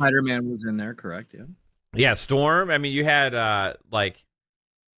 Like Spider-Man was in there, correct, yeah. Yeah, Storm. I mean, you had,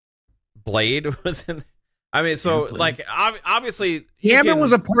 Blade was in there. I mean, so, obviously... Gambit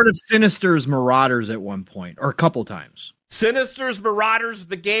was a part of Sinister's Marauders at one point, or a couple times. Sinister's Marauders,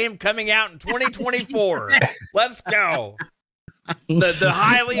 the game coming out in 2024. Let's go. The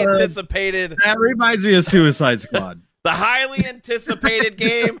highly anticipated... That reminds me of Suicide Squad. The highly anticipated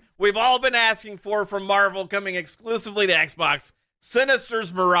game we've all been asking for from Marvel, coming exclusively to Xbox.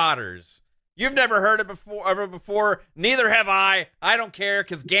 Sinister's Marauders. You've never heard it before. Neither have I. I don't care,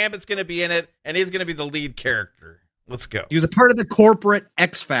 because Gambit's going to be in it, and he's going to be the lead character. Let's go. He was a part of the corporate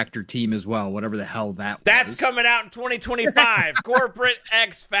X Factor team as well, whatever the hell that was. That's coming out in 2025. Corporate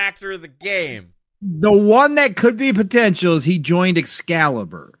X Factor, the game. The one that could be potential is he joined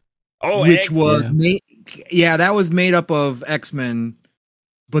Excalibur. Oh, which was that was made up of X-Men,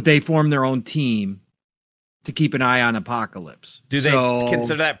 but they formed their own team to keep an eye on Apocalypse. Do they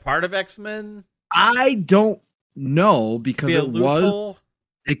consider that part of X-Men? I don't know, because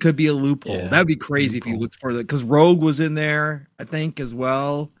it could be a loophole. Yeah, that'd be crazy if you looked further, because Rogue was in there, I think, as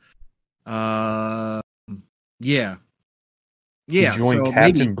well. Yeah. He joined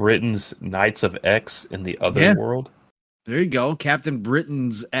Captain Britain's Knights of X in the other world. There you go, Captain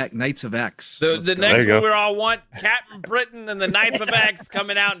Britain's Knights of X. The next one we all want, Captain Britain and the Knights of X,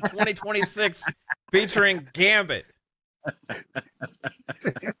 coming out in 2026, featuring Gambit.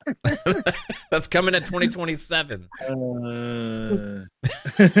 That's coming in 2027.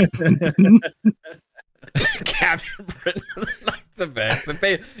 Captain Britain and the Knights of X.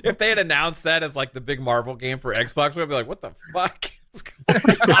 If they had announced that as like the big Marvel game for Xbox, we'd be like, what the fuck is going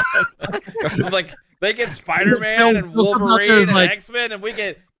on? Like, they get Spider-Man and Wolverine and X-Men, and we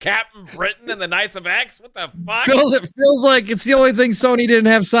get Captain Britain and the Knights of X? What the fuck? It feels like it's the only thing Sony didn't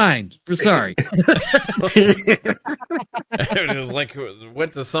have signed. We're sorry. It was like,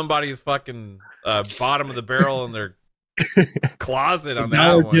 went to somebody's fucking bottom of the barrel in their closet on that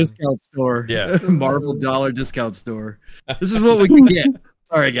dollar one. Discount store. Yeah. Marvel dollar discount store. This is what we can get.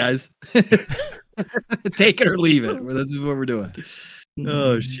 Sorry, guys. Take it or leave it. This is what we're doing.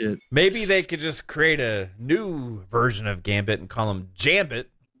 Oh, shit. Maybe they could just create a new version of Gambit and call him Jambit.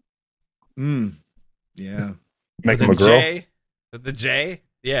 Yeah. Make him a girl. J. With the J?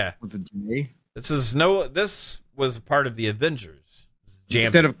 Yeah. With the J? This was part of the Avengers. Jambit.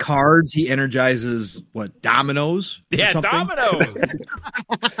 Instead of cards, he energizes, dominoes? Yeah, dominoes.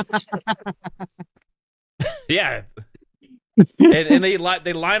 Yeah. and they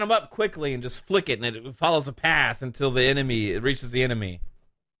line them up quickly and just flick it, and it follows a path until it reaches the enemy.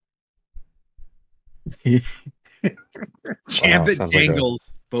 Jambit sounds like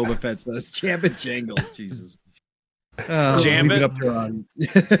Jangles. Boba Fett says Jambit Jangles. Jesus. Jambit? Leave it up to your audience.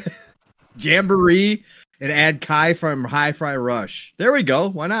 Jamboree and add Kai from Hi Fi Rush. There we go.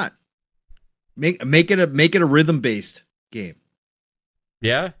 Why not? Make it a rhythm based game.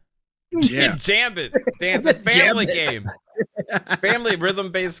 Yeah. Yeah. Jambit. Dance a family game. Family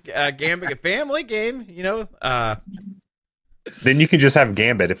rhythm based gambit. Family game, you know. Then you can just have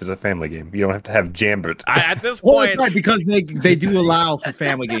Gambit if it's a family game. You don't have to have Jambit. At this Well, point, that's right, because they do allow for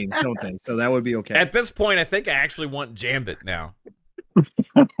family games, don't they? So that would be okay. at this point, I think I actually want Jambit now.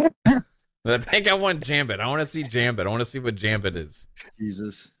 I think I want Jambit. I want to see Jambit. I want to see what Jambit is.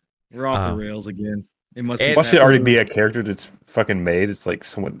 Jesus. We're off the rails again. It must And- be Why should it already be a character that's fucking made? It's like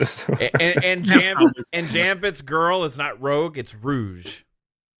someone. And Jambit's girl is not Rogue, it's Rouge.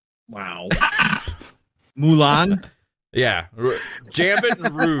 Wow. Mulan. Yeah, Jambit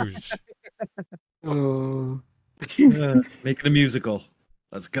and Rouge. Making a musical.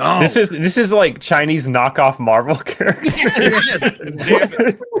 Let's go. This is like Chinese knockoff Marvel characters.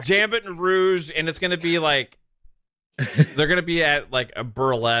 Jambit and Rouge, and it's gonna be like they're gonna be at like a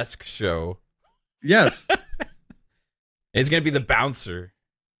burlesque show. Yes. It's gonna be the bouncer.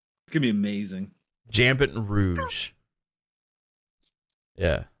 It's gonna be amazing. Jambit and Rouge.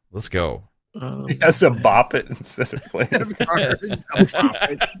 Yeah, let's go. He has to bop it instead of playing.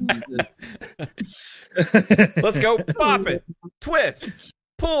 Let's go. Bop it. Twist.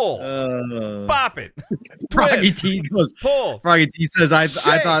 Pull. Bop it. Froggy Twist. T goes. Pull. Froggy T says, I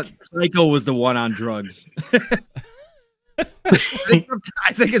Shake. thought Psycho was the one on drugs.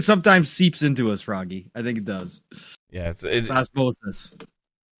 I think it sometimes seeps into us, Froggy. I think it does. Yeah, It's osmosis.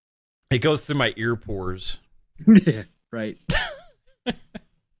 it goes through my ear pores. Yeah, right.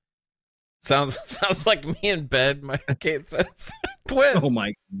 Sounds like me in bed. My Kate says, twist. Oh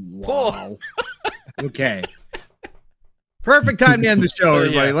my! Wow. Okay. Perfect time to end the show,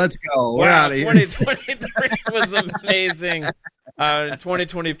 everybody. Yeah. Let's go. We're Wow, out of here. 2023 was amazing.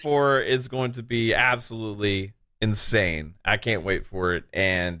 2024 is going to be absolutely insane. I can't wait for it,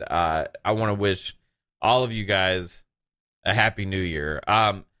 and I want to wish all of you guys a happy New Year.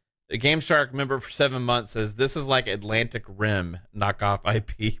 The Game Shark member for 7 months says this is like Atlantic Rim knockoff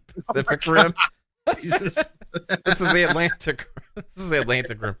IP Pacific Rim. Jesus. This is the Atlantic. This is the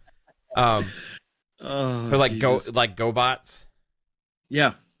Atlantic Rim. Oh, Or like Jesus. GoBots.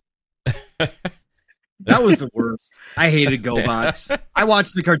 Yeah. That was the worst. I hated GoBots. I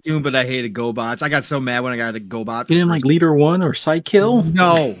watched the cartoon, but I hated GoBots. I got so mad when I got a GoBot. You didn't like Leader One or Sight Kill?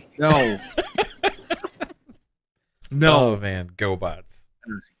 No. Oh man, GoBots.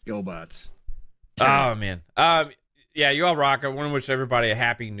 GoBots. Oh man. Yeah, you all rock. I want to wish everybody a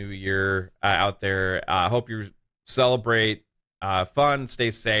happy New Year out there. I hope you celebrate fun, stay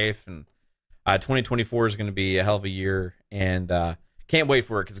safe, and 2024 is going to be a hell of a year, and can't wait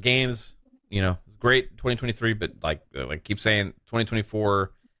for it because games, great 2023, but like keep saying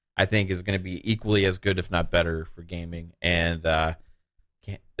 2024, I think is going to be equally as good, if not better, for gaming. And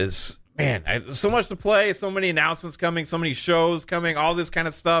there's so much to play, so many announcements coming, so many shows coming, all this kind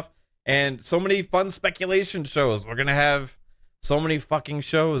of stuff, and so many fun speculation shows. We're gonna have so many fucking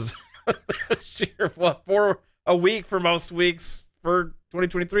shows this year. For a week for most weeks for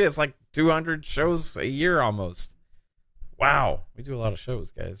 2023. It's like 200 shows a year almost. Wow, we do a lot of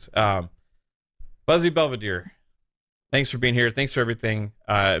shows, guys. Fuzzy Belvedere, thanks for being here. Thanks for everything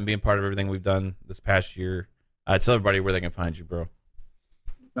and being part of everything we've done this past year. Tell everybody where they can find you, bro.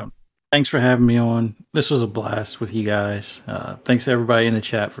 Thanks for having me on. This was a blast with you guys. Thanks to everybody in the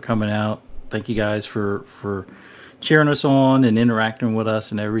chat for coming out. Thank you guys for cheering us on and interacting with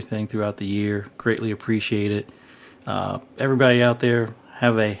us and everything throughout the year. Greatly appreciate it. Everybody out there,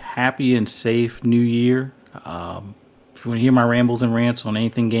 have a happy and safe new year. If you want to hear my rambles and rants on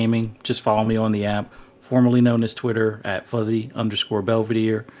anything gaming, just follow me on the app, formerly known as Twitter, at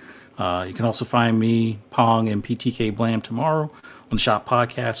Fuzzy_Belvedere. You can also find me, Pong, and PTK Blam tomorrow on the Shop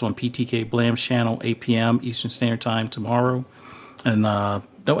Podcast on PTK Blam's channel, 8 p.m. Eastern Standard Time tomorrow. And no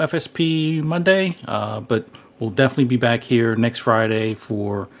FSP Monday, but we'll definitely be back here next Friday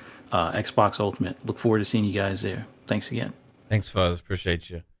for Xbox Ultimate. Look forward to seeing you guys there. Thanks again. Thanks, Fuzz. Appreciate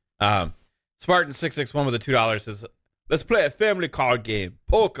you. Spartan661 with the $2 says, let's play a family card game,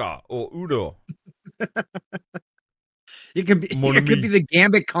 poker or Uno. It could be the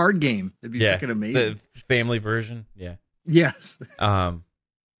Gambit card game. It'd be fucking amazing. The family version. Yeah. Yes.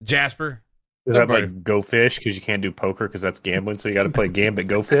 Jasper. Is that like Go Fish? Because you can't do poker because that's gambling, so you got to play Gambit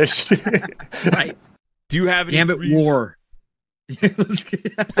Go Fish. Right. Do you have any Gambit threes? War?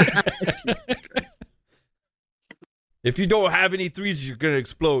 If you don't have any threes, you're gonna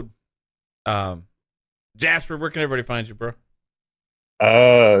explode. Jasper, where can everybody find you, bro?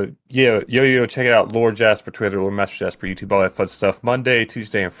 Yo, check it out. Lord Jasper, Twitter, Lord Master Jasper, YouTube, all that fun stuff. Monday,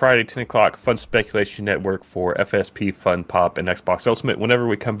 Tuesday, and Friday, 10 o'clock, Fun Speculation Network for FSP, Fun Pop, and Xbox Ultimate. Whenever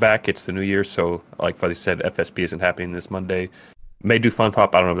we come back, it's the new year, so like Fuzzy said, FSP isn't happening this Monday. May do Fun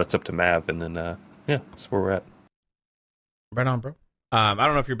Pop, I don't know if that's up to Mav, and then, yeah, that's where we're at. Right on, bro. I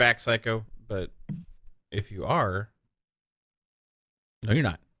don't know if you're back, Psycho, but if you are, no, you're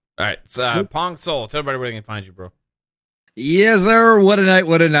not. All right, so, Pong Soul, tell everybody where they can find you, bro. Yes, sir. What a night!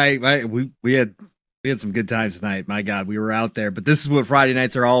 What a night! We had some good times tonight. My God, we were out there. But this is what Friday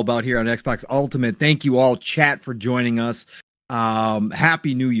nights are all about here on Xbox Ultimate. Thank you all, chat, for joining us.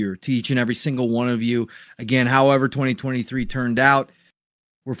 Happy New Year to each and every single one of you. Again, however 2023 turned out,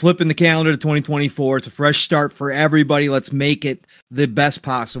 we're flipping the calendar to 2024. It's a fresh start for everybody. Let's make it the best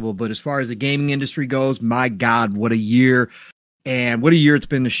possible. But as far as the gaming industry goes, my God, what a year. And what a year it's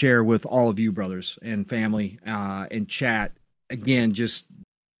been to share with all of you, brothers and family, and chat. Again, just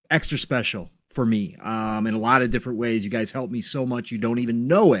extra special for me in a lot of different ways. You guys helped me so much. You don't even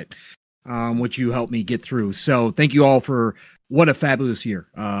know it, what you helped me get through. So thank you all for what a fabulous year.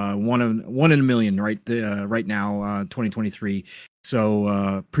 One in a million right now, 2023. So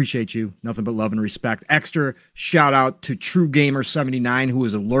appreciate you. Nothing but love and respect. Extra shout out to True Gamer 79, who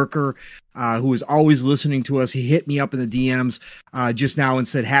is a lurker, who is always listening to us. He hit me up in the DMs just now and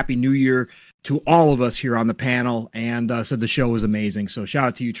said Happy New Year to all of us here on the panel, and said the show was amazing. So shout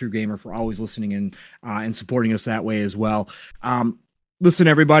out to you, True Gamer, for always listening and supporting us that way as well. Listen,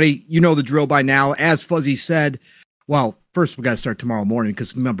 everybody, you know the drill by now. As Fuzzy said, well, first we got to start tomorrow morning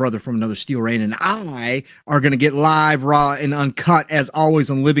because my brother from Another Steel Rain and I are going to get live, raw, and uncut as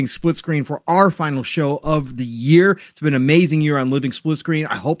always on Living Split Screen for our final show of the year. It's been an amazing year on Living Split Screen.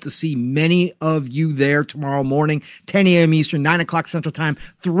 I hope to see many of you there tomorrow morning, 10 a.m. Eastern, 9 o'clock Central Time,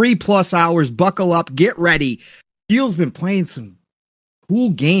 3+ hours. Buckle up, get ready. Steel's been playing some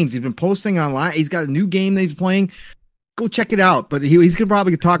cool games. He's been posting online. He's got a new game that he's playing. Go check it out, but he's gonna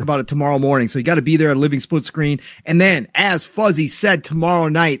probably talk about it tomorrow morning. So you got to be there at Living Split Screen. And then, as Fuzzy said, tomorrow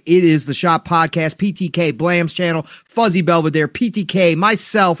night it is the Shop Podcast, PTK, Blam's channel, Fuzzy Belvedere, PTK,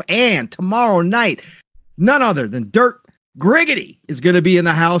 myself, and tomorrow night, none other than Dirt Griggity is going to be in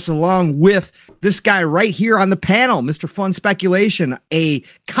the house along with this guy right here on the panel, Mr. Fun Speculation, a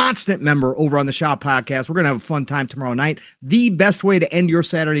constant member over on the Shop Podcast. We're going to have a fun time tomorrow night. The best way to end your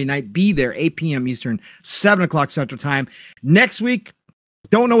Saturday night, be there, 8 p.m. Eastern, 7 o'clock Central Time. Next week,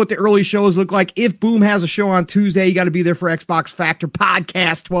 don't know what the early shows look like. If Boom has a show on Tuesday, you got to be there for Xbox Factor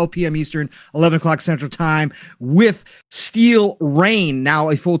Podcast, 12 p.m. Eastern, 11 o'clock Central Time, with Steel Rain, now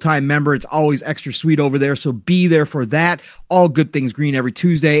a full-time member. It's always extra sweet over there, so be there for that. All good things green every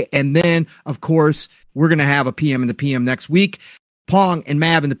Tuesday. And then, of course, we're going to have a PM in the PM next week. Pong and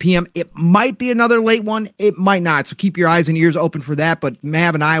Mav in the PM. It might be another late one. It might not. So keep your eyes and ears open for that. But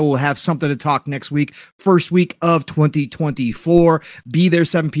Mav and I will have something to talk next week. First week of 2024. Be there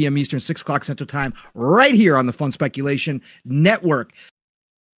 7 p.m. Eastern, 6 o'clock Central Time, right here on the Fun Speculation Network.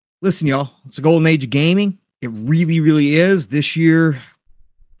 Listen, y'all, it's a golden age of gaming. It really, really is. This year,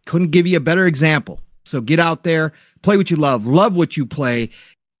 couldn't give you a better example. So get out there, play what you love what you play.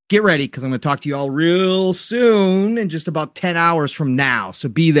 Get ready, because I'm going to talk to you all real soon in just about 10 hours from now. So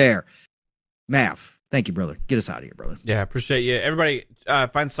be there. Mav, thank you, brother. Get us out of here, brother. Yeah, appreciate you. Everybody,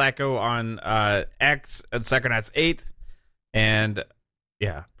 find Psycho on X and Psychonauts 8. And,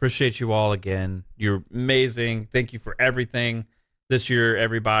 yeah, appreciate you all again. You're amazing. Thank you for everything. This year,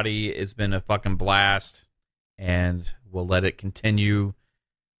 everybody, it's been a fucking blast. And we'll let it continue.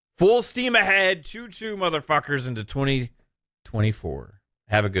 Full steam ahead. Choo-choo, motherfuckers, into 2024.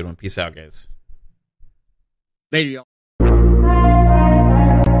 Have a good one. Peace out, guys. Later, y'all.